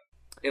because like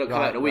it'll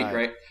come out in a week,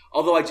 right?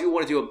 Although I do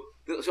want to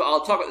do so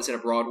I'll talk about this in a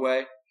broad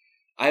way.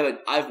 I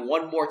have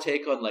one more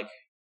take on like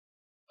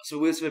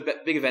so some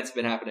big events have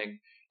been happening.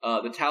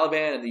 The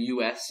Taliban and the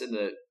U.S. and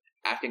the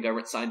Afghan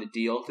government signed a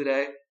deal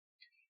today,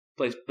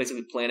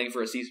 basically planning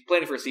for a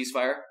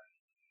ceasefire.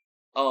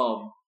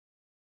 The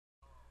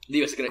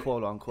U.S. is going to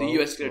quote unquote. The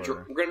U.S. is going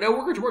to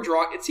we're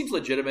drawing. It seems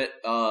legitimate.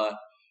 The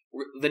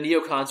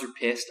neocons are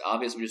pissed,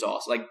 obviously, which is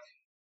awesome. Like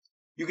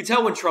you can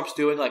tell when Trump's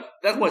doing like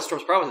that's one of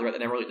Trump's problems, right? That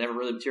never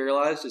really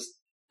materialized. Just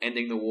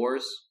ending the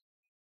wars.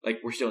 Like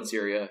we're still in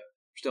Syria,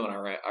 we're still in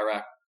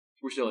Iraq,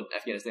 we're still in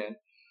Afghanistan.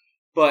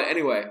 But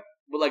anyway,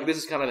 like this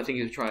is kind of the thing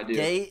he's trying to do.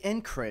 Gay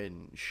and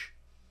cringe.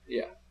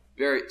 Yeah,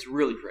 it's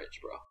really cringe,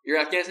 bro. You're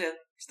in Afghanistan,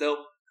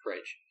 still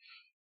cringe.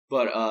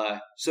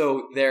 But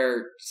so they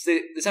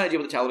signed a deal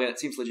with the Taliban. It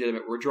seems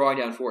legitimate. We're drawing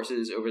down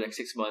forces over the next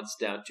 6 months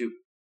down to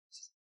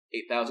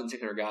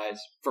 8,600 guys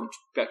from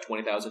about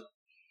 20,000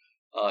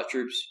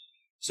 troops.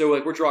 So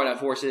like we're drawing down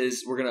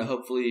forces. We're gonna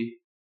hopefully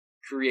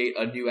create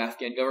a new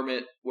Afghan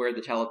government where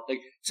the Taliban.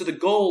 So the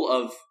goal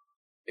of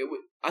it.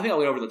 I think I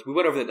went over this. We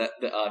went over the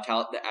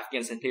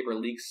Afghanistan paper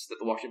leaks that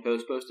the Washington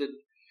Post posted,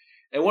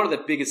 and one of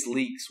the biggest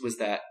leaks was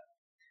that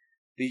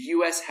the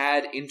U.S.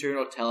 had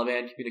internal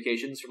Taliban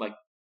communications from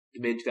the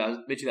mid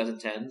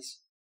 2010s,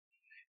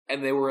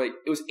 and they were it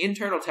was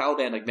internal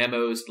Taliban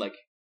memos,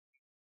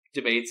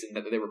 debates, and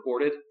that they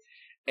reported,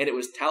 and it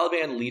was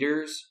Taliban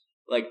leaders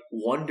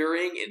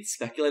wondering and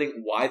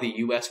speculating why the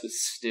U.S.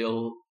 was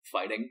still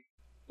fighting.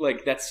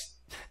 That's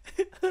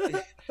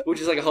which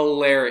is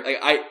hilarious.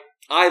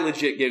 I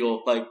legit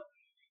giggle.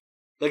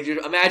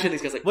 Imagine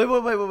these guys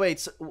Wait.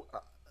 So,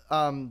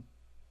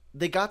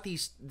 they got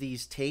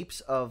these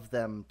tapes of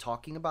them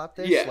talking about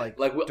this. Yeah,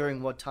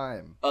 during what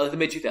time? The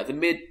mid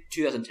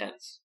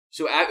 2010s.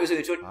 So it was in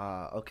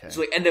the okay.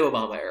 So end of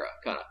Obama era,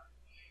 kind of.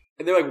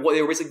 And they're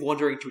they were basically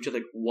wondering to each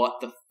other,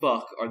 what the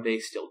fuck are they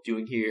still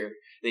doing here?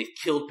 They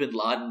killed Bin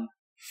Laden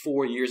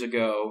 4 years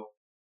ago.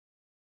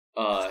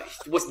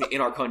 He wasn't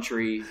in our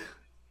country.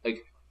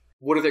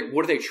 What's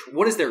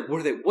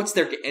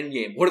their end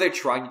game? What are they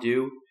trying to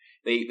do?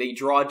 They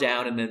draw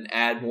down and then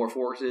add more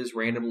forces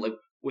randomly,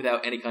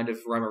 without any kind of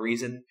rhyme or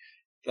reason.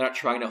 They're not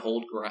trying to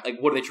hold ground.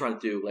 What are they trying to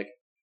do?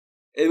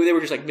 They were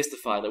just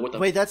mystified. What the?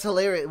 Wait, that's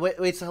hilarious. Wait,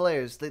 it's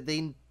hilarious.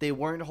 They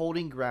weren't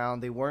holding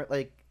ground. They weren't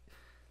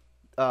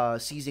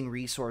seizing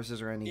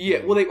resources or anything.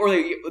 Yeah, well, they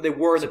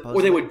were,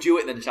 or they would do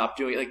it and then stop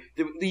doing it.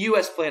 The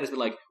U.S. plan has been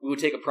we would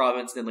take a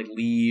province and then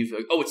leave.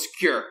 Oh, it's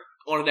secure.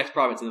 On the next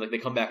province, and then they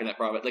come back in that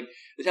province.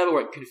 The Taliban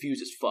were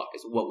confused as fuck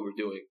as to what we were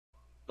doing.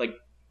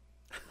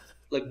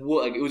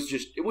 It was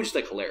just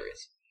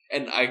hilarious.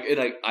 And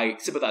I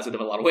sympathize with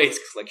them in a lot of ways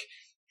because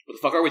what the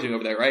fuck are we doing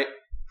over there, right?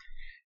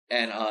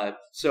 And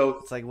so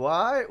it's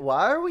why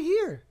are we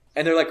here?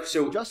 And they're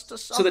so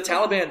the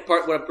Taliban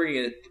part. Why I'm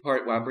bringing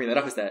that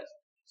up is that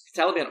the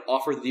Taliban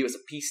offered the U.S. a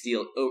peace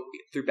deal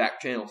through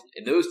back channels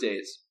in those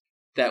days.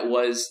 That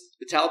was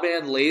the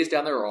Taliban lays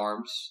down their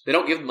arms. They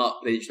don't give them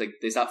up. They just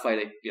they stop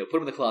fighting. Put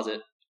them in the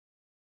closet,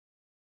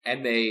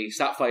 and they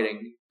stop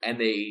fighting. And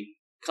they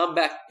come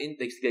back in.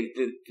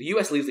 The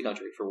U.S. leaves the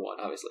country for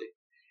one, obviously,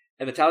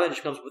 and the Taliban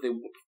just comes with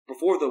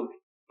before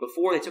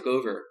they took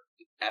over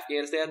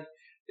Afghanistan.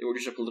 They were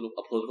just a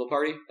political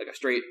party, a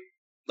straight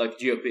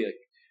GOP.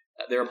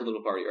 They're a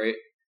political party, right?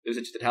 It was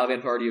just the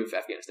Taliban party of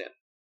Afghanistan,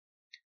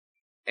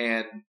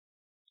 and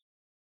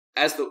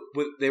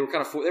they were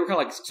kind of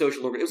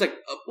social organ. It was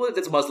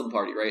it's a Muslim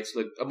party, right?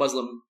 So a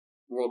Muslim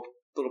world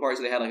political party.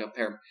 So they had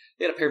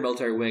they had a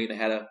paramilitary wing. And they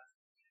had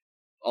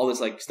all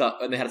this stuff,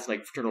 and they had some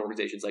fraternal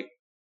organizations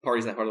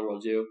parties in that part of the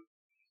world do.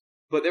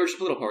 But they were just a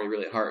political party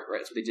really at heart, right?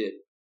 That's what they did.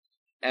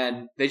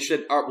 And they just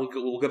said, all right,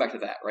 we'll go back to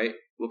that, right?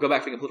 We'll go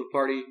back to being a political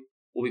party.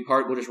 We'll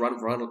just run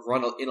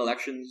in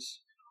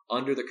elections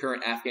under the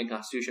current Afghan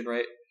constitution,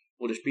 right?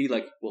 We'll just be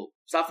we'll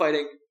stop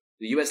fighting.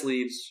 The U.S.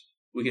 leaves.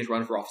 We can just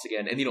run for office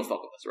again, and you don't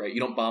fuck with us, right?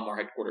 You don't bomb our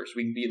headquarters.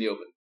 We can be in the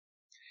open.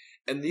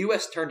 And the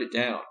U.S. turned it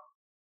down.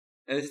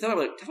 And it's not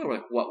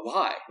what?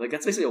 Why?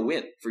 That's basically a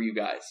win for you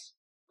guys,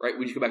 right?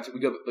 We just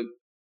go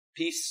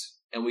peace,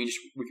 and we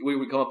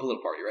come up a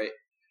political party, right?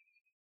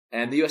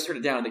 And the U.S. turned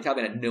it down, and the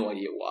Taliban had no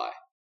idea why.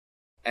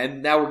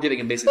 And now we're giving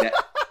them basically that.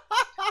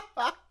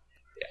 Yeah.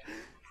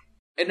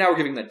 And now we're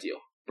giving that deal,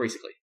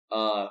 basically.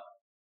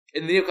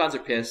 And the neocons are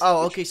pissed.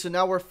 Oh, okay. So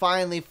now we're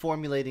finally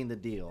formulating the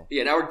deal.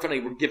 Yeah, now we're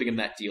giving them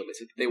that deal.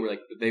 Basically,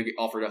 they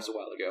offered us a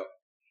while ago,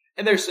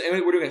 and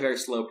we're doing a very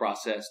slow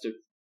process to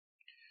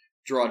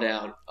draw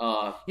down.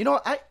 I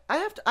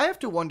have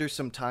to wonder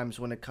sometimes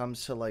when it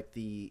comes to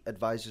the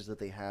advisors that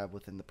they have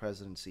within the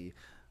presidency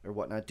or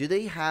whatnot. Do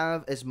they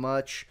have as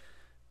much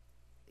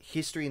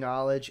history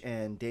knowledge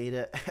and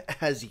data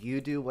as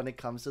you do when it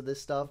comes to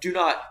this stuff? Do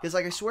not, because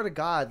I swear to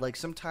God,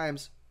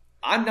 sometimes.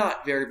 I'm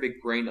not very big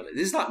brained on it.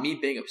 This is not me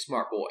being a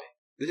smart boy.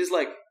 This is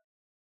like.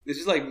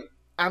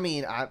 I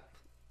mean,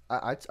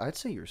 I'd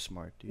say you're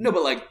smart, dude. No,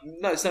 but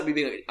no, it's not me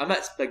being. I'm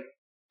not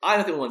I'm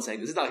not the only one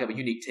saying this. This is not a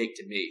unique take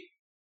to me.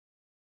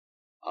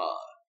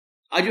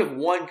 I do have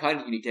one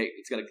kind of unique take.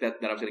 That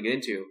I was going to get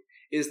into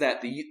is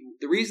that the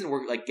reason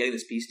we're getting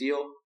this peace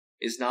deal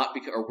is not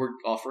because, or we're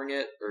offering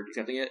it or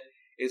accepting it,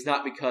 is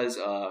not because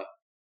of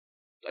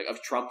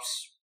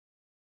Trump's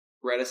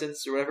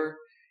reticence or whatever.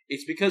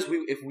 It's because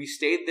if we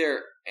stayed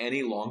there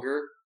any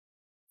longer,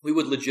 we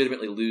would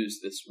legitimately lose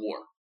this war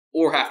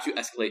or have to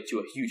escalate to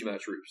a huge amount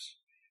of troops.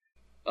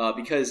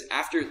 Because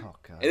after,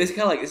 and this is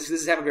kind of this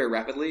is happening very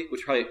rapidly,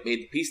 which probably made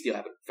the peace deal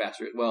happen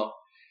faster as well.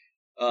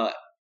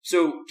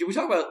 So did we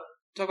talk about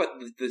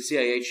the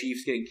CIA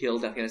chiefs getting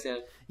killed in Afghanistan?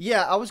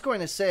 Yeah, I was going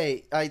to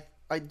say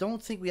I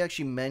don't think we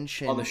actually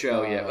mentioned on the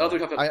show.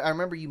 I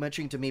remember you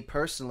mentioning to me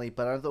personally,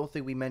 but I don't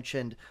think we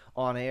mentioned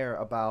on air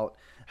about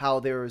how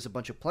there was a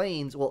bunch of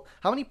planes. Well,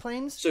 how many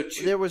planes? So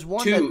there was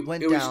one that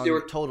went down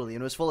totally,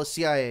 and it was full of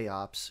CIA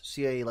ops,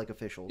 CIA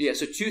officials. Yeah,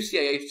 so two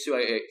CIA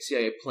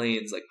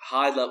planes,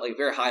 high level,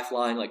 very high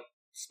flying,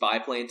 spy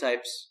plane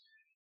types,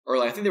 or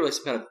I think there was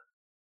some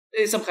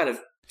kind of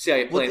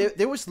CIA Well, plane.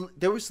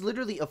 there was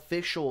literally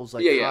officials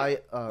like Yeah. high,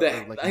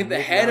 I think the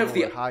head of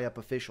the high up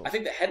officials. I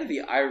think the head of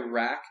the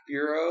Iraq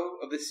bureau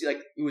of this,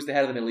 like, who was the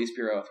head of the Middle East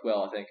bureau as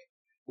well, I think,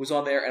 was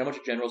on there, and a bunch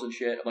of generals and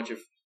shit, a bunch of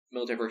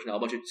military personnel, a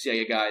bunch of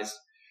CIA guys,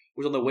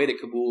 was on the way to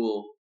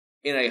Kabul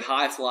in a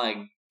high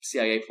flying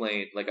CIA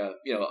plane, like a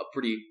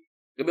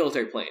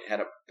military plane. It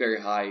had a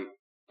very high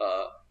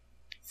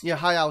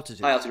high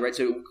altitude. high altitude, right?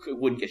 So it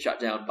wouldn't get shot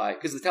down by,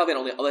 because the Taliban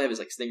all they have is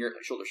like Stinger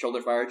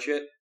shoulder fired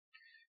shit,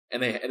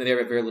 and they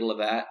have very little of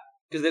that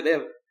because they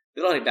don't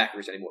have any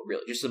backers anymore,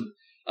 really. Just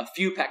a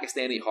few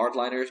Pakistani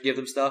hardliners give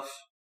them stuff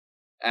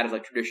out of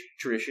like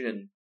tradition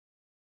and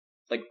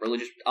like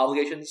religious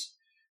obligations,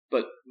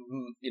 but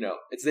they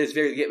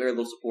get very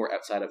little support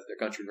outside of their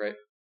country, right?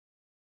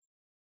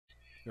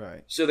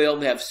 Right. So they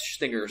only have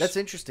Stingers. That's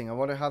interesting. I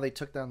wonder how they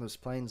took down those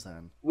planes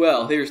then.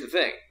 Well, here's the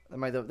thing. They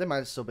might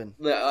have still been.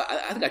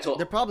 I think I told.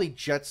 They're probably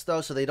jets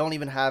though, so they don't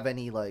even have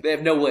any like. They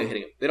have no way of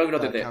hitting them. They don't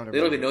even know they're there. They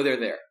don't even know they're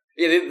there.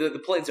 Yeah,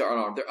 the planes are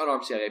unarmed. They're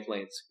unarmed CIA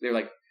planes. They're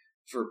like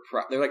for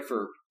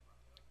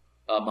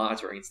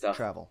monitoring and stuff.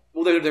 Travel.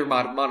 Well, they're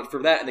monitored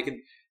for that,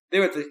 and they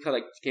have the kind of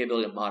like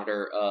capability to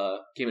monitor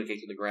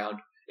communication on the ground.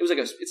 It was like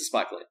it's a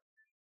spy plane,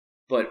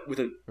 but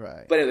with a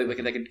right. But anyway,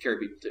 they can carry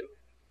people too.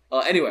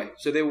 Anyway,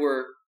 so they're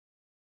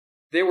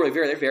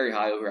very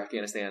high over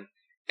Afghanistan,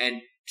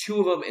 and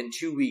two of them in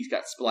 2 weeks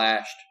got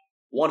splashed.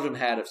 One of them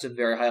had some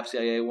very high up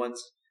CIA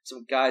ones,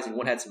 some guys, and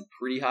one had some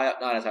pretty high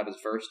up, not as high as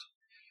the first.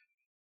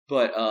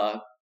 But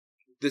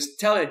the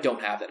Taliban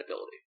don't have that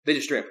ability. They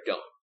just straight up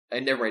don't,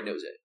 and everybody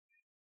knows it.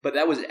 But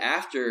that was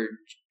after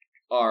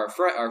our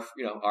guy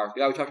we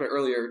talked about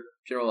earlier,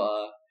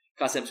 General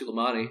Qasem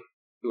Soleimani,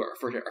 who our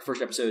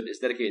first episode is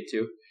dedicated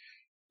to.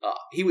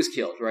 He was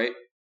killed, right?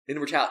 In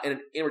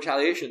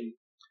retaliation,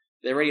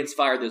 the Iranians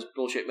fired those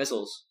bullshit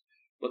missiles.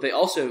 But they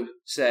also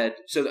said,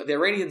 so the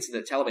Iranians and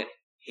the Taliban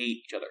hate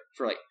each other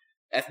for like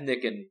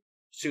ethnic and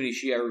Sunni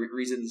Shia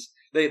reasons.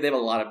 They have a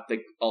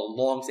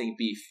long-standing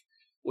beef.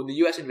 When the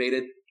U.S.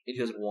 invaded in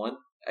 2001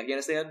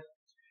 Afghanistan,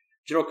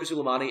 General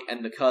Soleimani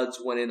and the Quds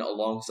went in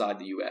alongside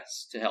the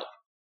U.S. to help.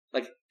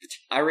 Like, the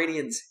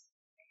Iranians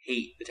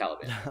hate the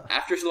Taliban.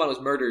 After Soleimani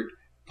was murdered,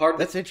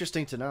 that's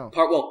interesting to know.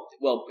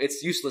 Well,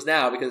 it's useless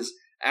now because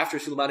after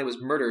Soleimani was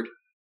murdered,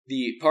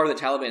 the part of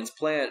the Taliban's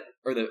plan,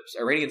 or the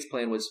Iranians'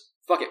 plan, was,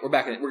 fuck it, we're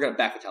going to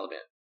back the Taliban.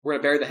 We're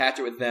going to bury the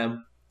hatchet with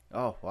them.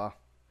 Oh, wow.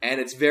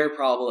 And it's very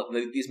probable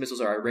that these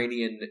missiles are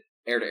Iranian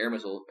air-to-air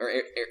missiles.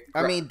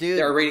 I mean, dude,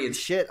 they're Iranian.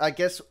 Shit, I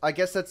guess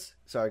that's...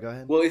 Sorry, go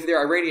ahead. Well, if they're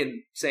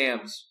Iranian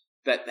SAMs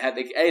that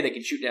they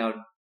can shoot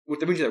down, which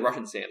means they're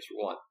Russian SAMs,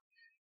 for one.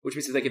 Which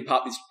means that they can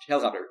pop these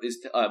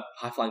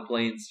high-flying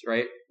planes,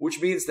 right?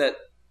 Which means that...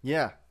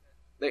 Yeah.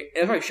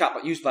 They're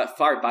probably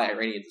fired by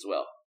Iranians as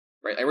well,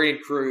 right? Iranian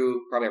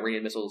crew, probably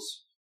Iranian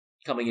missiles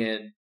coming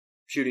in,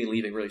 shooting and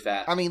leaving really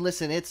fast. I mean,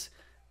 listen,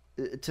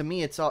 to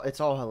me, it's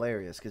all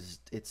hilarious because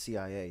it's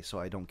CIA, so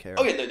I don't care.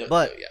 Oh yeah,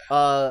 but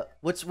yeah.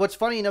 What's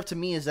funny enough to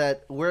me is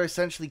that we're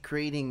essentially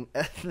creating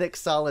ethnic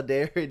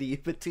solidarity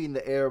between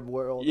the Arab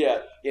world.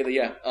 Yeah.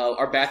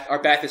 Our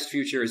Ba'athist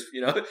future is,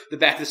 the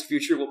Ba'athist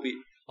future will be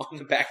on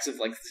the backs of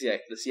like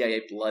the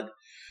CIA blood.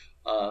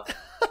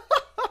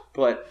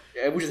 But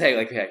which is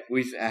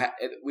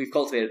we've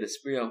cultivated this,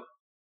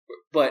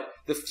 But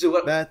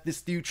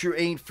this future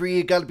ain't free.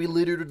 It got to be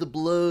littered with the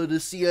blood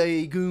of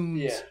CIA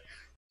goons. Yeah.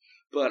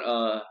 But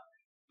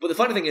the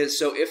funny thing is,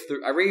 so if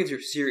the Iranians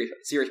are serious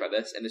about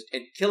this,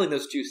 and killing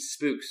those two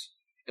spooks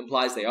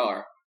implies they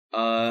are,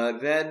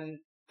 then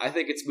I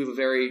think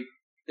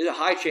there's a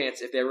high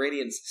chance if the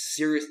Iranians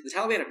the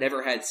Taliban have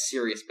never had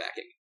serious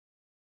backing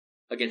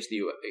against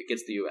the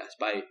U.S.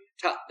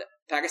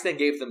 Pakistan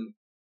gave them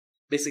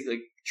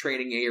basically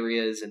training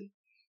areas and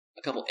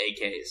a couple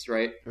AKs,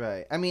 right?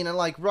 Right. I mean,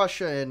 like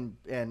Russia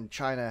and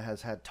China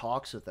has had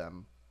talks with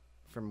them,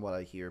 from what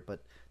I hear,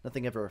 but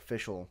nothing ever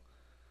official.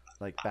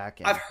 Like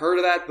backing. I've heard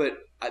of that, but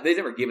they've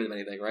never given them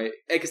anything, right?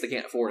 Because they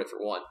can't afford it for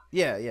one.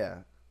 Yeah.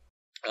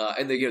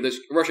 And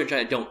Russia and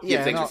China don't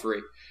give things for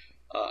free.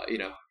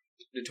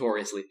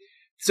 Notoriously,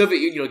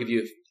 Soviet Union will give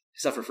you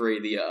stuff for free.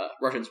 The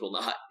Russians will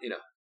not.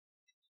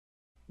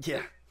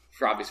 Yeah.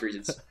 For obvious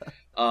reasons.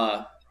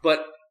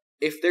 But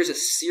if there's a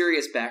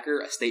serious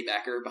backer, a state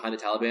backer behind the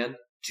Taliban,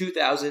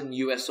 20,000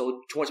 U.S.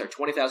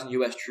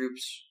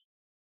 troops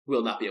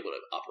will not be able to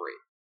operate.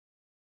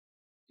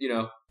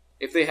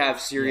 If they have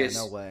serious,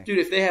 no way. Dude,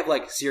 if they have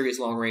like serious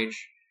long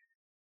range,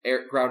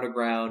 ground to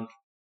ground,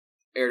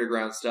 air to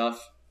ground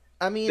stuff,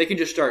 I mean, they can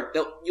just start.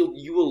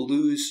 You will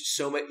lose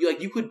so much.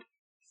 You could.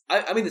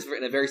 I mean this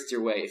in a very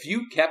sincere way. If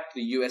you kept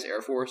the U.S.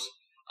 Air Force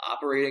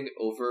operating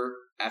over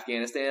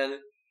Afghanistan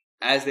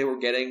as they were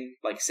getting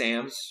like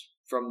SAMs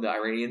from the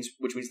Iranians,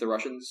 which means the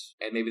Russians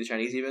and maybe the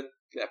Chinese even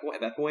at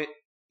that point,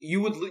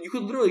 you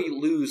could literally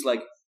lose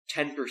like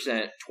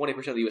 10%,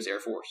 20% of the U.S. Air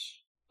Force.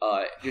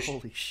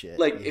 Holy shit!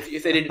 Like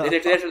if they didn't,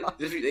 they'd have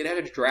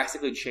to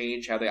drastically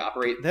change how they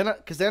operate. They're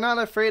not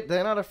afraid.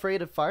 They're not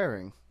afraid of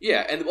firing.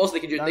 Yeah, and also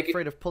they can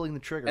afraid of pulling the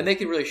trigger, and they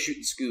can really shoot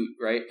and scoot,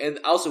 right? And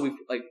also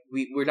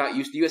we're not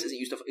used. The U.S. isn't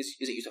used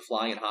to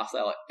flying in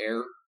hostile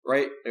air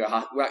right? We're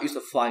not used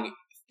to flying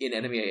in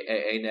enemy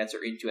AA nets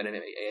or into enemy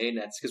AA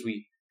nets because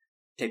we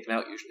take them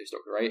out usually,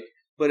 right?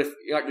 But if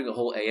you're not doing a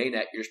whole AA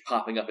net, you're just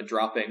popping up and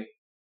dropping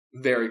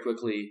very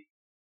quickly.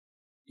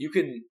 You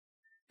can,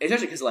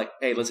 especially because like,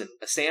 hey, listen,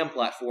 a SAM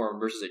platform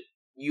versus a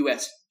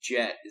US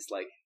jet is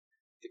like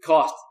the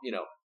cost.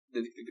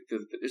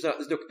 There's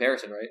no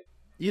comparison, right?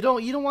 You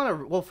don't want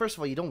to. Well, first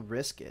of all, you don't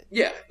risk it.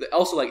 Yeah.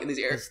 Also, like in these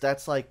areas,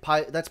 that's like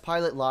that's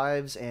pilot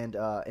lives and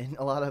a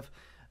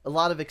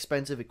lot of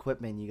expensive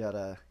equipment you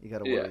gotta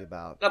worry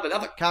about. Not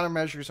the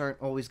countermeasures aren't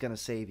always gonna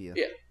save you.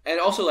 Yeah, and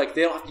also like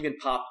they don't have to even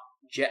pop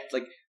jets.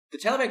 Like the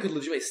Taliban could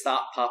legitimately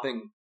stop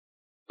popping,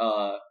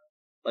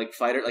 like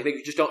fighter. Like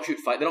they just don't shoot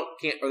fight.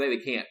 They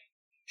can't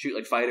shoot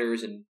like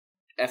fighters and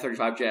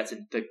F-35 jets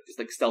and just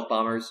like stealth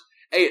bombers.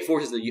 It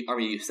forces the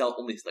army to use stealth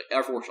only. Like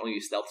Air Force only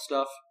use stealth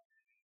stuff.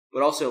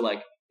 But also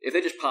like if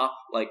they just pop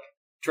like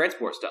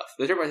transport stuff,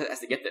 everybody has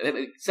to get there.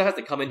 Stuff has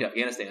to come into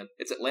Afghanistan.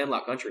 It's a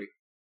landlocked country.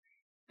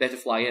 They have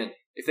to fly in.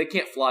 If they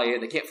can't fly in,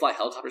 they can't fly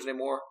helicopters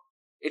anymore.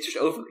 It's just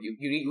over.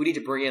 We need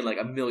to bring in like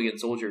 1 million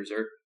soldiers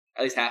or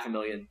at least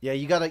 500,000. Yeah,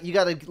 you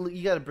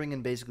gotta bring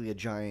in basically a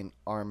giant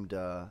armed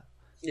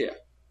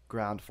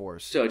ground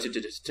force. So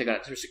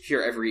to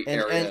secure every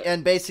area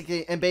and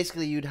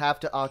basically you'd have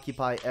to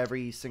occupy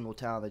every single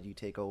town that you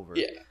take over.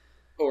 Yeah,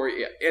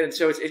 and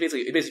so it's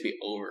basically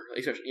over.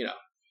 Especially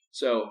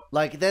so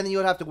like then you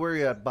would have to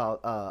worry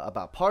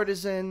about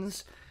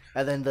partisans.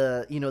 And then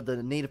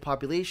the native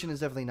population is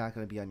definitely not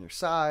going to be on your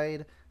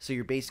side, so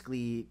you're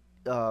basically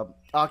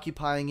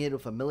occupying it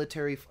with a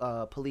military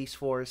police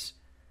force,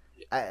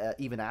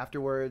 even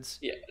afterwards.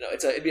 Yeah, no,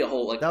 it'd be a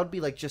whole like that would be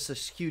like just a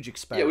huge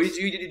expense. Yeah,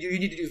 you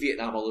need to do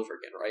Vietnam all over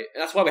again, right?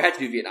 And that's why we had to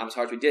do Vietnam as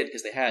hard as we did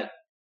because they had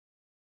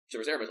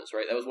surface air missiles,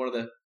 right? That was one of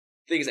the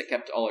things that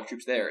kept all our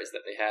troops there is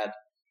that they had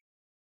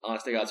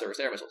honest to God surface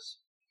air missiles.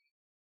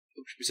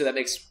 So that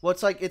makes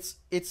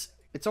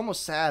It's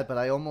almost sad, but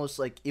I almost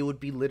like it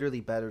would be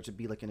literally better to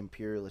be like an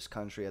imperialist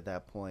country at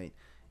that point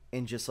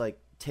and just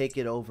like take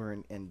it over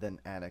and then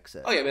annex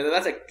it. Oh yeah, man,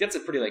 that's a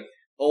pretty like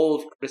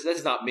old. This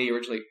is not me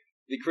originally.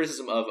 The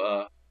criticism of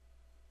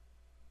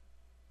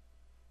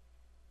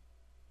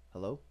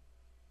Hello,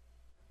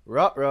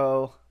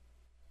 Ruh-roh.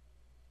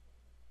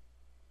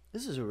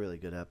 This is a really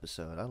good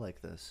episode. I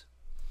like this.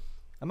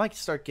 I might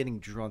start getting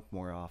drunk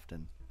more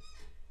often.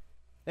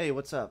 Hey,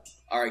 what's up?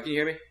 All right, can you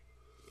hear me?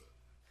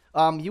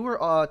 You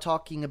were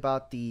talking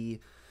about we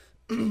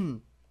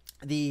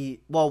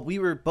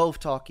were both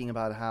talking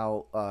about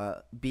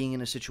how being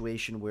in a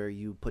situation where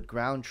you put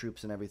ground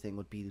troops and everything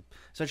would be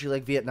essentially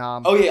like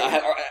Vietnam. Oh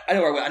yeah, I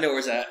know where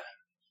it's at.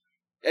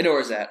 I know where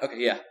it's at. Okay,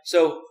 yeah.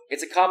 So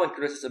it's a common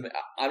criticism.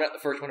 I'm not the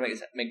first one to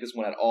make this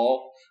one at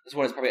all. This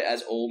one is probably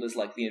as old as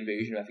like the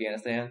invasion of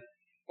Afghanistan,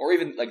 or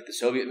even like the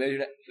Soviet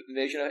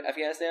invasion of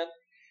Afghanistan.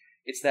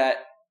 It's that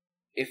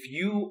if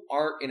you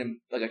aren't in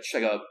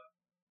a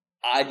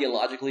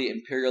ideologically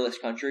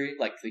imperialist country,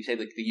 like they say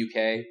like the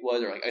UK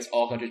was, or like I guess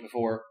all countries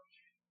before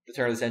the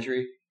turn of the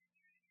century,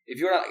 if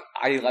you're not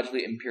like,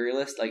 ideologically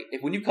imperialist, like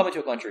when you come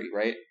into a country,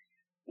 right,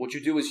 what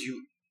you do is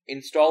you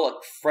install a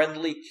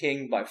friendly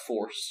king by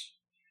force,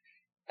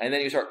 and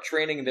then you start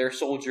training their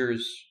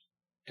soldiers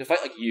to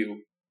fight like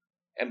you,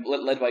 and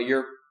led by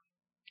your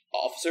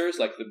officers,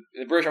 like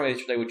the British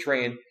Army. They would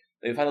train.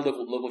 They would find the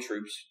local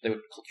troops. They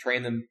would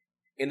train them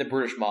in the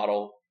British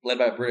model, led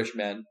by British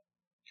men.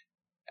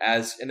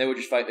 And they would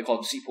just fight. They called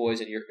them sepoys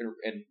and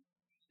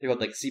they called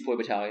like sepoy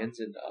battalions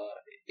in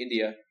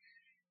India.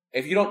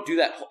 If you don't do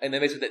that, and they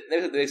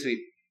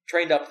basically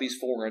trained up these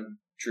foreign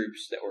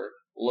troops that were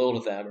loyal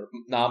to them or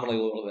nominally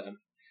loyal to them,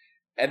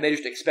 and they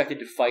just expected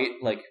to fight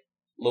like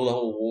low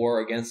level war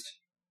against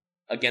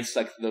like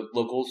the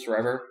locals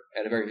forever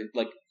at a very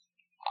like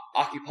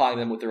occupying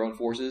them with their own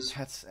forces.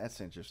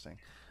 That's interesting.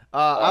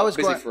 I was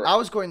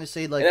going to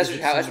say like it's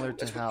similar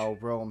to how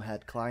Rome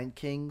had client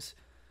kings.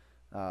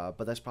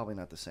 But that's probably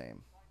not the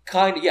same.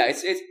 Kind of, yeah.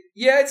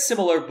 It's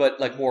similar,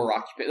 but like more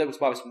occupied. That was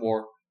probably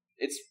more.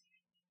 It's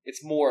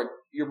more.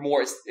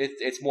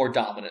 It's more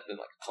dominant than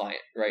like a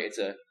client, right?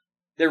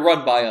 They're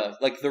run by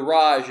like the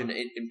Raj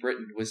in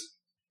Britain was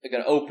like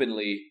an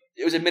openly.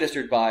 It was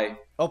administered by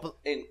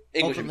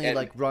English openly and,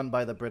 like run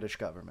by the British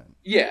government.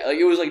 Yeah, like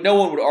it was like no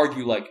one would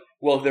argue like,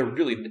 well, they're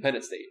really an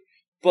independent state.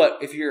 But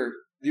if you're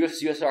the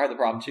USSR had the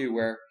problem too,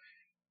 where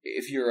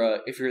if you're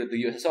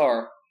the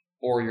USSR.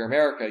 Or you're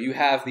America, you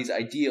have these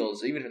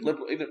ideals. Even if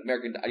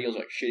American ideals are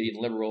like shitty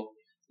and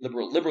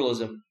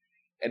liberalism,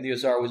 and the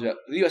USSR was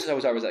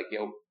like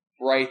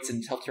rights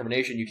and self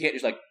determination. You can't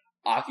just like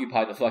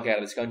occupy the fuck out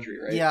of this country,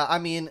 right? Yeah, I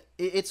mean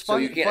it's so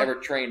fun. you can't ever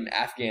train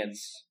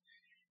Afghans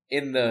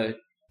in the.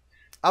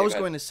 I was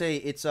going to say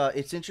it's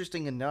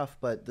interesting enough,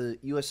 but the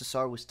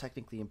USSR was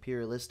technically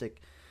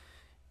imperialistic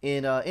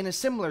in a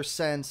similar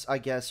sense, I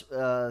guess.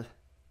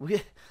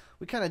 We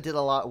kind of did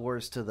a lot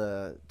worse to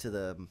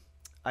the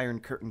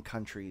Iron Curtain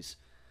countries,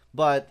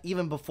 but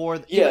even before,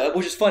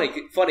 which is funny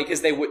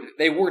because they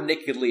were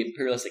nakedly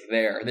imperialistic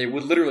there, and they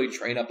would literally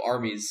train up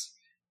armies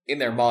in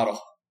their model,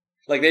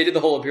 like they did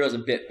the whole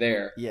imperialism bit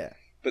there. Yeah,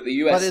 But the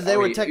U.S. But they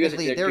were already-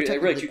 technically US, they were really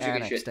technically keep chicken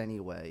annexed shit.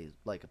 anyway,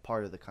 like a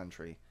part of the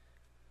country.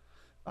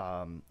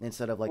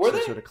 Instead of like Were some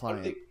they sort of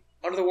client.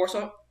 under the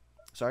Warsaw?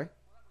 Sorry?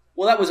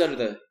 Well, that was under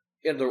the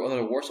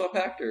Warsaw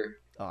Pact, or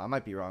Oh, I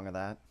might be wrong on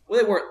that.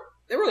 well, they weren't.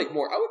 They were like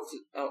more. I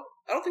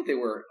don't think they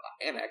were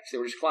annexed. They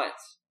were just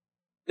clients.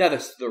 Now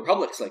the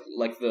republics,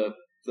 like the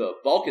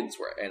Balkans,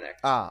 were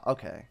annexed. Ah,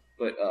 okay.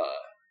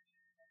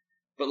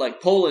 But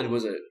like Poland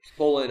was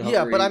Poland. Yeah,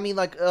 Hungary, but I mean,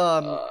 like,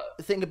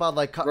 think about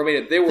like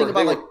Romania. They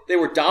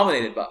were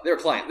dominated by. They were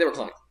clients.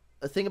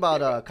 think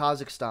about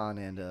Kazakhstan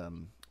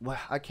and well,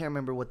 I can't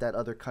remember what that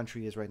other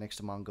country is right next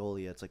to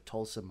Mongolia. It's like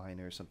Tulsa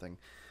Minor or something.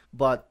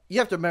 But you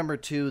have to remember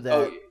too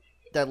that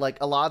that like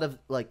a lot of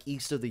like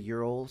east of the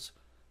Urals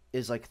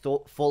is like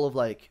full of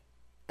like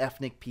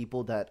ethnic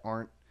people that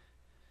aren't.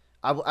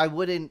 I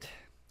wouldn't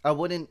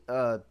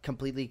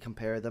completely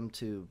compare them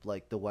to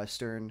like the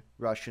Western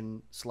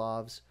Russian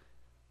Slavs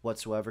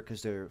whatsoever,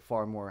 because they're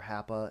far more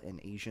Hapa and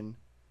Asian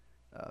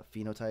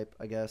phenotype,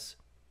 I guess.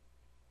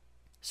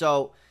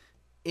 So,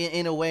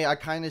 in a way, I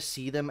kind of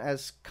see them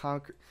as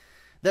conquered.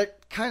 They're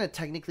kind of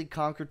technically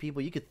conquered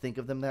people. You could think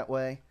of them that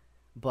way,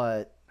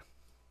 but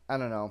I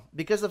don't know,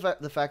 because of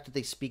the fact that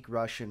they speak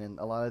Russian and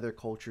a lot of their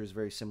culture is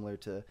very similar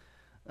to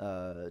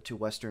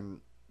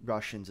Western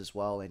Russians as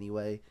well.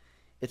 Anyway,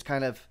 it's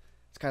kind of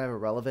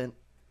irrelevant,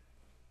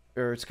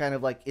 or it's kind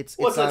of like it's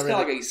not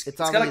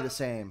really the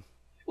same.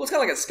 Well, it's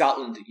kind of like a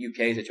Scotland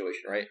UK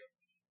situation, right?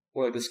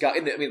 Where before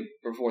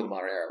the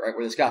modern era, right?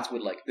 Where the Scots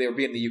would they would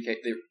be in the UK,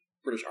 the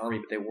British Army,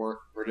 but they weren't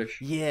British.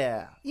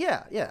 Yeah,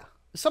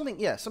 something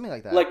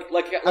like that. Like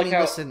how,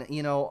 listen,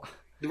 you know,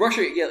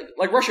 Russia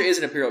is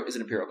an imperial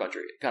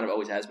country. It kind of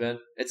always has been.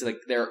 It's like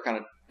they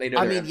know.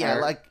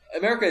 Empire.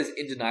 America is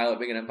in denial of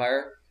being an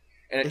empire,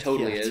 and it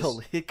totally is.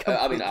 Totally.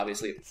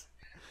 Obviously,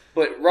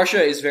 but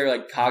Russia is very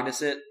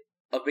cognizant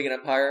of being an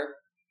empire.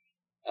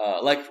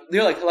 A lot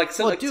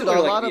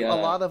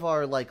of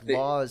our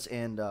laws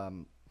and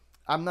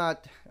I'm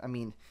not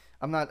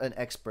an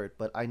expert,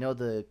 but I know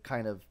the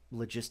kind of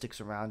logistics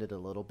around it a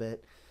little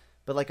bit.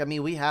 But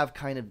we have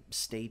kind of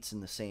states in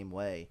the same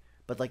way,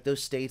 but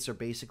those states are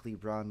basically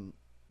run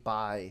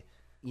by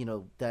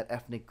that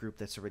ethnic group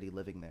that's already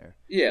living there.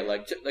 Yeah,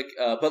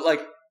 but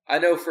I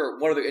know for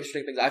one of the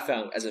interesting things I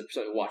found as a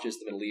person who watches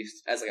the Middle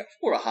East as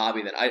more of a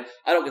hobby than I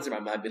don't consider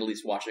my Middle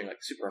East watching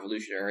super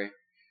revolutionary.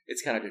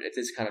 It's kind of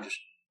just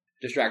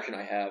distraction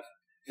I have,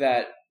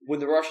 that when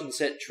the Russians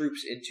sent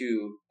troops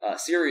into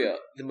Syria,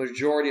 the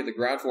majority of the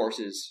ground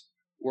forces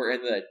were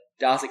in the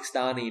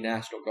Dageshtani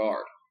National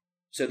Guard.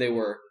 So they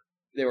were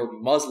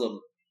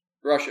Muslim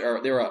Russia,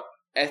 or they were an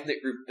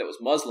ethnic group that was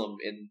Muslim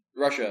in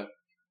Russia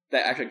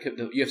that actually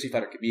the UFC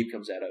fighter Khabib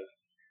comes out of.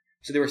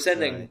 So they were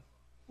sending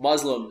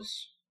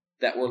Muslims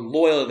that were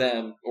loyal to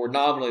them or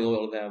nominally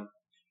loyal to them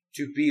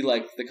to be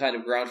the kind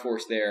of ground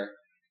force there.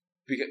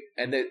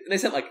 And they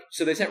sent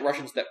they sent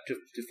Russians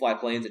to fly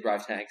planes and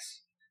drive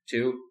tanks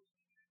too,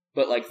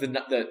 but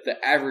the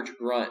average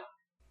grunt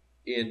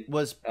in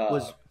was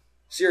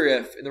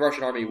Syria in the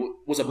Russian army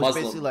was a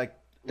Muslim.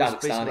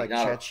 Basically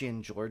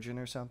Chechen Georgian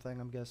or something,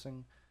 I'm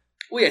guessing.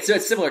 Well, yeah, so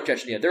it's similar to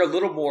Chechnya. They're a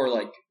little more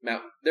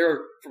mountain. They're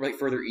from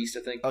further east,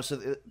 I think. Oh,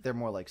 so they're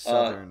more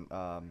southern.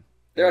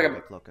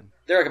 They're looking.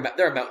 They're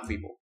a mountain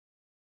people.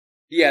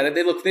 Yeah,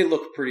 they look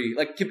pretty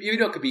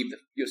Khabib, the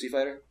UFC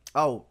fighter.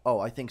 Oh,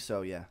 I think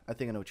so. Yeah, I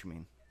think I know what you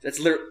mean. It's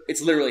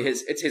literally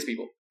his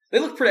people. They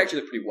look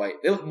pretty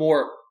white. They look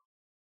more.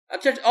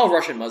 All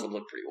Russian Muslims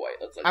look pretty white.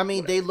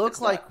 They look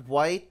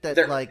white.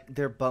 That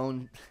their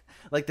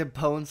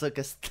bones look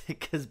as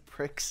thick as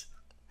bricks.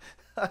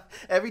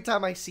 Every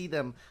time I see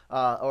them,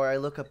 or I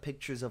look up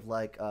pictures of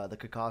the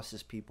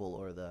Caucasus people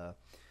or the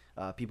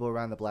people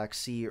around the Black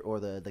Sea or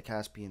the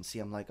Caspian Sea,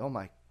 I'm like, oh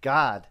my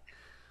god,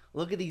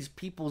 look at these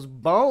people's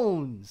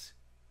bones.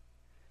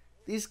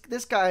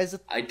 This guy is a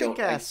thick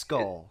ass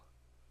skull.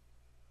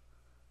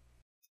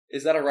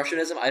 Is that a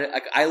Russianism?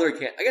 I literally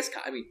can't.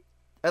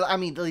 I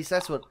mean, at least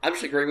that's what I'm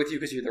just agreeing with you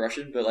because you're the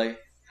Russian, but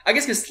I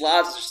guess because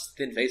Slavs are just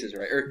thin faces,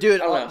 right? Or, dude,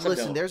 I don't know,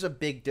 listen, there's a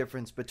big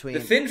difference between the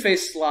thin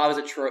faced Slav is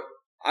a trope.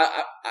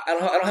 I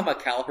don't have my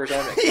calipers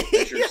on. I can't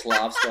measure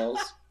Slav skulls.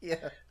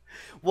 Yeah.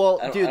 Well,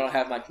 I don't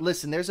have my.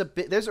 Listen, there's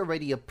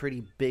already a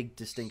pretty big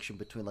distinction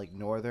between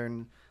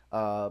northern,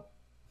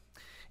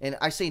 and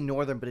I say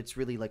northern, but it's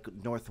really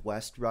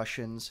northwest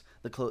Russians,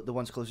 the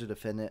ones closer to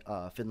Finland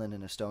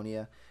and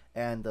Estonia,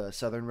 and the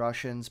southern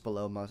Russians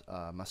below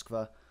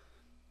Moskva.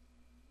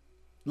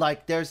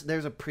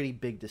 There's a pretty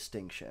big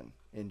distinction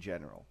in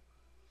general,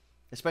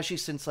 especially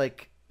since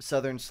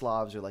southern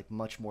Slavs are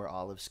much more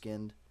olive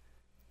skinned.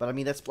 But I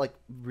mean, that's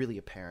really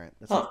apparent.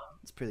 That's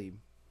it's pretty.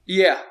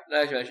 Yeah,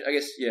 I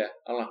guess. Yeah,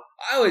 I don't know.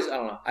 I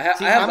don't know.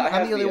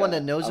 I'm the only one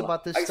that knows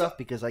about this stuff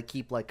because I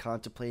keep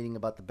contemplating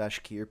about the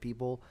Bashkir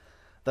people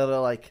that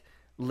are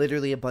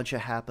literally a bunch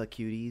of Hapa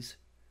cuties,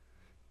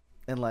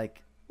 and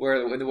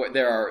where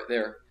there are.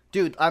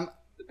 Dude, the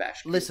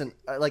Bashkir. Listen,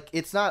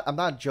 it's not. I'm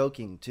not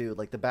joking. Too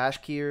the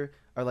Bashkir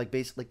are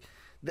basically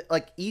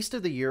east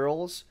of the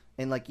Urals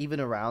and even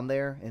around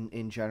there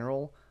in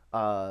general.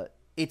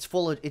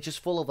 it's just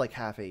full of like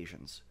half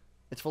Asians.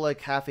 It's full of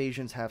like half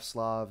Asians, half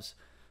Slavs.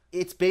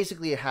 It's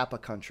basically a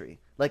Hapa country.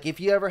 Like if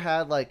you ever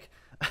had like,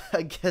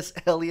 I guess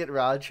Elliot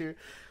Rodger,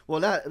 well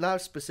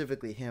not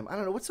specifically him. I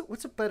don't know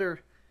what's a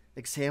better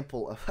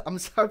example of. I'm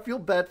sorry, I feel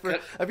bad for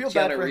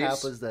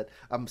Hapas that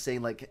I'm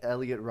saying like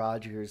Elliot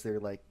Rodgers. They're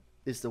like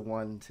is the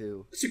one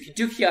to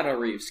do Keanu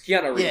Reeves.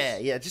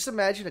 Yeah. Just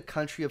imagine a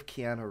country of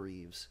Keanu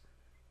Reeves,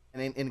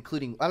 and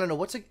including I don't know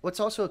what's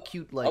also a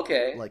cute like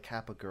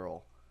Hapa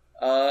girl.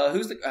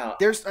 Who's the?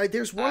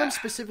 There's one I'm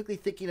specifically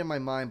thinking in my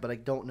mind, but I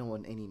don't know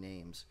any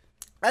names.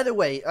 Either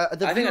way,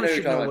 the viewers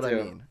should know what I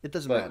mean. It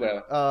doesn't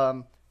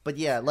matter. But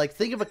yeah, like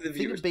think of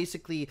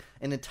basically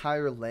an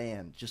entire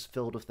land just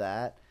filled with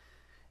that,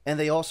 and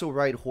they also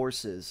ride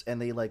horses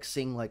and they like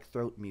sing like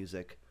throat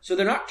music. So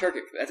they're not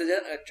Turkic.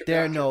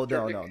 They're no.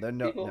 They're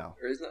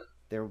Or isn't it?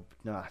 They're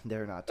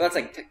not. That's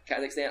like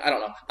Kazakhstan. I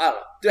don't know.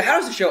 Dude, how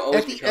does the show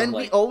always? At the end,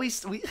 we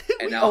always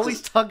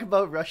talk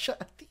about Russia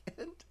at the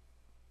end.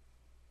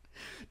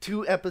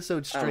 2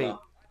 episodes straight.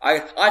 I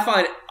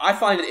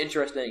find it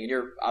interesting, and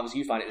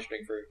you find it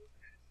interesting for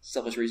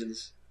selfish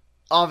reasons.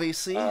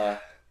 Obviously.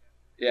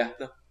 Yeah.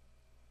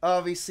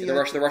 Obviously. The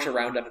Russia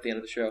roundup at the end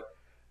of the show.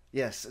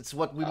 Yes, it's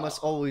what we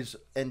must always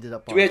ended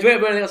up on. Do we have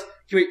anything else?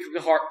 Can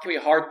we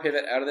hard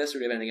pivot out of this, or do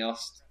we have anything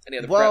else? Any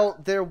other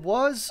prep? There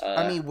was.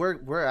 I mean,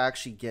 we're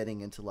actually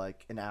getting into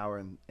like an hour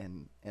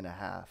and a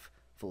half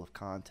full of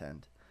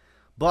content,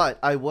 but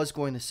I was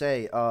going to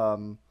say,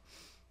 or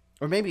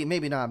maybe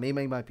not.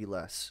 Maybe it might be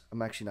less.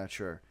 I'm actually not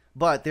sure.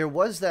 But there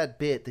was that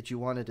bit that you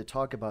wanted to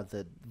talk about,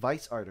 the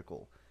Vice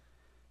article.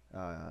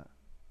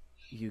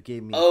 You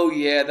gave me. Oh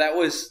yeah, that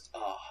was.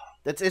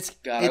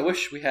 God, I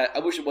wish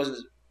it wasn't.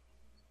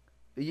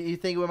 You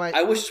think we might?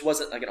 I wish it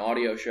wasn't like an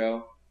audio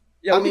show.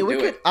 Yeah, we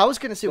could. I was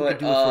gonna say we could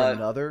do it for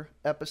another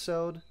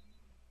episode.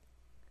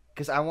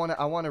 Because I want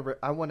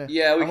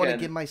to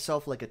give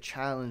myself like a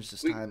challenge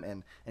this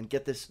time and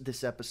get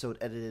this episode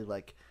edited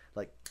like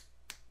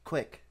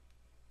quick.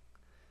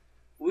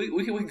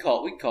 We can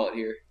call it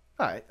here.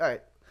 All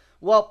right.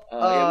 Well,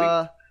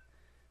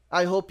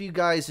 I hope you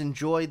guys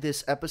enjoyed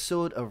this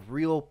episode of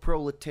Real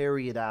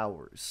Proletariat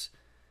Hours.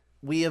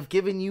 We have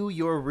given you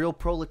your Real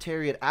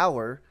Proletariat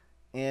Hour,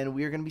 and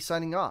we are going to be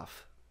signing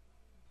off.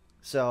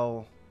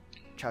 So,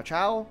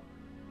 ciao.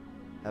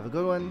 Have a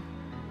good one.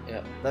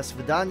 Yeah. Las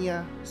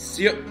Vidania.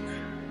 See ya.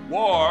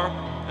 War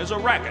is a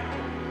racket.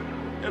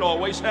 It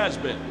always has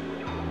been.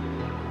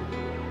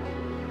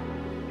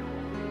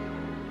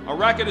 A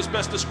racket is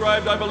best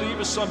described, I believe,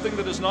 as something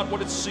that is not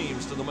what it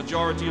seems to the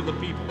majority of the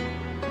people.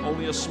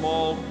 Only a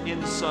small,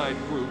 inside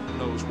group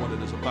knows what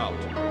it is about.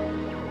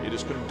 It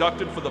is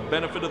conducted for the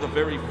benefit of the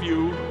very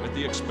few at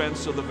the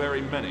expense of the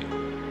very many.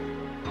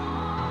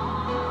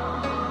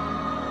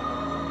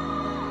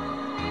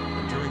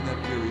 And during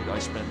that period, I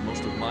spent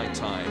most of my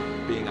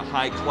time being a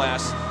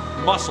high-class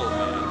muscle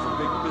man for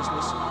big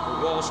business,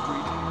 for Wall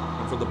Street,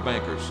 and for the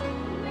bankers.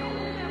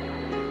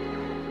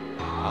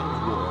 Out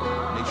of war,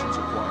 nations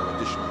acquire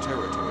additional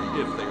territory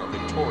if they are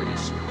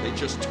victorious. They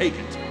just take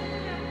it.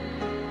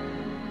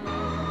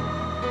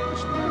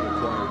 This newly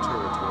acquired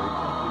territory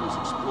promptly is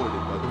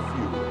exploited by the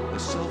few, the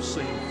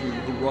self-same few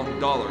who wrung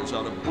dollars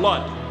out of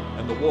blood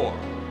and the war.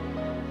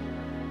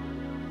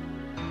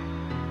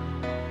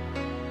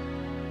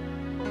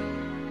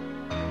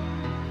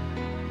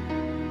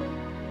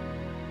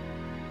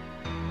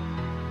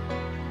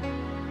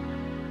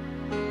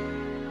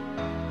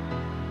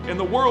 In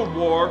the World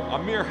War, a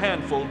mere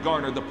handful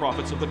garnered the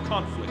profits of the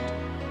conflict.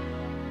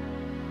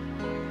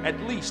 At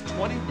least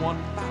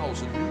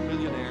 21,000 new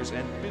millionaires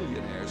and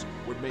billionaires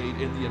were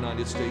made in the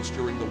United States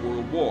during the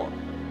World War.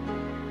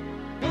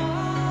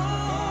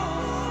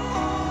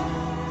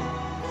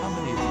 How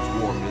many of these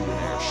war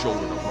millionaires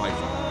shouldered a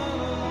rifle?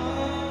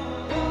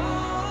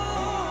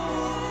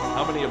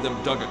 How many of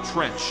them dug a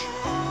trench?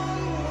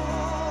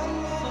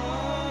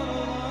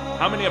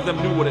 How many of them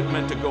knew what it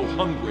meant to go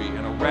hungry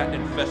in a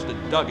rat-infested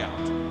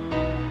dugout?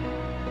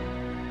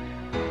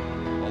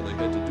 All they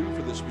had to do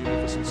for this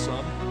munificent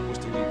sum was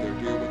to leave their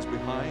dear ones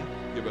behind,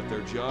 give up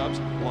their jobs,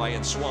 lie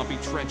in swampy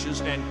trenches,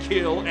 and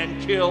kill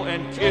and kill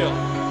and kill.